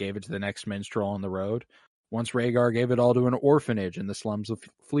they just gave it to the next minstrel on the road. Once Rhaegar gave it all to an orphanage in the slums of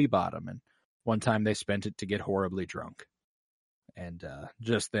Flea Bottom, and one time they spent it to get horribly drunk. And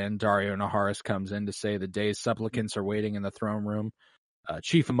just then, Daario Naharis comes in to say the day's supplicants are waiting in the throne room.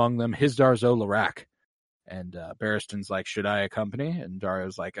 Chief among them, Hizdar zo Loraq. And Barristan's like, should I accompany? And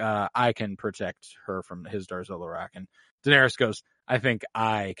Daario's like, I can protect her from Hizdar zo Loraq. And Daenerys goes, I think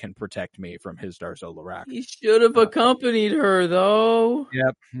I can protect me from Hizdar zo Loraq. He should have accompanied her, though.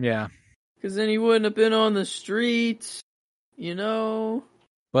 Yep, yeah. Because then he wouldn't have been on the streets,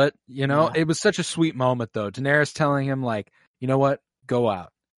 But, It was such a sweet moment, though. Daenerys telling him, like, you know what? Go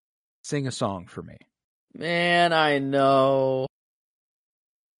out. Sing a song for me. Man, I know.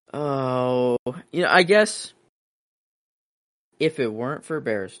 Oh, I guess if it weren't for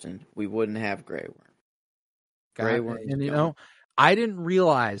Barristan, we wouldn't have Grey Worm. Grey Worm, and I didn't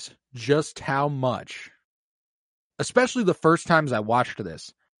realize just how much, especially the first times I watched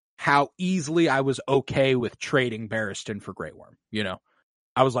this, how easily I was okay with trading Barristan for Grey Worm.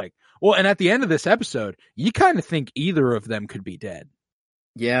 I was like, well, and at the end of this episode, you kind of think either of them could be dead.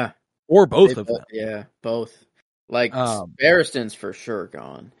 Yeah. Or both of them. Yeah, both. Like, Barristan's for sure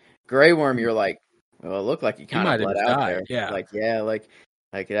gone. Grey Worm, you're like, well, it looked like he kind of bled out there. Yeah. Like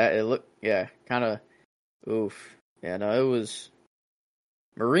that. It looked, kind of, oof. Yeah, no, it was,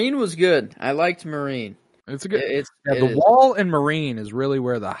 Marine was good. I liked Marine. It's a good, the wall and Marine is really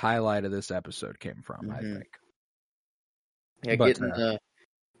where the highlight of this episode came from, I think. Yeah, but, getting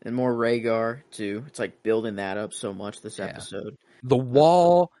and more Rhaegar, too. It's like building that up so much this episode. The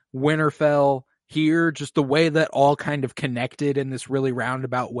wall, Winterfell, here, just the way that all kind of connected in this really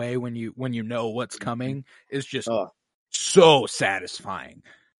roundabout way when you know what's coming is just so satisfying.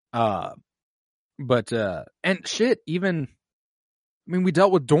 But and shit, even, we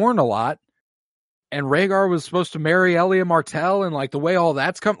dealt with Dorne a lot, and Rhaegar was supposed to marry Elia Martell, and like the way all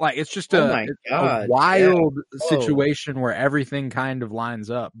that's come, like it's just a wild situation where everything kind of lines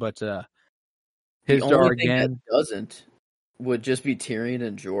up. But Hizdar again that doesn't would just be Tyrion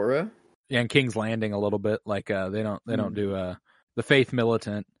and Jorah. Yeah, and King's Landing a little bit. Like they don't do the Faith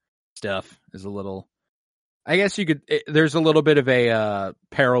Militant stuff is a little. I guess you could. There's a little bit of a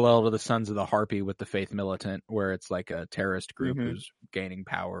parallel to the Sons of the Harpy with the Faith Militant, where it's like a terrorist group who's gaining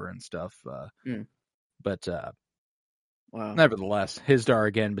power and stuff. But nevertheless, Hizdar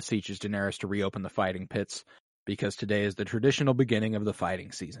again beseeches Daenerys to reopen the fighting pits because today is the traditional beginning of the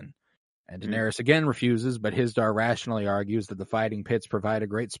fighting season. And Daenerys again refuses, but Hizdar rationally argues that the fighting pits provide a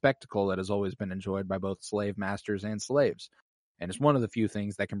great spectacle that has always been enjoyed by both slave masters and slaves, and is one of the few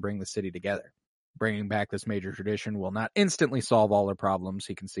things that can bring the city together. Bringing back this major tradition will not instantly solve all her problems,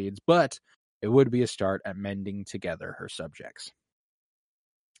 he concedes, but it would be a start at mending together her subjects.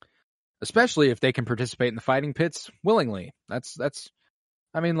 Especially if they can participate in the fighting pits willingly. That's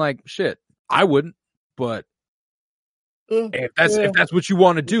shit. I wouldn't, but if that's what you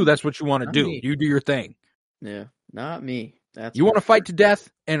want to do, that's what you want to do. You do your thing. Yeah, not me. You want to fight to death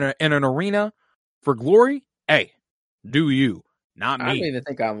in an arena for glory? Hey, do you? Not me. I don't even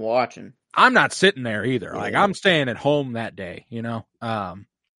think I'm watching. I'm not sitting there either. Yeah. Like I'm staying at home that day,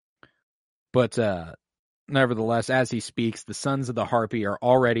 But nevertheless, as he speaks, the Sons of the Harpy are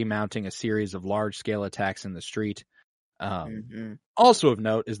already mounting a series of large-scale attacks in the street. Also of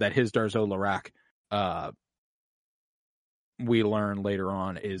note is that Hizdar zo Loraq, we learn later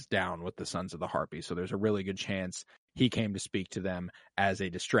on, is down with the Sons of the Harpy. So there's a really good chance he came to speak to them as a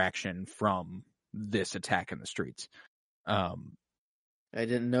distraction from this attack in the streets. I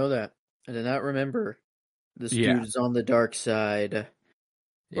didn't know that. I did not remember this dude is on the dark side.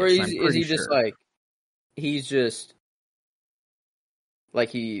 Or is he just like, he's just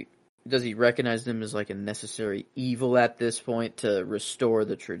like does he recognize them as like a necessary evil at this point to restore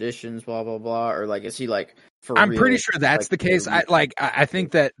the traditions, blah blah blah, or like is he like for I'm real, pretty sure that's like, the case. I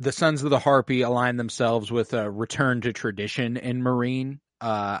think that the Sons of the Harpy align themselves with a return to tradition in Marine.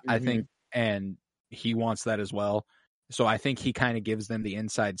 I think, and he wants that as well. So I think he kind of gives them the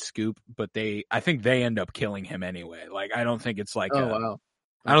inside scoop, but I think they end up killing him anyway. Like, I don't think it's like Oh wow.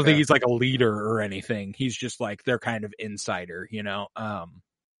 I don't think Okay. he's like a leader or anything. He's just like their kind of insider,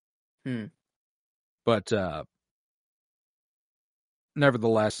 But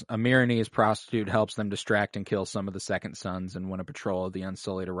nevertheless, a Myronese prostitute helps them distract and kill some of the second sons, and when a patrol of the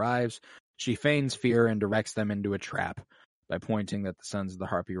Unsullied arrives, she feigns fear and directs them into a trap by pointing that the sons of the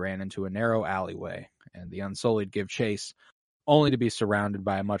Harpy ran into a narrow alleyway, and the Unsullied give chase, only to be surrounded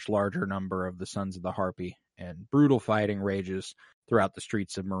by a much larger number of the sons of the Harpy, and brutal fighting rages throughout the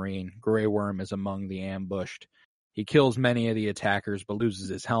streets of Meereen. Grey Worm is among the ambushed. He kills many of the attackers, but loses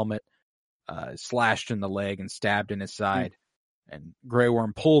his helmet, slashed in the leg and stabbed in his side. And Grey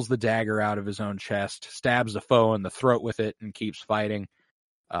Worm pulls the dagger out of his own chest, stabs the foe in the throat with it, and keeps fighting.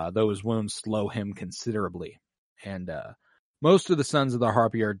 Though his wounds slow him considerably. And most of the sons of the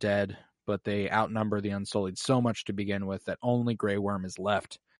Harpy are dead, but they outnumber the Unsullied so much to begin with that only Grey Worm is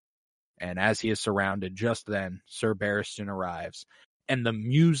left. And as he is surrounded, just then, Sir Barristan arrives. And the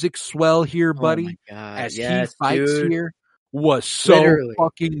music swell here, buddy, Oh my God. as Yes, he fights dude. here, was so Literally.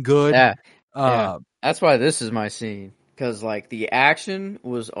 fucking good. Yeah. That's why this is my scene. Because, like, the action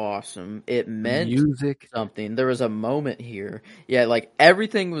was awesome. It meant music. something. There was a moment here. Yeah, like,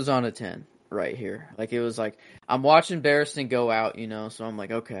 everything was on a 10 right here. Like, it was like, I'm watching Barristan go out, so I'm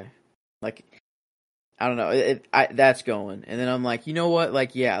like, okay. Like, I don't know. That's going. And then I'm like, you know what?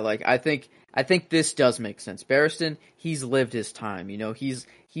 Like, yeah, like, I think this does make sense. Barristan, he's lived his time,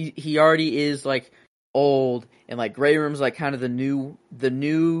 he already is, like, old, and, like, Grey Worm's, like, kind of the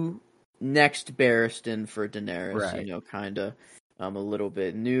new next Barristan for Daenerys, Right. kind of a little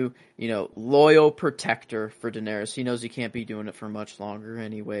bit new, loyal protector for Daenerys. He knows he can't be doing it for much longer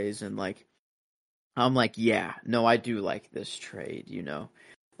anyways, and like I'm like, yeah, no, I do like this trade,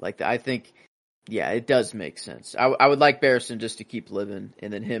 like I think, yeah, it does make sense. I would like Barristan just to keep living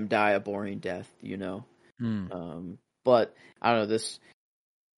and then him die a boring death, but I don't know, this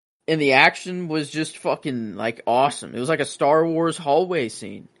and the action was just fucking like awesome. It was like a Star Wars hallway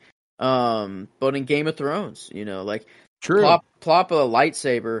scene. But in Game of Thrones, like True. plop a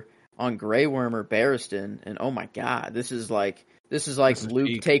lightsaber on Grey Worm or Barristan, and oh my God, this is like Luke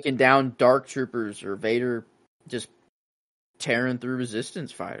peak. taking down Dark Troopers or Vader just tearing through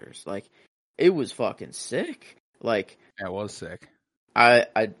Resistance fighters. Like, it was fucking sick. Like, That was sick. I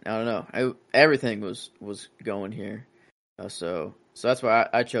don't know. Everything was going here. So that's why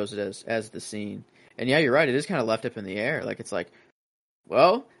I chose it as the scene. And yeah, you're right. It is kind of left up in the air. Like, it's like,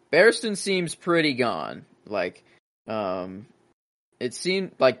 well, Barristan seems pretty gone. Like, it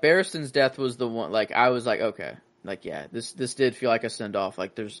seemed like Barristan's death was the one. Like, I was like, okay, like, yeah, this did feel like a send off.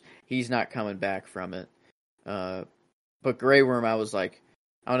 Like, he's not coming back from it. But Grey Worm, I was like,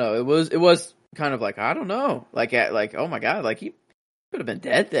 I don't know. It was kind of like, I don't know. Like, oh my God, like he could have been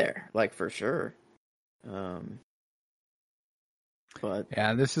dead there, like, for sure. But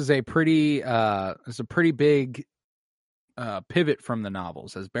yeah, this is a pretty big pivot from the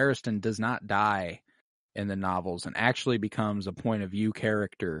novels, as Barristan does not die in the novels and actually becomes a point of view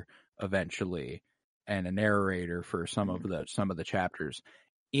character eventually and a narrator for some of the chapters.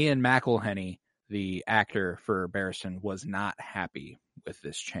 Ian McElhenney, the actor for Barristan, was not happy with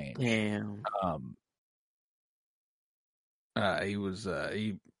this change. damn. He was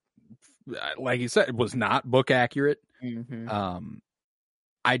like you said, it was not book accurate. Mm-hmm.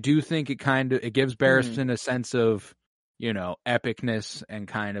 I do think it gives Barristan a sense of, epicness, and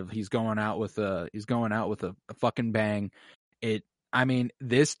kind of he's going out with a fucking bang.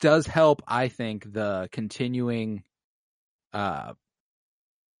 This does help, I think, the continuing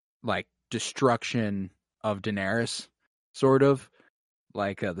like destruction of Daenerys, sort of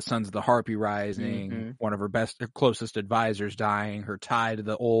like the Sons of the Harpy rising, one of her closest advisors dying, her tie to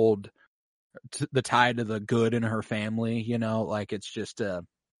the tie to the good in her family, like it's just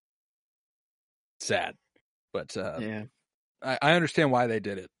sad. But Yeah. I understand why they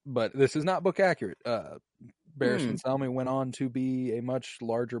did it, but this is not book accurate. Barristan Selmy went on to be a much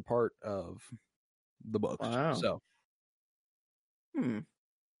larger part of the books. Wow. So,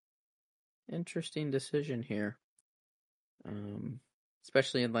 Interesting decision here.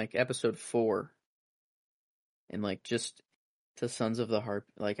 Especially in like episode 4, and like just to Sons of the Harp.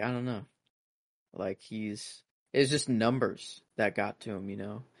 Like, I don't know. Like, it's just numbers that got to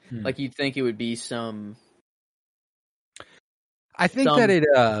him. Like, you'd think it would be some. I think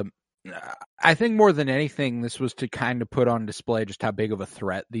I think more than anything, this was to kind of put on display just how big of a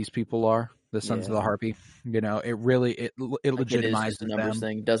threat these people are. The Sons of the Harpy, it really it legitimizes the numbers them.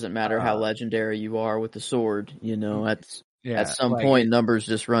 thing. Doesn't matter how legendary you are with the sword. That's at some point numbers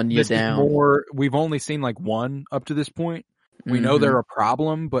just run you this down. Is more, we've only seen like one up to this point. We know they're a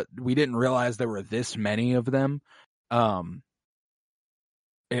problem, but we didn't realize there were this many of them.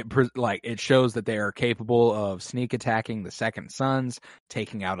 It shows that they are capable of sneak attacking the Second Sons,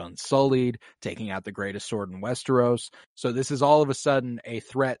 taking out Unsullied, taking out the greatest sword in Westeros. So this is all of a sudden a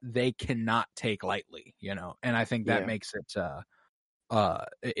threat they cannot take lightly, and I think that makes it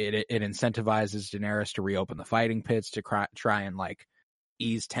it incentivizes Daenerys to reopen the fighting pits, to try and like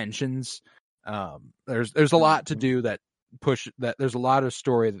ease tensions. There's a lot to do there's a lot of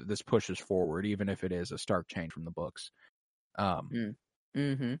story that this pushes forward, even if it is a stark change from the books.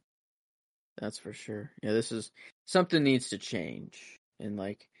 That's for sure. Yeah, this is something needs to change, and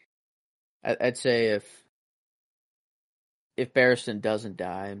like I'd say if Barristan doesn't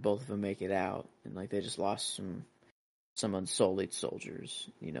die and both of them make it out, and like they just lost some Unsullied soldiers,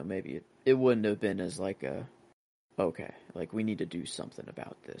 maybe it wouldn't have been as like okay, like we need to do something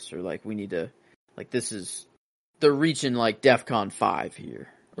about this, or like we need to, like this is they're reaching like DEFCON 5 here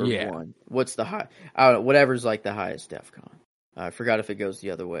or 1. What's the high? I don't know, whatever's like the highest DEFCON. I forgot if it goes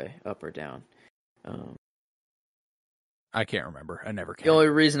the other way, up or down. I can't remember. I never can. The only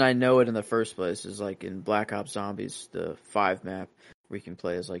reason I know it in the first place is like in Black Ops Zombies, the 5 map, where you can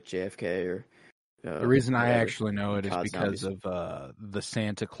play as like JFK or. The reason I actually know it is because of the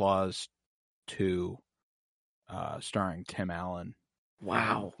Santa Claus 2, starring Tim Allen.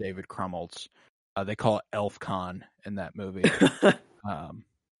 Wow. David Krumholtz. They call it ElfCon in that movie.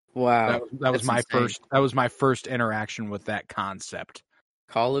 Wow. That was my insane. That was my first interaction with that concept.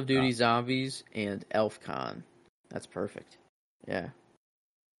 Call of Duty Zombies and ElfCon. That's perfect. Yeah.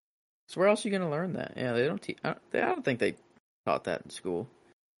 So where else are you going to learn that? Yeah, they don't. I don't think they taught that in school.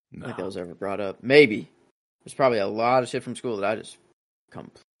 No. I don't think that was ever brought up. Maybe. There's probably a lot of shit from school that I just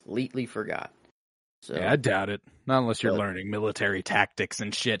completely forgot. So yeah, I doubt it. Not unless you're learning military tactics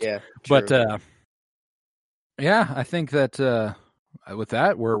and shit. Yeah. True. But yeah, I think that with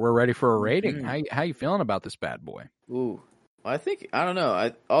that we're ready for a rating. How you feeling about this bad boy? Ooh. I think I don't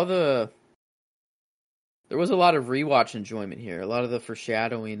know. There was a lot of rewatch enjoyment here. A lot of the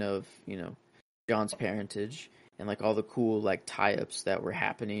foreshadowing of, Jon's parentage and like all the cool like tie-ups that were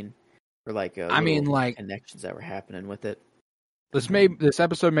happening, or like connections that were happening with it. This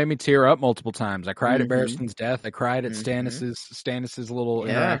episode made me tear up multiple times. I cried at Barristan's death. I cried at Stannis's little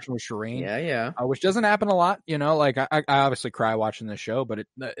interaction with Shireen. Yeah. Which doesn't happen a lot, Like I obviously cry watching this show, but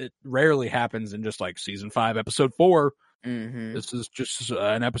it rarely happens in just like season 5, episode 4. This is just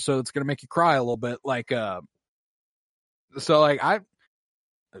an episode that's gonna make you cry a little bit.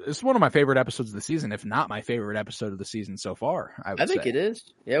 This is one of my favorite episodes of the season, if not my favorite episode of the season so far. I think it is.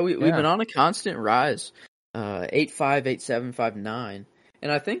 Yeah, we've been on a constant rise. 8.5, 8.7, 5.9,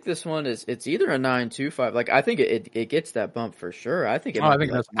 and I think this one it's either a 9.25. Like I think it gets that bump for sure. I think I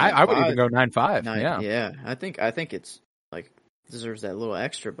think I would even go 9.5. Yeah. I think it's like deserves that little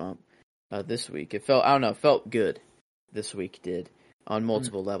extra bump. This week it felt good. This week did on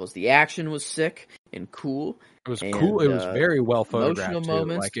multiple levels. The action was sick and cool. It was cool. It was very well photographed. Emotional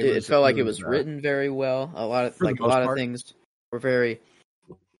moments. It felt like it was written very well. A lot of things were very.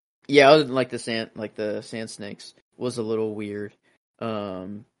 Yeah, other than like the sand snakes was a little weird.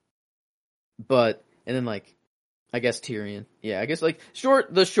 But and then like I guess Tyrion. Yeah, I guess like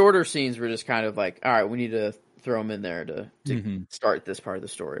the shorter scenes were just kind of like, all right, we need to throw them in there to start this part of the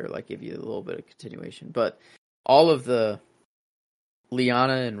story, or like give you a little bit of continuation. But all of the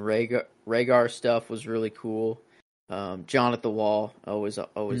Lyanna and Rhaegar stuff was really cool. Jon at the wall, always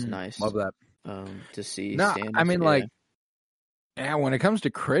nice. Love that. To see. No, I mean, like, when it comes to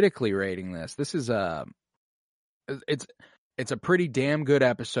critically rating this is it's a pretty damn good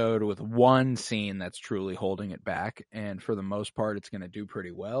episode with one scene that's truly holding it back, and for the most part, it's going to do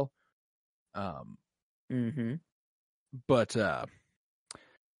pretty well. But I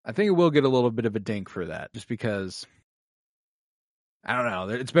think it will get a little bit of a dink for that, just because, I don't know,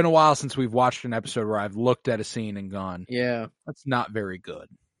 it's been a while since we've watched an episode where I've looked at a scene and gone, yeah, that's not very good.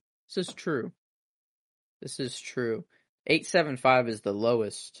 This is true. 8.75 is the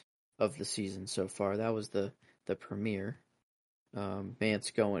lowest of the season so far. That was the premiere.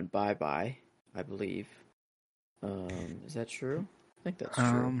 Mance going bye-bye, I believe. Is that true? I think that's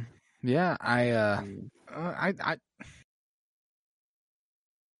true. Yeah,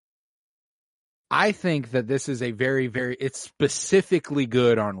 I think that this is a very, very, it's specifically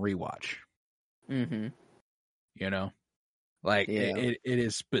good on rewatch. It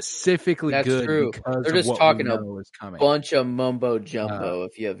is specifically That's good true. because they're just of what talking we a know is coming. Bunch of mumbo jumbo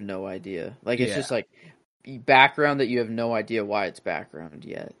if you have no idea. Like it's just like background that you have no idea why it's background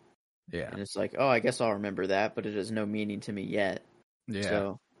yet. Yeah. And it's like, oh, I guess I'll remember that, but it has no meaning to me yet. Yeah.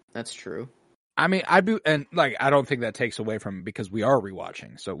 So that's true. I mean, I don't think that takes away from it because we are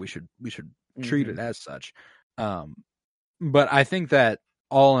rewatching, so we should treat it as such. But I think that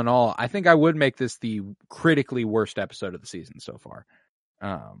all in all, I think I would make this the critically worst episode of the season so far.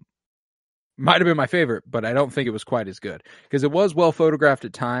 Might have been my favorite, but I don't think it was quite as good because it was well photographed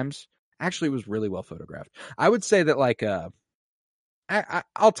at times. Actually, it was really well photographed. I would say that like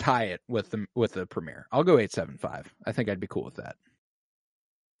I'll tie it with the premiere. I'll go 8.75. I think I'd be cool with that.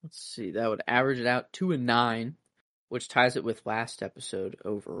 Let's see. That would average it out to a 9, which ties it with last episode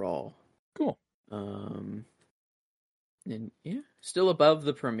overall. Cool. And yeah, still above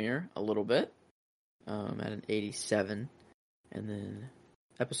the premiere a little bit, at an 87, and then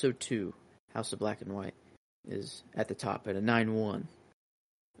episode 2, House of Black and White, is at the top at a 9.1.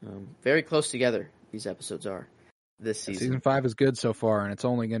 Very close together. These episodes are this season. Season 5 is good so far, and it's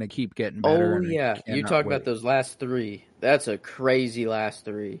only going to keep getting better. Oh yeah, you talk about those last 3. That's a crazy last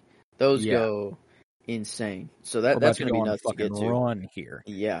 3. Those go insane. So that's going to be nuts to get to. Run here.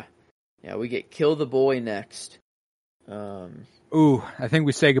 Yeah, we get Kill the Boy next. Ooh, I think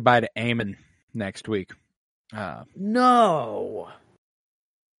we say goodbye to Aemon next week. No,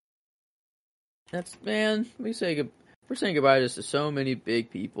 we're saying goodbye just to so many big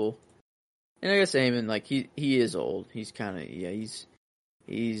people. And I guess Aemon, like he is old. He's kind of he's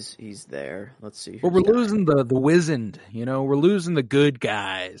there. Let's see. But we're losing the wizened. We're losing the good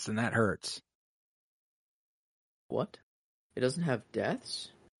guys, and that hurts. What? It doesn't have deaths?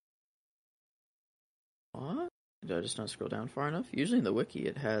 What? Did I just not scroll down far enough? Usually in the wiki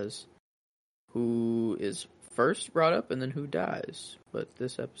it has who is first brought up and then who dies. But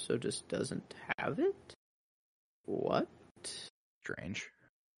this episode just doesn't have it? What? Strange.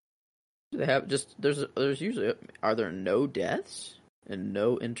 Do they have just there's usually, are there no deaths and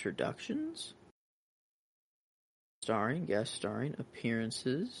no introductions? Guest starring,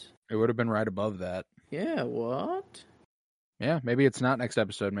 appearances. It would have been right above that. Yeah, what? Yeah, maybe it's not next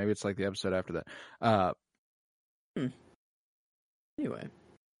episode. Maybe it's like the episode after that. Anyway.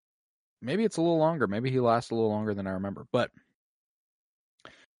 Maybe it's a little longer. Maybe he lasts a little longer than I remember. But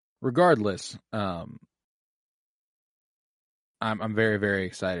regardless, I'm very, very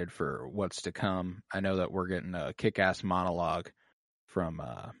excited for what's to come. I know that we're getting a kick-ass monologue from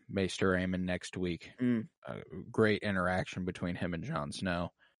Maester Aemon next week. A great interaction between him and Jon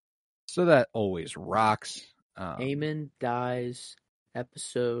Snow. So that always rocks. Aemon dies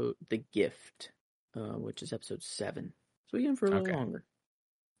episode The Gift, which is episode 7. So we get him for a little longer.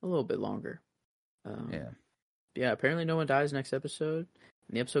 A little bit longer. Yeah, apparently no one dies next episode.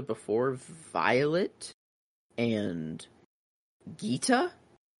 In the episode before, Violet and Gita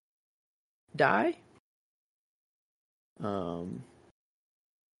die.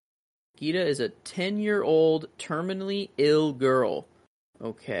 Gita is a 10-year-old terminally ill girl.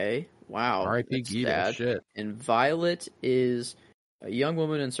 Okay, wow. R.I.P. Gita, sad. Shit. And Violet is a young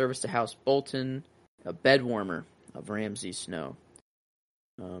woman in service to House Bolton, a bedwarmer of Ramsay Snow.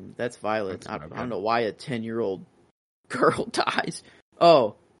 That's Violet. I don't know why a 10-year-old girl dies.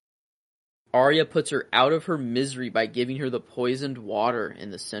 Oh, Arya puts her out of her misery by giving her the poisoned water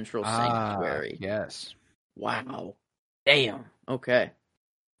in the central sanctuary. Yes. Wow. Damn. Okay.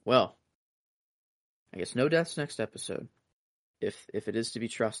 Well, I guess no deaths next episode, if it is to be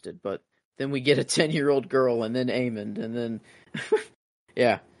trusted. But then we get a 10-year-old girl, and then Aemon, and then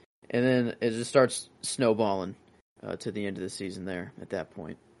yeah, and then it just starts snowballing to the end of the season. There at that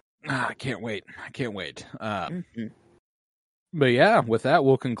point. I can't wait. But yeah, with that,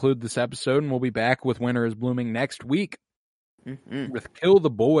 we'll conclude this episode, and we'll be back with Winter is Blooming next week with Kill the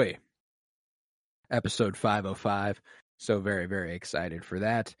Boy, episode 505. So very, very excited for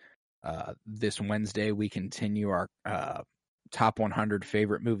that. This Wednesday, we continue our top 100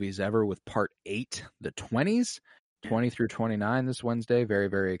 favorite movies ever with part 8, the 20s, 20 through 29 this Wednesday. Very,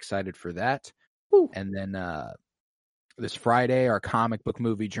 very excited for that. Woo. And then this Friday, our comic book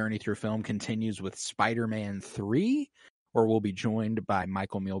movie journey through film continues with Spider-Man 3, where we'll be joined by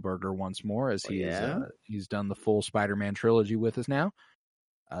Michael Muehlberger once more as he's done the full Spider-Man trilogy with us now.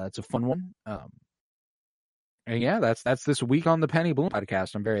 It's a fun one. And yeah, that's this week on the Penny Bloom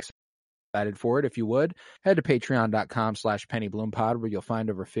podcast. I'm very excited for it. If you would, head to patreon.com/PennyBloomPod, where you'll find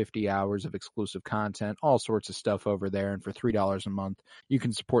over 50 hours of exclusive content, all sorts of stuff over there. And for $3 a month, you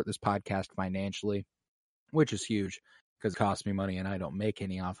can support this podcast financially, which is huge because it costs me money and I don't make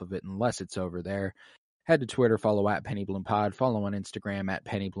any off of it unless it's over there. Head to Twitter, follow @PennyBloomPod, follow on Instagram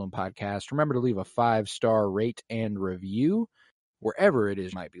 @PennyBloomPodcast. Remember to leave a 5-star rate and review wherever it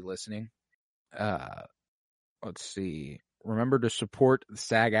is you might be listening. Let's see. remember to support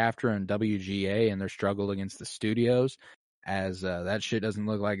SAG-AFTRA and WGA and their struggle against the studios, as that shit doesn't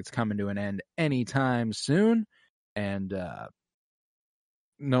look like it's coming to an end anytime soon. And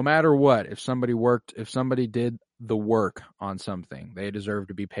no matter what, if somebody did the work on something, they deserve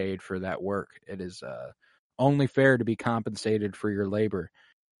to be paid for that work. It is only fair to be compensated for your labor.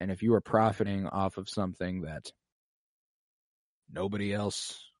 And if you are profiting off of something that nobody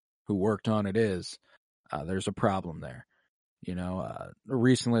else who worked on it is, there's a problem there. You know,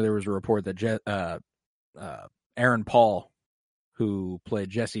 recently there was a report that Aaron Paul, who played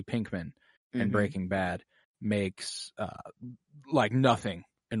Jesse Pinkman in Breaking Bad, makes like nothing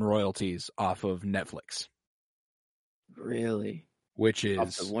in royalties off of Netflix. Really? Which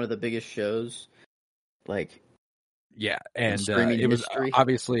is one of the biggest shows, like, yeah, and streaming it was history.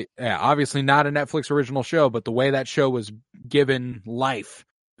 obviously not a Netflix original show, but the way that show was given life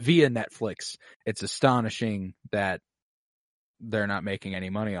via Netflix, it's astonishing that they're not making any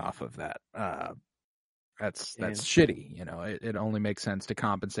money off of that. That's shitty. You know, it only makes sense to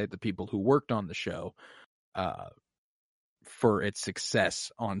compensate the people who worked on the show for its success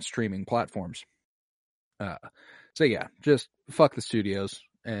on streaming platforms. So yeah, just fuck the studios,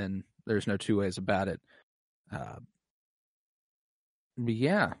 and there's no two ways about it. But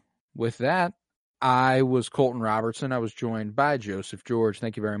yeah, with that, I was Colton Robertson. I was joined by Joseph George.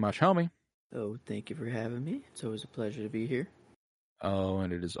 Thank you very much, homie. Oh, thank you for having me. It's always a pleasure to be here. Oh,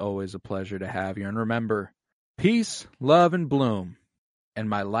 and it is always a pleasure to have you. And remember, peace, love, and bloom. And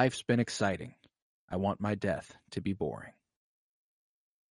my life's been exciting. I want my death to be boring.